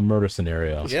being a murder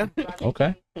scenario. Yeah.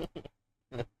 Okay.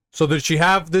 So did she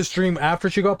have this dream after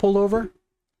she got pulled over?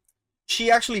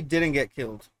 She actually didn't get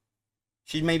killed.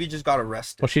 She maybe just got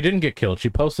arrested. Well, she didn't get killed. She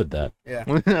posted that. Yeah.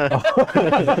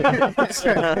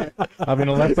 I mean,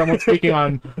 unless someone's speaking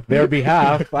on their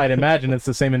behalf, I'd imagine it's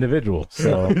the same individual.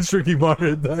 So It's Ricky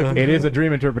Martin. it is a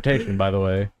dream interpretation, by the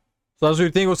way. So that's what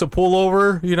you think was a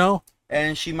pullover, you know?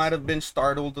 And she might have been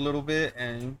startled a little bit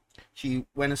and she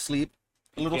went to sleep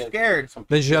a little scared.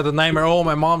 Then she had the nightmare. Oh,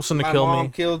 my mom's gonna My kill mom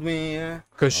me killed me. Yeah.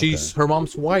 because her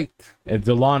mom's white. It's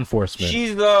the law enforcement.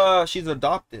 She's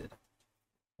adopted.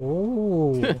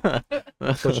 Oh,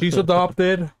 so she's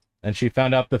adopted. And she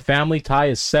found out the family tie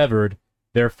is severed,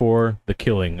 therefore the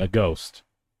killing, a ghost.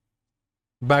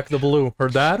 Back to blue. Her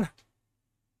dad.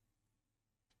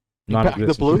 Not Back to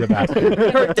existent. blue. She's a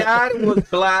bastard. Her dad was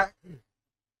black.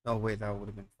 Oh wait, that would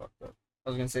have been fucked up. I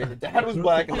was gonna say her dad was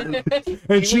black and then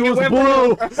And she We was went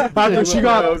blue blue. after she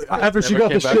got Never the came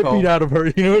back shit home. beat out of her.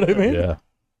 You know what I mean? Yeah.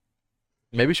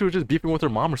 Maybe she was just beefing with her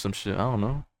mom or some shit. I don't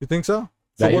know. You think so?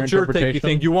 That So your what's your take? You interpretation?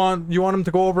 think you want him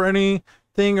to go over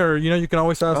anything, or you can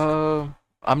always ask.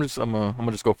 I'm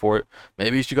gonna just go for it.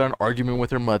 Maybe she got an argument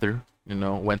with her mother. You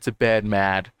know, went to bed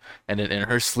mad, and then in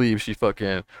her sleep,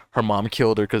 her mom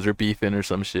killed her because they're beefing or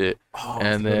some shit. Oh,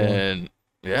 And that's a good one. then,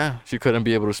 yeah, she couldn't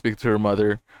be able to speak to her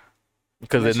mother.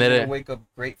 Because She's then gonna it, wake up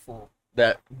grateful.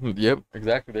 yep,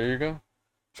 exactly. There you go.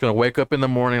 She's gonna wake up in the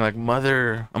morning like,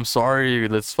 mother, I'm sorry.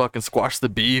 Let's fucking squash the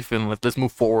beef and let's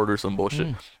move forward or some bullshit.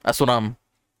 Mm. That's what I'm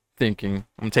thinking.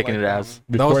 I'm taking Like it as.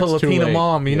 That was a Before it's too Latina late.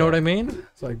 mom. You know Yeah. what I mean?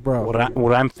 It's like, bro.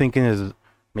 What I'm thinking is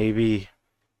maybe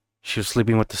she was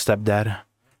sleeping with the stepdad,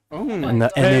 Oh, and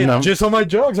Hey, then just on my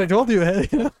jokes, I told you. Hey,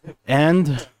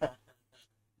 and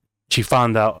she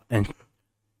found out, and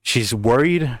she's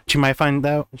worried. She might find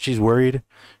out. She's worried,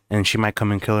 and she might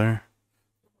come and kill her,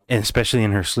 and especially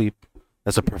in her sleep.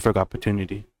 That's a perfect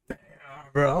opportunity.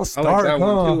 bro, I'll I like start. that huh?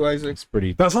 one too, Isaac. It's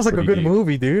pretty. That sounds like a pretty good deep.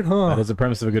 movie, dude. Huh? That is the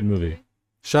premise of a good movie.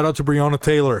 Shout out to Breonna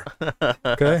Taylor.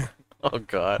 Okay. Oh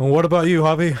God. And what about you,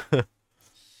 Javi?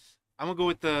 I'm gonna go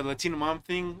with the Latina mom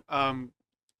thing.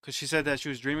 Because she said that she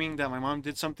was dreaming that my mom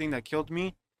did something that killed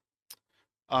me.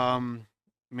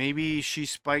 Maybe she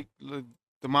spiked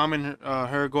the mom and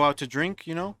her go out to drink.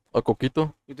 You know, A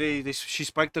coquito. she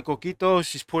spiked the coquito.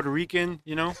 She's Puerto Rican.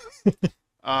 You know,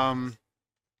 and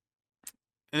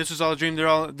this was all a dream.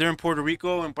 They're in Puerto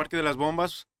Rico in Parque de las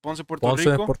Bombas, Ponce, Puerto Ponce,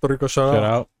 Rico. Puerto Rico, shout Shout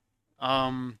out.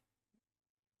 out.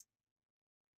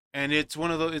 And it's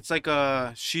one of those. It's like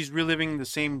she's reliving the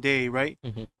same day, right?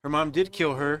 Mhm. Her mom did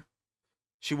kill her.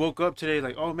 She woke up today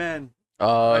like, oh man, And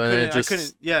I it just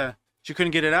couldn't. Yeah, she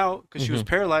couldn't get it out because she was Mhm.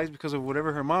 paralyzed because of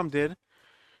whatever her mom did.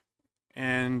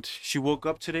 And she woke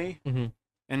up today, Mhm.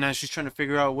 and now she's trying to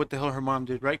figure out what the hell her mom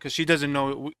did, right? Because she doesn't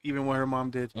know even what her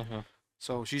mom did. Mhm.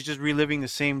 So she's just reliving the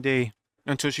same day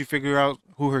until she figure out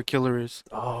who her killer is.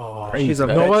 Oh, She's a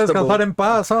no one's gonna vegetable. let him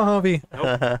pass, huh,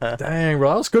 Javi? Dang, bro,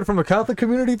 that was good from the Catholic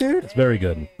community, dude. It's very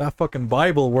good. That fucking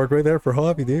Bible work right there for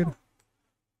Javi, dude.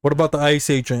 What about the ICE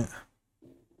agent?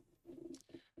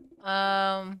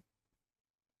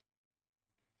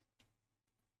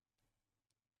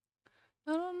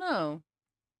 I don't know.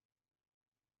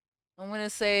 I'm gonna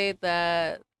say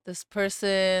that this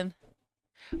person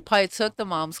probably took the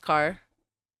mom's car,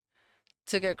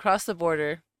 took it across the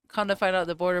border. Come to find out,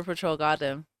 the border patrol got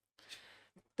him.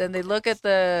 Then they look at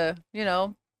the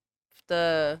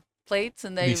plates,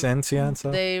 and Licencia and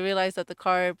stuff. they realize that the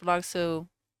car belongs to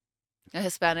a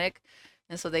Hispanic,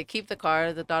 and so they keep the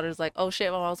car. The daughter's like, "Oh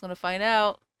shit, my mom's gonna find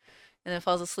out," and then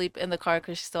falls asleep in the car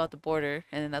because she's still at the border,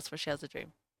 and then that's where she has a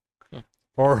dream.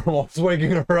 Or mom's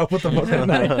waking her up with the fucking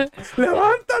knife.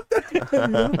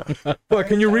 Levántate. But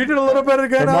can you read it a little bit Her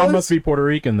again, mom Alex? must be Puerto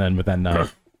Rican then with that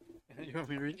knife. You want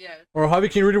me to read? Yeah. Or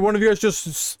Javi, can you read it? One of you guys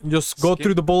just go Skip.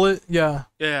 through the bullet. Yeah.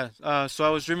 Yeah. So I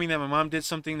was dreaming that my mom did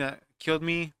something that killed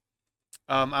me.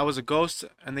 I was a ghost,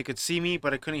 and they could see me,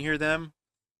 but I couldn't hear them,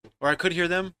 or I could hear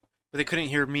them, but they couldn't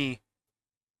hear me.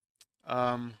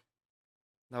 That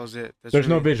was it. That's There's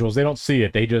no really- visuals. They don't see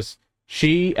it. They just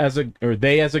they as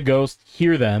a ghost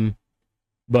hear them,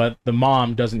 but the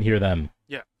mom doesn't hear them.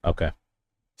 Yeah. Okay.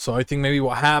 So I think maybe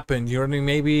what happened, you know what I mean?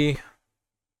 Maybe,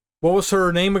 what was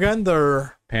her name again?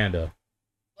 The Panda.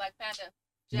 Black Panda.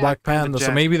 Black Panda. So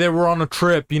Jack. maybe they were on a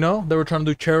trip, you know? They were trying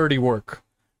to do charity work.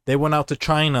 They went out to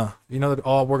China. You know, that,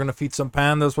 oh, we're going to feed some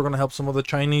pandas. We're going to help some of the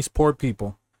Chinese poor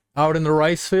people. Out in the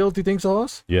rice field, do you think so,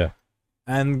 Hoss? Yeah.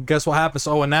 And guess what happens?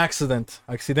 Oh, an accident.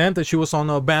 Accidente. She was on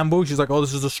a bamboo. She's like, oh,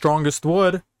 this is the strongest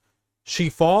wood. She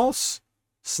falls,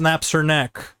 snaps her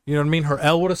neck. You know what I mean? Her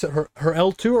L, what is it? Her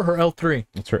L2 or her L3?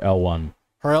 It's her L1.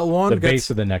 Her L1 The gets base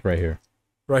of the neck right here.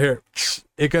 right here.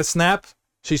 It gets snapped.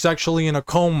 She's actually in a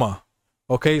coma.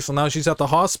 Okay, so now she's at the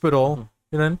hospital.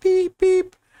 And then beep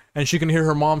beep, and she can hear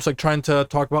her mom's like trying to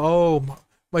talk about, oh,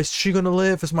 is she gonna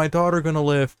live? Is my daughter gonna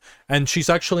live? And she's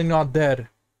actually not dead.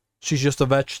 She's just a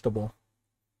vegetable.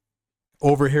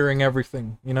 Overhearing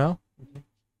everything, you know?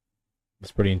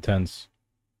 It's pretty intense.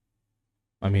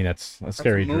 I mean, that's a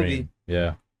scary movie. dream.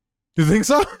 Yeah. You think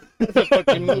so?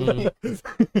 Fucking movie.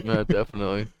 Yeah,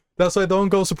 definitely. That's why don't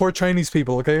go support Chinese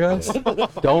people, okay, guys?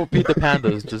 Don't feed the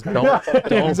pandas. Just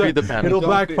don't feed the pandas. It'll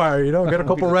backfire, you know? Get a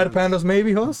couple red pandas,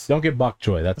 maybe, Hus? Don't get bok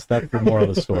choy. That's the moral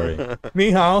of the story. Ni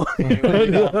hao.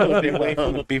 Stay away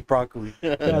from the beef broccoli.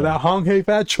 Yeah, that Hong Hei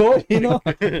fat choy, you know?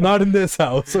 Not in this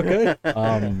house, okay?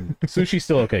 Sushi's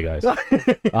still okay, guys.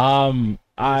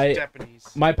 Japanese.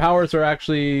 My powers are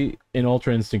actually in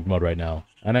Ultra Instinct mode right now,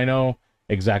 and I know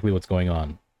exactly what's going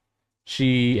on.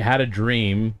 She had a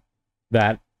dream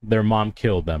that their mom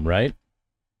killed them, right?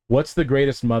 What's the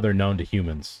greatest mother known to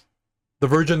humans? The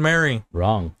Virgin Mary.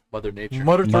 Wrong. Mother Nature.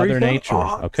 Mother Teresa? Nature,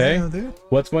 Oh, okay? damn, dude.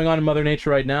 What's going on in Mother Nature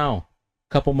right now?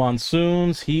 Couple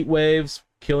monsoons, heat waves,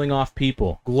 killing off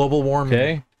people. Global warming.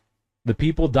 Okay? The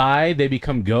people die, they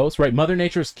become ghosts, right? Mother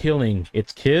Nature's killing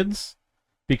its kids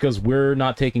because we're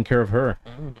not taking care of her.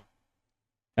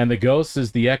 And the ghost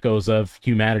is the echoes of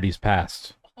humanity's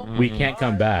past. We can't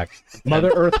come back.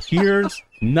 Mother Earth hears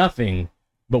nothing,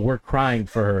 but we're crying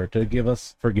for her to give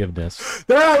us forgiveness.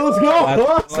 Yeah, let's go.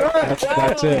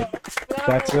 That's it.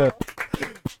 That's it.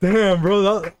 Damn,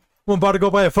 bro. I'm about to go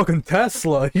buy a fucking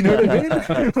Tesla. You know what I mean?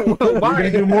 We're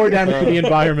gonna do more damage to the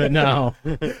environment now.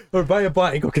 Or buy a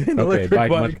bike, okay? An Okay, electric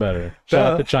bike much better.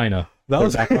 Shout out to China. That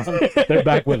was They're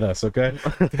back with us, okay?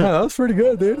 yeah, that was pretty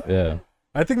good, dude. Yeah.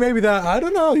 I think maybe that, I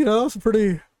don't know, that was a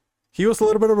pretty, he was a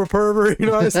little bit of a pervert,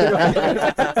 I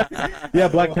said. Yeah,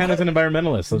 Black Panda's an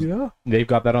environmentalist. So Yeah. they've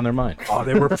got that on their mind. Oh,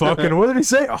 they were fucking, what did he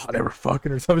say? Oh, they were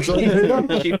fucking or something.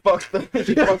 She fucked her.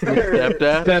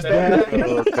 Stepdad.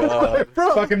 Oh god.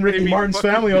 Bro, Fucking Ricky Martin's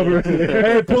family over here.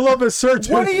 hey, pull up his search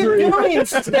What are history. you doing,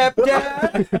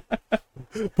 stepdad?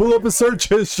 Pull up his search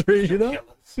history,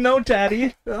 No,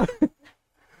 daddy.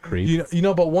 Creep.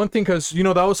 But one thing, because,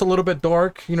 that was a little bit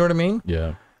dark, you know what I mean?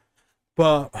 Yeah.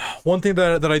 But one thing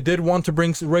that I did want to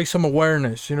raise some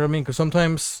awareness, you know what I mean? Because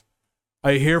sometimes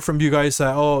I hear from you guys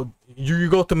that, oh, you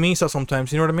go to Misa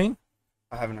sometimes, you know what I mean?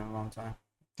 I haven't in a long time.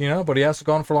 But he has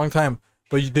gone for a long time.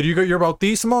 But did you get your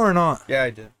bautismo or not? Yeah, I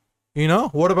did.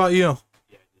 What about you?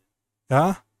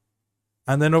 Yeah?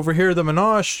 And then over here, the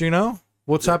Menage,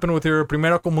 what's happened with your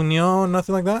Primera Comunión,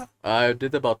 nothing like that? I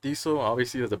did the bautizo,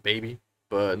 obviously as a baby,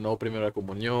 but no primera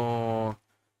comunión,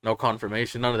 no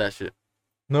confirmation, none of that shit.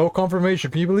 No confirmation.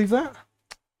 Can you believe that?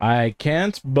 I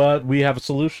can't, but we have a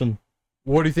solution.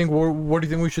 What do you think? What do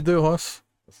you think we should do, Huss?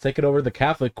 Let's take it over to the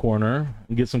Catholic corner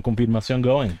and get some confirmación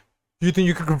going. You think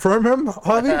you can confirm him,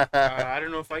 Javi? I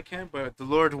don't know if I can, but the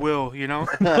Lord will.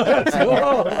 That's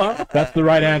the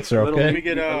right answer, Let okay? me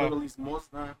get let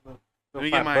me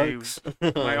get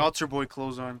my altar boy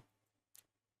clothes on.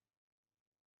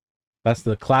 That's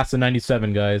the class of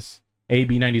 97, guys.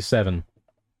 AB 97.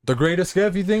 The greatest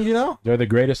gift, you think, They're the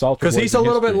greatest altar Because boys he's a in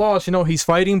little bit history. lost, he's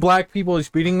fighting black people, he's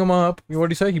beating them up. What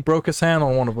did he say? He broke his hand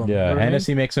on one of them. Yeah, You know what I mean?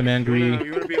 Hennessy makes him angry.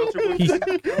 You wanna be altar boy? He's, I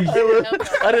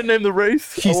didn't name the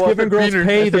race. he's Oh, giving the girls beaner.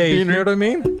 payday, you Beaner. know what I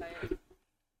mean?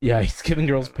 Yeah, he's giving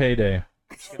girls payday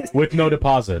with no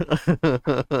deposit.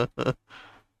 But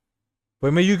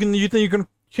maybe you think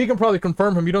he can probably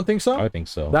confirm him, you don't think so? I think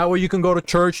so. That way you can go to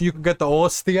church and you can get the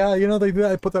hostia, they do that,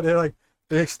 they put that there, like,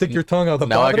 they stick your tongue out the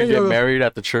Now I padre, can get married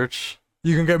at the church.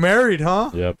 You can get married,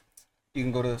 huh? Yep. You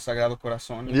can go to the Sagrado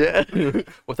Corazon. Yeah,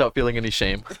 without feeling any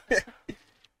shame. You're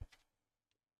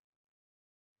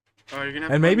gonna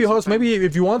have And to maybe, buy me host, some maybe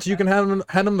if you want to, you can hand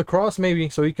him the cross, maybe,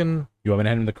 so he can. You haven't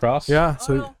handed him the cross? Yeah. Oh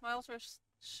So, no, my altar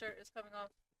shirt is coming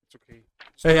off. It's okay.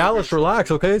 hey, Alice, relax,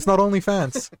 okay? It's not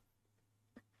OnlyFans.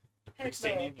 Heck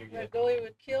no, that goalie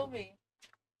would kill me.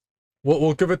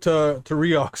 We'll give it to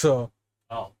Riok, so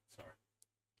Oh, sorry.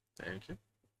 Thank you.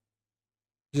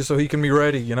 just so he can be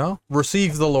ready,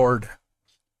 Receive the Lord.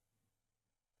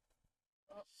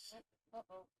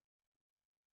 Uh-oh.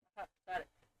 Got it.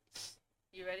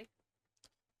 You ready?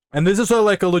 And this is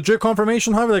like a legit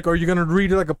confirmation, Javi. Like, are you gonna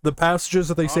read like the passages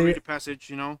that they I'll say? read a passage,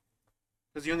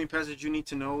 because the only passage you need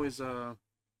to know is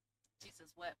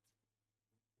Jesus wept.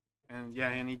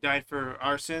 and he died for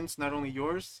our sins, not only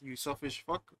yours, you selfish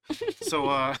fuck.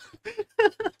 So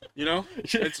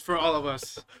it's for all of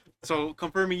us. So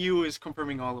confirming you is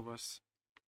confirming all of us.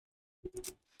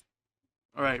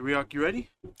 All right, Riok, you ready?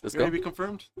 Let's You go. ready to be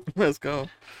confirmed? Let's go.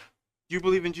 Do you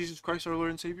believe in Jesus Christ, our Lord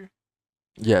and Savior?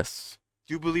 Yes.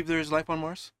 Do you believe there is life on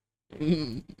Mars?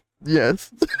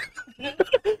 Yes.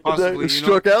 Possibly.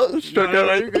 Struck out. Struck No,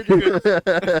 out. you're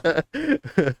good,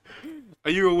 you're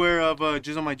Are you aware of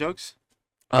Jizz on My Jugs?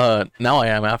 Now I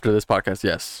am after this podcast.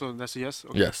 Yes. So that's a yes?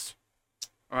 Okay. Yes.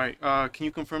 All right. Can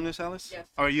you confirm this, Alice? Yes.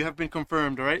 All right, you have been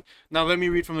confirmed. All right. Now let me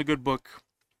read from the good book.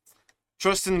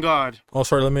 Trust in God. Oh,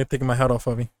 sorry. Let me take my hat off,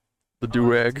 Javi. The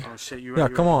do-rag. Oh shit, you're Yeah,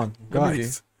 right. come on,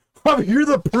 guys. Javi, you're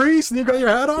the priest and you got your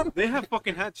hat on. They have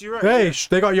fucking hats. You're right. Hey, Yeah.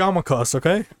 they got yarmulkes,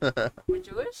 okay? We're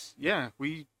Jewish? Yeah,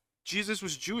 Jesus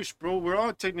was Jewish, bro. We're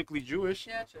all technically Jewish.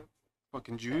 Yeah, true.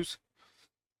 Fucking Jews.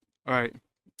 All right.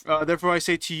 Therefore I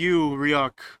say to you,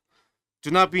 Riok,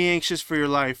 do not be anxious for your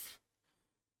life,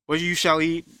 what you shall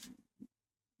eat,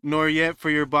 nor yet for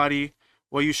your body,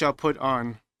 what you shall put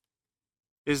on.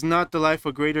 Is not the life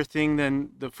a greater thing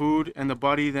than the food, and the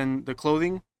body than the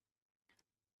clothing?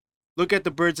 Look at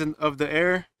the birds of the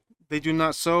air. They do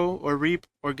not sow or reap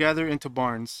or gather into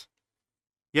barns,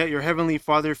 yet your heavenly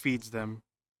Father feeds them.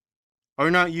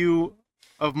 Are not you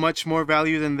of much more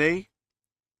value than they?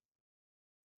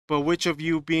 But which of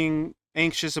you, being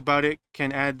anxious about it,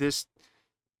 can add this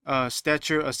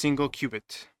stature a single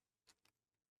cubit?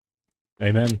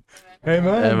 Amen.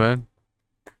 Amen. Yeah, man.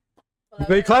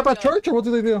 They clap at church, or what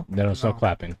do they do? No, stop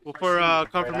clapping. Well, for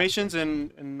confirmations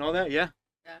and all that, yeah.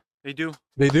 Yeah. They do.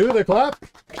 They do. They clap.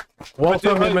 But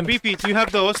Welcome him. BP, do you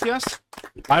have the hostias?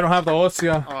 I don't have the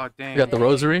hostia. Oh, dang. You got the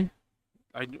rosary?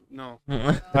 No.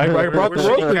 I brought the We're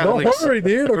rosary. Don't Catholics. worry,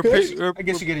 dude. Okay. I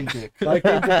guess you're getting dick. I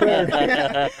came prepared.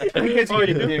 I guess you're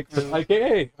getting dick.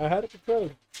 Hey, I had it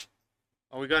prepared.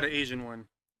 Oh, we got an Asian one.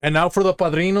 And now for the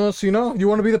padrinos, you know, you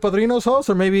want to be the padrino's host,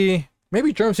 or maybe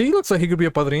Germs? He looks like he could be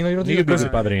a padrino. You don't You think could be he the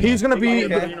padrino. He's gonna be.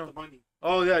 Okay.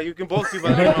 Oh, yeah, you can both be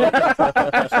padrino.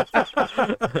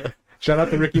 Shout out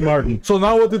to Ricky Martin. So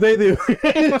now what do they do?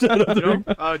 Shut up. You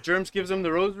know, Germs gives him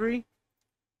the rosary.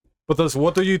 But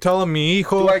what do you tell him, mi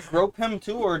hijo? Do I grope him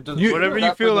too, or does You- Whatever is you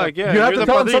that for feel the- like, yeah. you have you're to the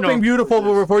tell him padrino. something beautiful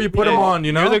before you put him Yeah. on.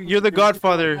 You know, You're the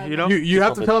godfather, you know? you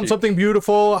have to tell him something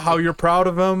beautiful, how you're proud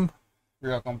of him.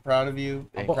 You're like, I'm proud of you.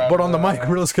 I'm But proud on the of, mic,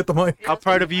 let's get the mic. How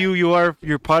proud of you are,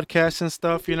 your podcast and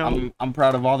stuff, you know? I'm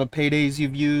proud of all the paydays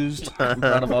you've used. I'm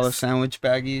proud of all the sandwich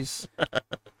baggies.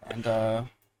 And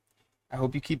I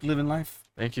hope you keep living life.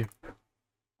 Thank you.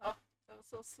 Oh, that was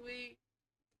so sweet.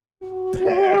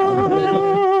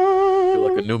 Feel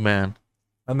like a new man.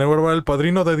 And then what about el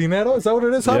padrino de dinero? Is that what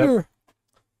it is, Yep. Javier?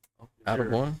 Out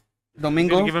of one. You're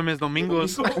Domingo. gonna give him his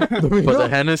domingos. For the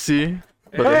Hennessy.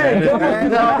 For the Hey,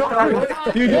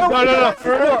 Hennessy. you hear No, no,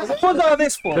 no. What's all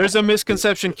this for? There's a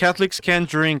misconception. Catholics can't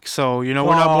drink, so, you know,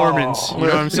 we're not Oh. Mormons. You know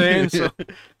what I'm saying? So,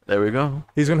 There we go.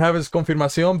 He's gonna have his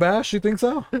confirmación bash. You think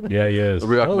so? Yeah, he is. The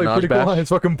Riak Oh, like Minaj pretty cool. bash. His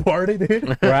fucking party,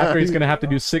 dude. Or after he's gonna have to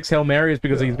do 6 Hail Marys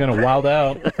because he's gonna wild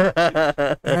out.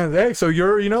 And, hey, so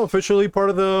you're officially part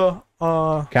of the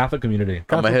Catholic community. I'm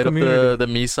gonna Catholic hit up community. the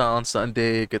misa on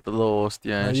Sunday, get the little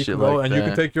hostia and You shit can go, like and that. you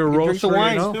can take your You drink roast. the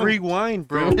wine, You know? too. free wine,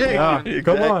 bro. Yeah,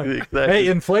 come on. Exactly. Hey,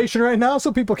 inflation right now,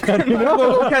 so people can't. You know,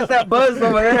 Look at that buzz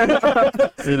over there. Need a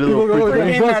people little go with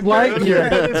free- that Buzz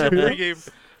Lightyear. Free game.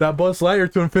 That Buzz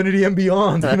Lightyear to infinity and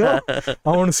beyond. You know, I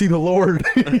want to see the Lord.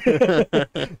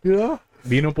 You know.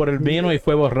 Vino por el vino y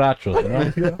fue borracho.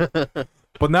 You know?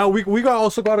 But now we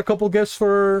also got a couple gifts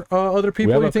for other We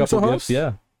people. have You a think so, couple House? gifts,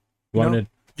 yeah. You know? Wanted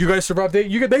You guys survived.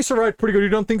 They survived pretty good. You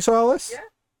don't think so, Alice? Yeah.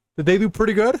 Did they do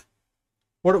pretty good?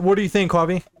 What do you think,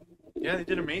 Javi? Yeah, they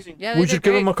did amazing. Yeah, they We did should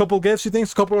give great. them a couple gifts. You think?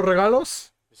 A couple of regalos?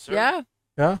 Yes, sir. Yeah.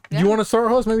 Yeah. Do Yeah. you want to start,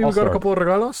 host? Maybe I'll we got a start. couple of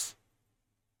regalos.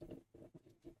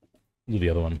 do the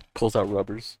other one. Pulls out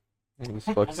rubbers. Just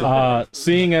fucks up.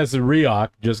 Seeing as the RIOC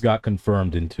just got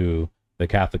confirmed into the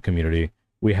Catholic community,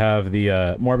 we have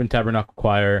the Mormon Tabernacle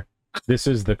Choir. This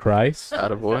is the Christ.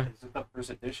 Attaboy. Is it the first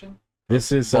edition?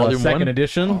 This is Volume second one?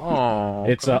 edition. Oh,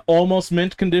 It's almost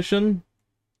mint condition,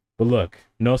 but look,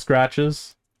 no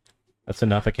scratches. That's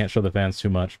enough. I can't show the fans too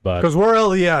much, but Because we're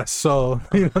LES, so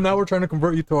now we're trying to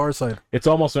convert you to our side. it's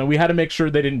almost mint. We had to make sure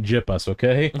they didn't jip us,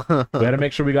 okay? We had to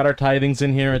make sure we got our tithings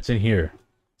in here. It's in here.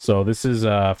 So this is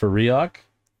for RIOC.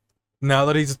 Now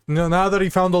that he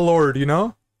found the Lord, you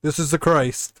know, this is the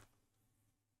Christ.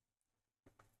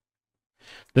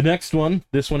 The next one,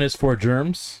 this one is for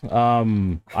Germs.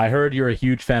 I heard you're a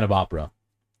huge fan of opera.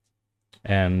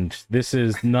 And this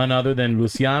is none other than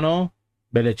Luciano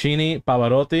Bellicini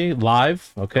Pavarotti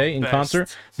live, okay, in Best.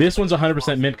 concert. This one's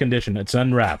 100% mint condition. It's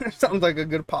unwrapped. Sounds like a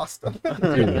good pasta.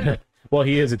 Dude. Well,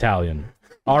 he is Italian.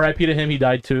 R.I.P. to him. He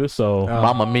died too, so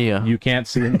Mamma mia. you can't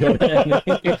see him go down.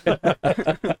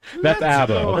 That's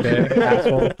ABBA, okay?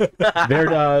 Asshole.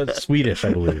 They're Swedish,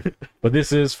 I believe. But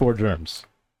this is for Germs.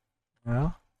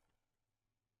 Yeah.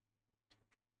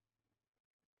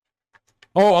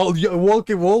 Oh,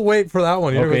 we'll wait for that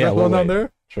one. You know, Okay, yeah, that we'll one down wait.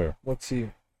 there. Sure. Let's see.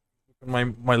 My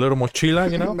little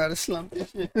mochila, you know. Might have slumped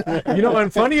this shit. You know,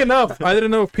 and funny enough, I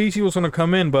didn't know if PC was gonna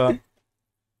come in, but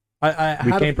I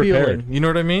We had a came feeling. prepared. You know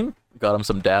what I mean? Got him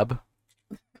some dab.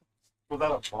 Was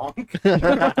that a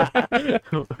bonk?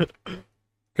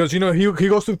 Because you know he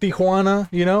goes to Tijuana.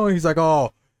 You know, he's like,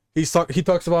 oh, he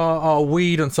talks about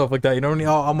weed and stuff like that. You know, and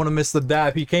I'm gonna miss the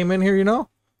dab. He came in here, you know.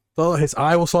 So his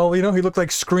eye was all, you know, he looked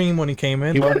like Scream when he came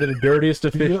in. He wanted the dirtiest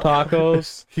of fish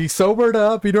tacos. He sobered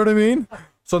up, you know what I mean?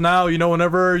 So now, you know,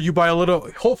 whenever you buy a little,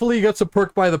 hopefully he gets a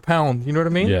perk by the pound, you know what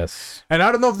I mean? Yes. And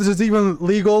I don't know if this is even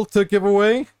legal to give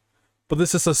away, but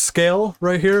this is a scale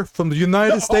right here from the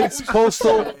United States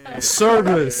Postal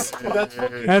Service.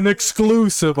 An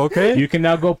exclusive, okay? You can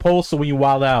now go postal when you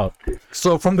wild out.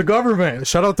 So from the government,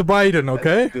 shout out to Biden,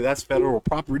 okay? Dude, that's federal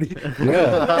property.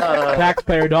 Yeah.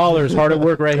 Taxpayer dollars, hard at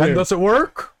work right And here. does it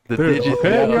work? The Dude, digi-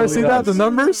 okay, you guys see that? The does.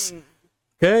 numbers?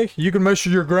 Okay, you can measure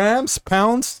your grams,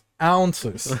 pounds,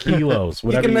 ounces. Kilos, You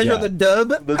whatever can you measure got. the dub.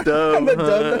 The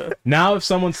dub. Now, if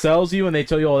someone sells you and they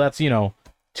tell you, oh, that's,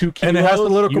 2 kilos, And it has a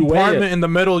little you weigh compartment it. in the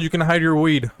middle you can hide your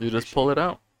weed. You just pull it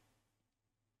out.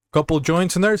 Couple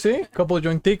joints in there, see? Couple of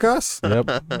jointicas. Yep.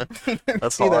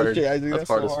 That's See that hard. shit, Isaac? That's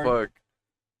hard so as hard. fuck.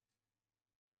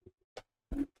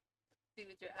 See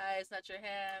with your eyes, not your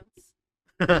hands.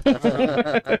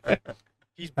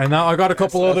 And now I got a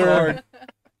couple That's other. hard.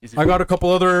 I got a couple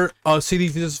other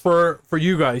CDs just for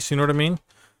you guys. You know what I mean?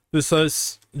 This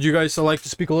says, do you guys like to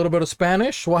speak a little bit of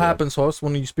Spanish? What happens, host,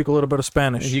 when you speak a little bit of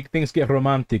Spanish? You things get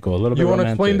romantico, a little bit. You want to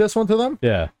explain romantic. this one to them?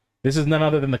 Yeah. This is none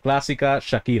other than the Clásica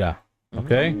Shakira.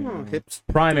 Okay. Oh, hips.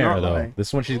 Prime do era not though. lie.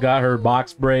 This one she's got her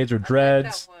box braids or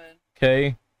dreads. That one.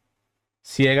 Okay.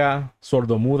 Ciega,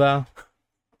 sordomuda.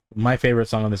 My favorite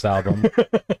song on this album.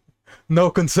 No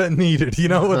consent needed. You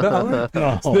know what that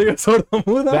one? No. They sort of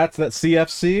move that. That's that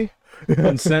CFC.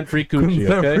 Consent free coochie,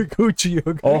 okay? Coochie,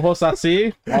 okay. Ojos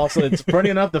así. Also, it's funny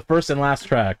enough, the first and last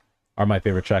track are my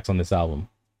favorite tracks on this album.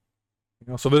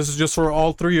 So this is just for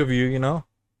all three of you, you know?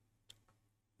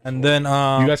 And then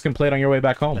You guys can play it on your way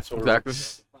back home. Exactly.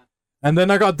 and then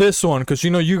I got this one because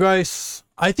you know you guys,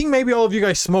 I think maybe all of you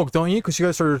guys smoke, don't you? Because you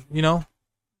guys are, you know,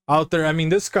 out there. I mean,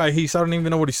 this guy, I don't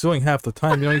even know what he's doing half the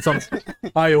time. You know, he's on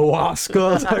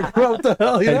ayahuasca. It's like, what the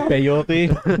hell? You El know?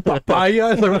 peyote.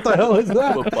 Papaya. It's like, what the hell is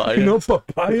that? Papaya. You know,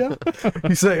 papaya.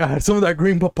 He's like, I had some of that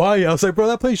green papaya. I was like, bro,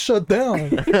 that place shut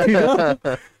down. You know?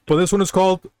 But this one is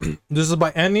called. This is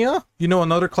by Enya. You know,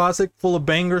 another classic full of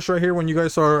bangers right here. When you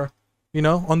guys are, you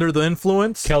know, under the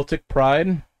influence. Celtic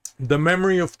Pride. The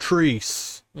memory of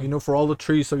trees. You know, for all the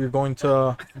trees that you're going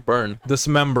to Burn.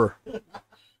 dismember.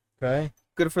 Okay.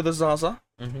 Good for the Zaza.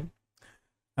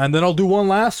 And then I'll do one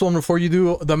last one before you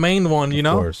do the main one. You Of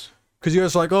know, course. because you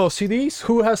guys are like, oh, CDs.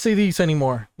 Who has CDs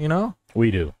anymore? You know. We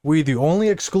do. We do only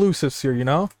exclusives here, you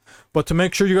know. But to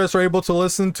make sure you guys are able to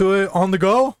listen to it on the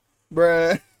go,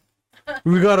 Bruh.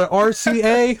 we got an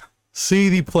RCA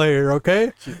CD player.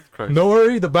 Okay, Christ. no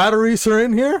worry, the batteries are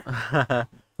in here,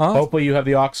 Hopefully you have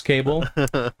the aux cable.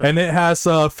 and it has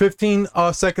 15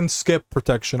 second skip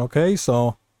protection. Okay,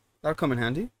 so That'll come in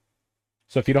handy.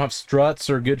 So if you don't have struts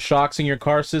or good shocks in your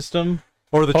car system,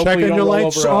 or the Hopefully check you engine don't roll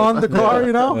lights over on the car,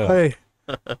 you know. Yeah. Hey,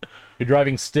 you're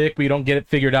driving stick but you don't get it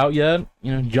figured out yet,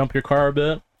 you know, jump your car a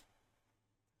bit.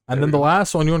 and then the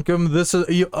last one, you want to give them this?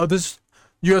 This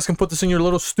you guys can put this in your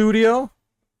little studio.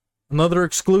 Another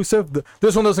exclusive.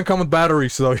 This one doesn't come with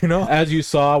batteries, though. You know. As you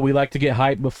saw, we like to get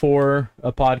hype before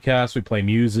a podcast. We play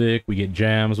music, we get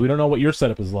jams. We don't know what your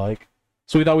setup is like,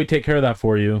 so we thought we'd take care of that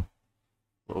for you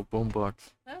Little boombox.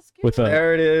 That's cute. with a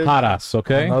There it is. hot ass,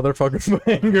 okay? Another fucking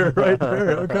banger right there.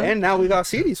 Okay. And now we got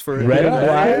CDs for it. Red and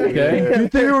black, Yeah. okay? You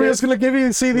think we were just gonna give you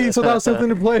CDs without something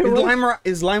to play with?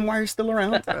 Is LimeWire still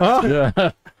around? Huh?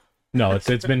 Yeah. No,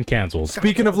 it's been canceled.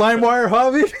 Speaking of LimeWire,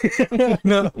 Javi,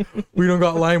 no, we don't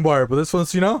got LimeWire, but this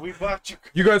one's, you know, We bought you.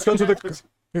 you guys go to the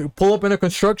pull up in a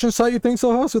construction site. You think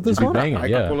so, house with this Be one? banging, I can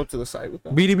yeah. pull up to the side with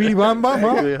that. Beady beady bam bam,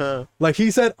 huh? Yeah. Like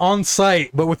he said, on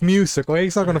site, but with music. Like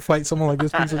he's not gonna fight someone like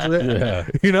this piece of shit. Yeah.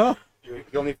 You know?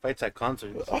 He only fights at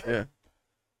concerts. Yeah.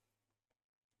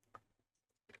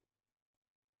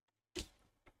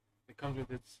 It comes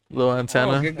with its. Little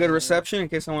antenna. Get good reception in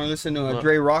case I want to listen to a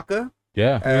Dre Rocka.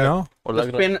 Yeah. You know? Or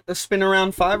The like, spin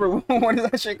around 5 or what is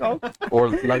that shit called? or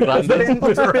like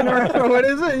Spin around, what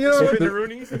is it? You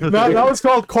know? That was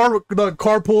called the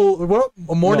carpool. What?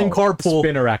 A morning No, carpool.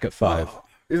 Spinner rack at 5.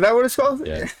 Is that what it's called?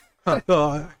 Yeah. It's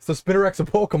the Spinnerex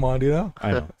of Pokemon. You know?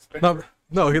 I know.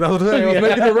 No, that was I was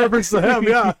making a reference to him,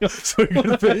 yeah. So you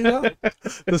know, the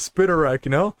Spinnerack,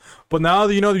 you know. But now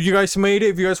that you know that you guys made it,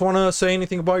 if you guys want to say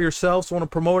anything about yourselves, want to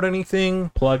promote anything,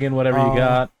 Plug in whatever you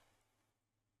got.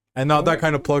 and not that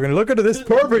kind of plug-in. Look at this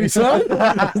pervert, son.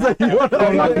 It's like, you wanna-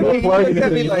 I'm not gonna plug Look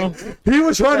at me anything, you like, know? he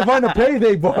was trying to find a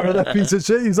payday bar. That piece of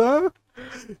shit, you saw?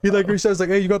 He like reached out, like,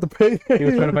 hey, you got the payday? He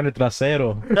was trying to find a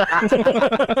trasero.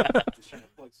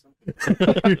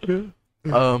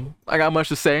 I got much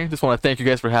to say. Just want to thank you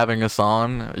guys for having us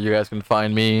on. You guys can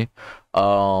find me,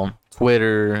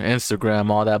 Twitter, Instagram,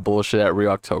 all that bullshit at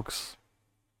Reoc Tokes.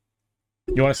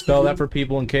 You want to spell that for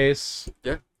people in case?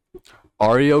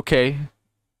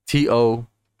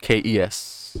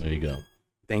 REOKTOKES. There you go.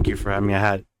 Thank you for having me. I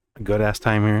had a good ass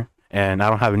time here, and I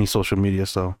don't have any social media,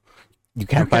 so you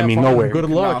can't find me nowhere. Good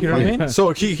luck, you know what I mean?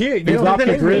 So he you He's know, off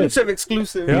the grid.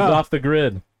 exclusive. He's Yeah. off the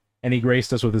grid, and he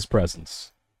graced us with his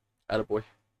presence. Attaboy.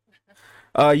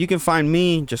 You can find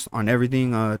me just on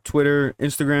everything, Twitter,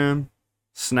 Instagram,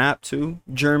 Snap too,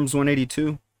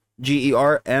 Germs182,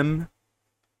 GERMS.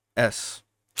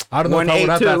 I don't know if I would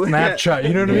have that 182. Snapchat,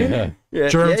 you know what I mean? Yeah. Yeah,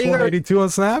 Germs you gotta, 182 on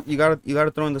Snap? you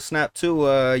gotta throw in the Snap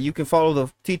too. You can follow the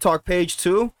T-Talk page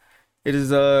too. It is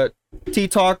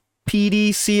T-Talk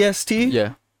PDCST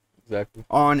Yeah, exactly.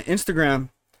 on Instagram.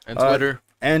 And Twitter.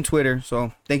 and Twitter.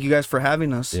 So thank you guys for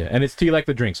having us. Yeah, and it's tea like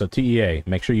the drink, so TEA.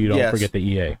 Make sure you don't Yes. forget the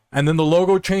EA. And then the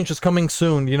logo change is coming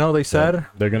soon. You know, they said. Yep.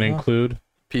 They're gonna Yeah. include.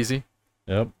 Peasy.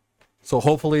 Yep, So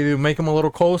hopefully they make them a little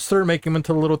coaster, make them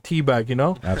into a little tea bag. You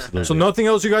know. absolutely. So nothing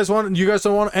else you guys want? You guys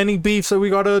don't want any beefs that we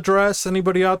gotta address?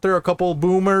 Anybody out there? A couple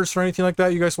boomers or anything like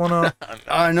that? You guys wanna?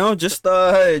 I know. Just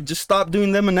stop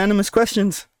doing them anonymous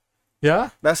questions. Yeah.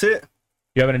 That's it.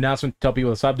 You have an announcement to tell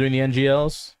people to stop doing the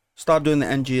NGLs. Stop doing the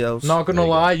NGLs. Not gonna There you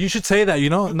go. lie. You should say that. You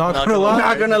know. Not gonna I'm lie.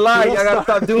 not gonna lie. I gotta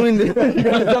stop doing this. You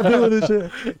gotta stop doing this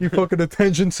shit. You fucking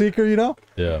attention seeker. You know.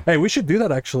 Yeah. Hey, we should do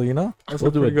that actually. You know. That's We'll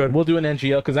do pretty it. good. We'll do an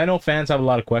NGL because I know fans have a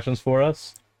lot of questions for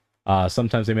us.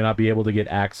 Sometimes they may not be able to get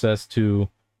access to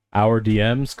our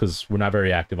DMs because we're not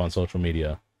very active on social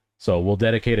media. So we'll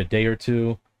dedicate a day or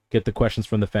two, get the questions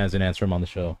from the fans, and answer them on the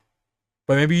show.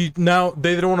 But maybe now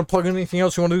they don't want to plug in anything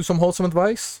else. You want to do some wholesome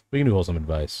advice? We can do wholesome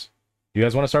advice. You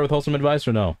guys want to start with wholesome advice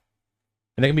or no?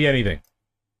 And it can be anything.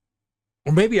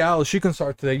 Or maybe Alice. She can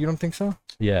start today. You don't think so?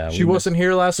 Yeah. She wasn't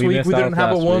here last we week. missed We out didn't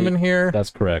have a last woman week. here. That's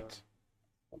correct.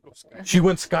 She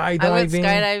went skydiving. I went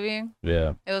skydiving.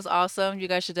 Yeah. It was awesome. You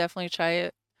guys should definitely try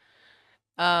it.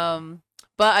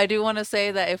 But I do want to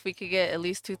say that if we could get at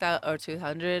least 2,000 or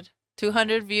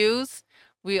 200 views,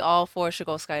 we all four should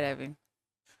go skydiving.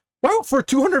 Well, for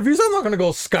 200 views, I'm not gonna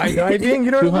go skydiving. You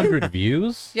know what I mean? 200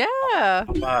 views? Yeah.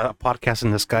 Podcast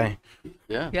in the sky.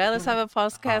 Yeah. Yeah, let's have a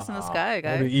podcast in the sky,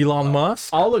 guys. Maybe Elon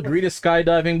Musk. I'll agree to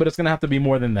skydiving, but it's gonna have to be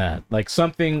more than that. Like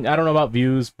something I don't know about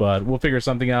views, but we'll figure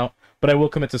something out. But I will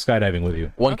commit to skydiving with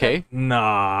you. 1K.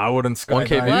 Nah, I wouldn't 1K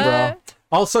skydive, views? bro. What?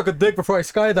 I'll suck a dick before I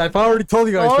skydive. I already told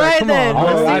you guys All that. right Come then. on,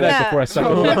 I'll Let's bro. see skydive that. before I suck.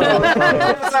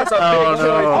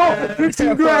 Oh,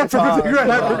 15 grand for 15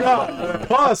 grand. I forgot.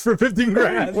 Pause for 15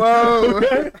 grand. Whoa.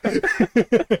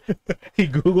 He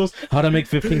Googles how to make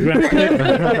 15 grand.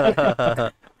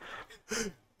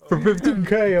 For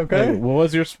 15K, okay?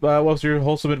 What was your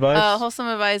wholesome advice? Wholesome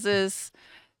advice is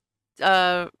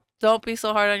don't be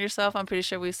so hard on yourself. I'm pretty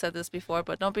sure we've said this before,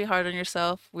 but don't be hard on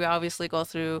yourself. We obviously go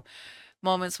through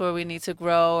moments where we need to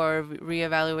grow or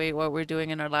reevaluate what we're doing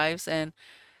in our lives, and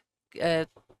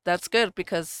that's good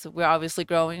because we're obviously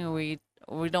growing and we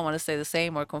don't want to stay the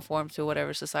same or conform to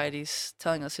whatever society's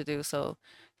telling us to do. So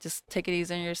just take it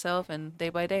easy on yourself and day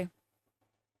by day.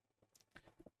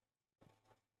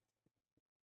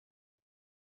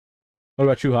 What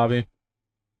about you, Javi?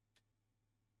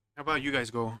 How about you guys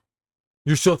go?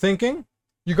 You're still thinking?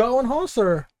 You got one, host,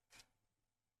 or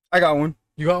I got one.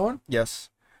 you got one? Yes.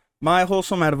 My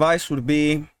wholesome advice would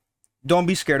be don't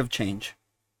be scared of change.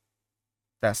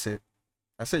 That's it.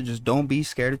 That's it. Just don't be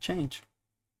scared of change.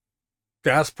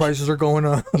 Gas prices are going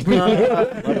up.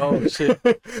 Oh shit.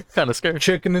 Kind of scared.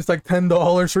 Chicken is like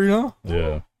 $10 for you know?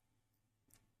 Yeah.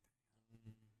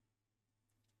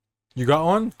 You got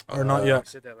one? Or not yet?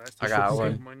 said that last I time. got Save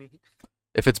one. money.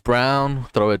 If it's brown,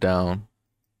 throw it down.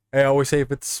 Hey, I always say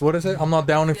if it's, what is it? I'm not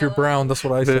down if you're Yellow. brown. That's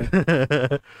what I say.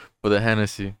 With the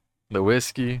Hennessy, the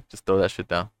whiskey, just throw that shit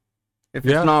down. If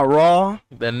Yeah. it's not raw,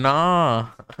 Then nah.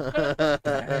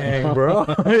 Dang, bro.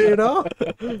 You know?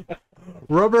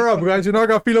 Rubber up, guys. You know, I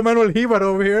got Filomeno Hibat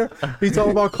over here. He's all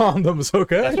about condoms,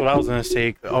 okay? That's what I was gonna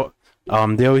say. Oh,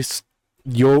 they always,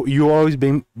 you always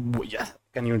been, yeah,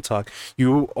 can't even talk.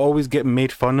 You always get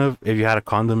made fun of if you had a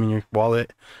condom in your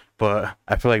wallet, but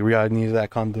I feel like Riyadh needs that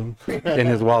condom in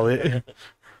his wallet.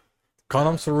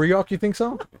 Condoms for Ryok, you think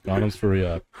so? Condoms for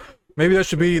Riyadh. Maybe that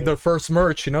should be the first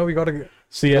merch, you know? We gotta,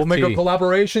 CFT. we'll make a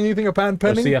collaboration, you think, a patent Or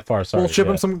pending? CFR, sorry. We'll ship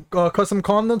yeah. him some custom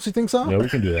condoms, you think so? Yeah, we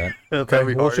can do that. Okay,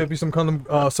 we'll ship you some condom,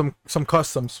 some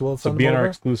customs. We'll So send be them in our over.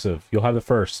 exclusive. You'll have the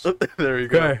first. There you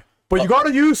go. Okay. But you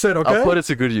gotta use it, okay? I'll put it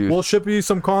to good use. We'll ship you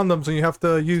some condoms and you have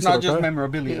to use it's not it, just okay?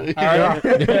 memorabilia. Yeah.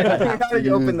 Alright?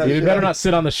 You open that You shit better up. not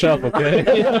sit on the shelf, okay?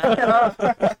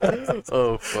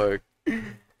 Oh fuck.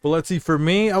 But let's see, for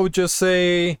me, I would just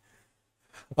say,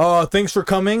 thanks for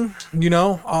coming, you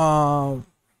know?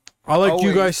 I like you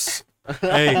Always. guys.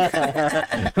 Hey,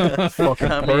 fucking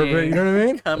pervert, you know what I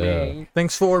mean? Coming.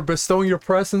 Thanks for bestowing your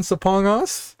presence upon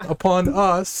us.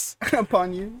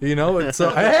 Upon you. You know, it's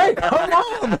hey, come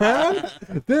on, man,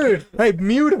 dude. Hey,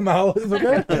 mute him out,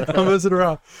 okay? I'm messing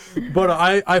around, but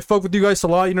I fuck with you guys a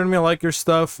lot. You know what I mean? I like your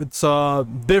stuff. It's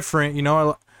different. You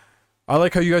know, I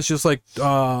like how you guys just like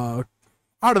I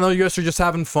don't know. You guys are just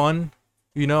having fun.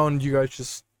 You know, and you guys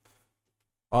just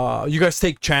you guys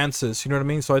take chances. You know what I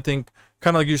mean? So I think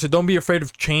kind of like you said, don't be afraid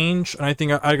of change. And I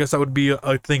think I guess that would be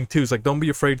a thing too. It's like don't be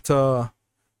afraid to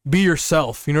be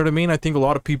yourself. You know what I mean? I think a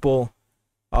lot of people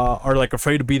are like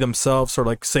afraid to be themselves or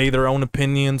like say their own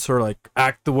opinions or like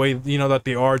act the way you know that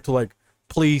they are to like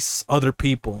please other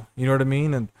people. You know what I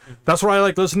mean? And that's why I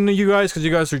like listening to you guys, because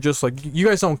you guys are just like, you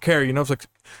guys don't care. You know, it's like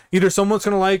either someone's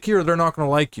gonna like you or they're not gonna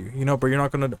like you. You know, but you're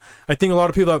not gonna. I think a lot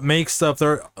of people that make stuff,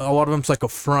 a lot of them's like a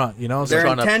front. You know, it's Their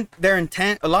like,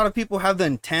 intent. A lot of people have the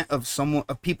intent of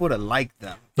people to like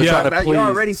them. They're Yeah. trying to That, you're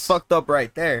already please- fucked up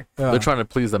right there. yeah. They're trying to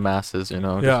please the masses, you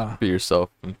know. Just Yeah. be yourself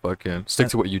and fucking stick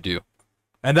to what you do.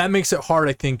 And that makes it hard,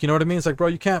 I think. You know what I mean? It's like, bro,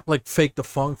 you can't like fake the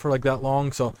funk for like that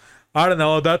long. So I don't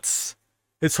know.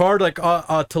 It's hard like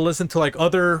to listen to like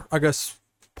other, I guess,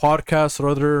 podcasts or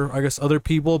other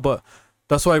people. But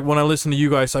that's why when I listen to you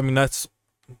guys, I mean,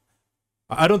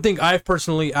 I don't think I've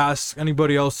personally asked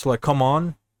anybody else to like come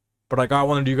on, but like I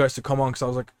wanted you guys to come on because I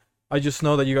was like, I just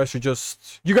know that you guys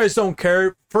you guys don't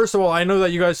care. First of all, I know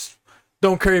that you guys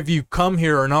don't care if you come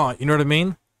here or not. You know what I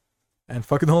mean? And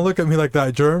fucking don't look at me like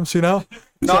that, Germs, you know?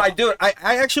 No, I do. I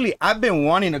actually, I've been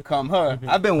wanting to come, huh?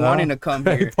 I've been wanting to come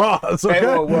Hey, here. pause, Hey,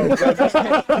 okay?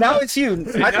 whoa. Now it's you.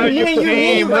 I Now think you me and you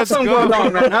came. got Let's something go. going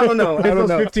on, man. I don't know. I don't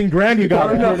know. 15 grand you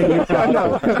got.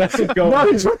 That's it going. Now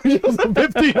he's trying to use the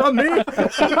 50 on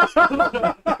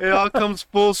me. It all comes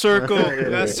full circle.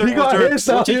 That's circle got jerk. his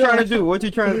What you trying to do? What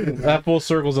you trying to do? That full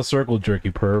circle's a circle jerk,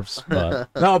 you pervs. But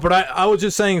No, but I was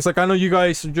just saying, it's like, I know you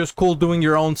guys are just cool doing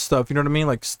your own stuff. You know what I mean?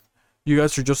 Like, you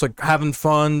guys are just like having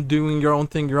fun, doing your own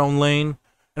thing, your own lane.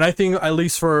 And I think, at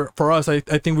least for us, I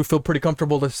think we feel pretty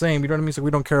comfortable the same. You know what I mean? So we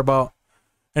don't care about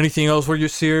anything else. We're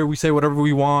just here. We say whatever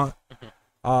we want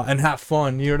and have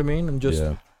fun. You know what I mean? And just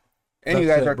yeah, And you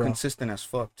That's guys it, are bro. consistent as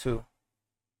fuck too.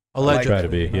 allegedly. try to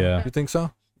be. you know? Yeah. You think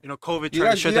so? You know, COVID You tried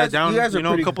guys- to shut you guys- that down, you guys are a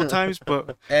pretty- couple times,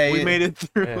 but Hey, we made it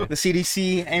through. The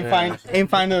CDC ain't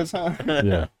find us, huh?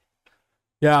 yeah.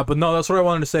 Yeah, but no, that's what I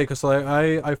wanted to say, because like,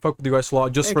 I fuck with you guys a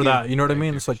lot just Thank for you. that. You know what I Thank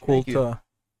mean? you. It's like cool Thank you. to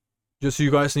just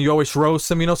you guys, and you always roast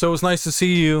them, you know. So it was nice to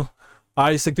see you.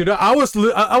 I just like, dude, I was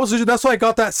legit, that's why I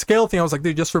got that scale thing. I was like,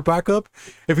 dude, just for backup,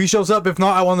 if he shows up, if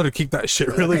not, I wanted to keep that shit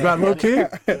really bad, low key,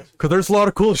 because there's a lot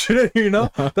of cool shit in here, you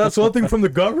know. That's one thing from the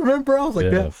government, bro. I was like,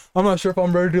 Yeah. yeah, I'm not sure if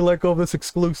I'm ready to let go of this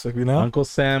exclusive, you know. Uncle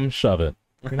Sam, shove it.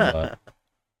 But,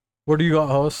 What do you got,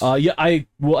 host? yeah, I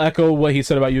will echo what he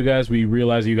said about you guys. We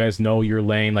realize you guys know your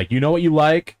lane. Like, you know what you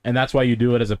like, and that's why you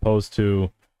do it, as opposed to,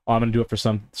 oh, I'm gonna do it for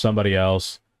somebody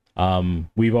else.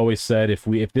 We've always said if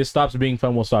this stops being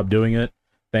fun, we'll stop doing it.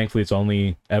 Thankfully, it's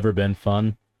only ever been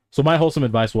fun. So my wholesome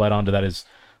advice will add on to that is,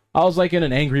 I was like in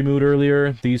an angry mood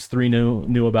earlier. These three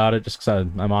knew about it, just because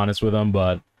I'm honest with them,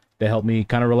 but they helped me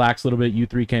kind of relax a little bit. You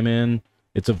three came in.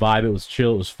 It's a vibe. It was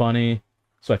chill. It was funny.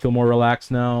 So I feel more relaxed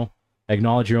now.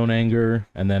 Acknowledge your own anger,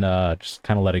 and then just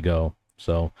kind of let it go.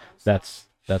 So that's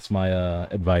my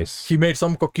advice. He made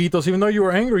some coquitos, even though you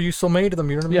were angry, you still made them.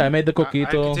 You know what I mean? Yeah, I made the I can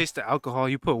coquito. taste the alcohol.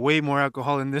 You put way more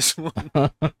alcohol in this one. I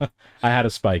had to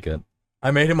spike it.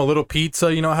 I made him a little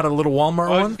pizza. You know, I had a little Walmart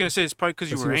I was one. gonna say it's probably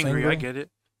because you Because were he was angry. I angry? get it.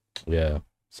 Yeah.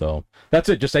 So that's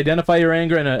it. Just identify your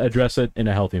anger and address it in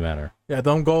a healthy manner. Yeah,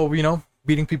 don't go, you know,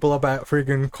 beating people up at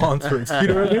freaking concerts. You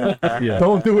know what I mean? Yeah.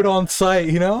 Don't do it on site,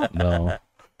 you know? No.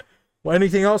 Well,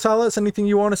 anything else, Alice? Anything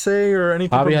you want to say or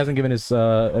anything? Javi from- hasn't given his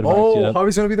advice Oh, yet.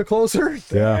 Javi's going to be the closer?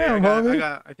 Yeah. Damn,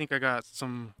 Javi. I think I got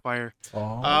some fire.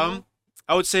 Oh.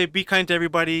 I would say be kind to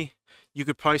everybody. You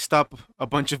could probably stop a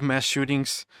bunch of mass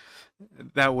shootings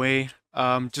that way.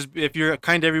 Just if you're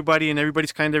kind to everybody and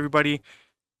everybody's kind to everybody,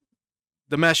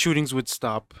 the mass shootings would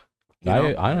stop. You know?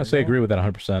 I honestly agree with that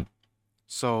 100%.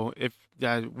 So if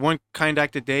one kind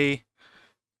act a day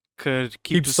could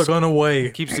keep Keeps the gun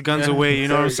away. keeps the guns away. You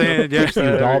know what I'm saying? Yeah. Keep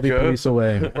the Dolby go. police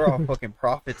away. We're all fucking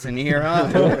prophets in here,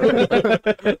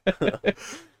 huh?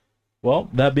 Well,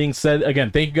 that being said, again,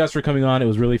 thank you guys for coming on. It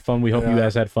was really fun. We hope you Yeah.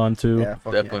 guys had fun too. Yeah,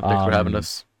 fuck Definitely. yeah. Thanks for having Um,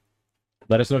 us.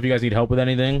 Let us know if you guys need help with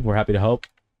anything. We're happy to help.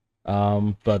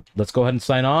 But let's go ahead and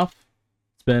sign off.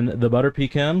 It's been the Butter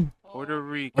Pecan. Puerto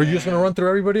Rico. Are you just going to run through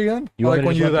everybody again? You I want like me to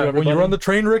when just you do run that. through When you run everybody? the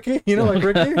train, Ricky? You know, like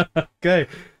Ricky? Okay.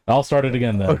 I'll start it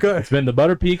again then. Okay. It's been the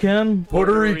Butter Pecan.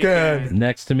 Puerto Rican.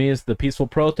 Next to me is the Peaceful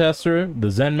Protester, the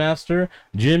Zen Master,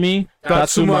 Jimmy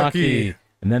Tatsumaki. Tatsumaki.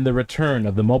 And then the return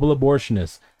of the mobile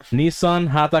abortionist, Nissan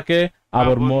Hatake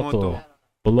Abormoto.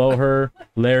 Below her,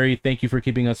 Larry, thank you for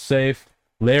keeping us safe.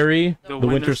 Larry, the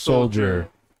Winter Soldier.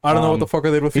 I don't know what the fuck I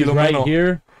did with He's right Filomeno.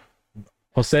 here.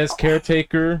 Jose's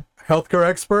caretaker, Healthcare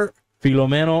expert.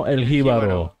 Filomeno El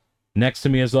Jíbaro. Next to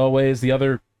me, as always, the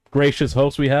other gracious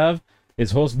host we have is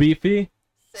host Beefy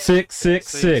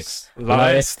 666 La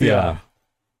Bestia.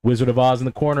 Wizard of Oz in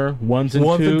the corner, ones and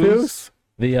Ones and twos. twos.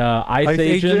 The Ice Ice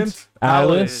Agent, Agent,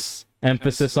 Alice,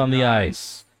 emphasis on the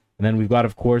ice. And then we've got,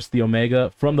 of course, the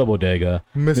Omega from the bodega,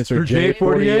 Mr. J48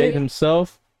 J48.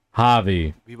 himself,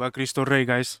 Javi. Viva Cristo Rey,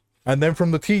 guys. And then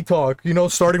from the T Talk, you know,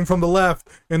 starting from the left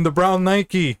in the brown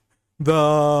Nike,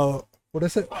 the what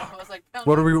is it? I was like,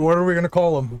 What are we gonna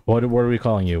call him? What are we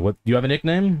calling you? What do you have a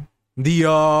nickname? The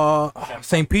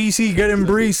St. PC getting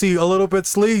breezy, a little bit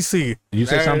sleazy. Did you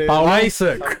say There Sao it is. Paulo?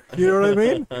 Isaac. You know what I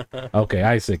mean? Okay,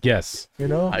 Isaac. Yes. You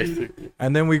know? Isaac.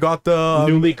 And then we got the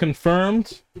Newly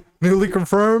confirmed. newly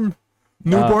confirmed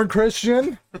newborn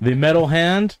Christian. The metal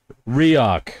hand.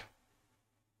 Riok.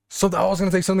 So I was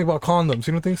gonna say something about condoms.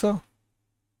 You don't think so?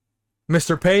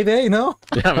 Mr. Payday, no?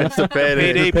 Yeah, Mr.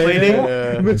 Payday.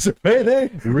 Payday. Mr. Payday.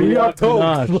 Riok Toast.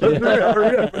 Minaj. Let's do it.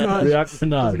 Riok Minaj. Riok Let's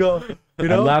Minaj. go. You And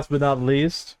know? last but not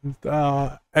least,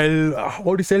 What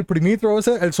do you say? El primitro, is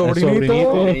it? El sobrinito.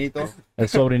 sobrinito. Benito. El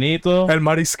Sobrinito. El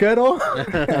marisquero.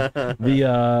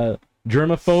 The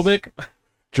germophobic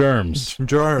germs.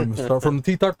 Germs. So from the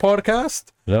T-Talk podcast.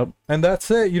 Yep. And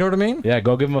that's it. You know what I mean? Yeah,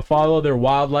 go give them a follow. They're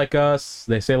wild like us.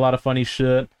 They say a lot of funny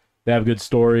shit. They have good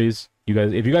stories. You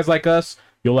guys, if you guys like us,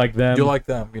 you'll like them. You'll like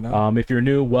them, you know? If you're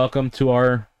new, welcome to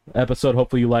our episode.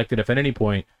 Hopefully you liked it. If at any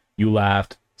point you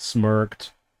laughed,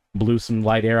 smirked, blew some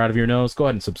light air out of your nose, go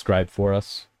ahead and subscribe for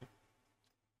us.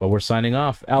 But we're signing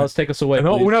off. Alice, take us away.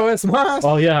 No, please. una vez más.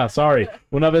 Oh yeah, sorry.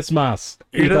 Una vez más.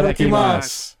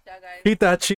 Itadakimasu. yeah, guys.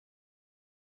 Hitachi.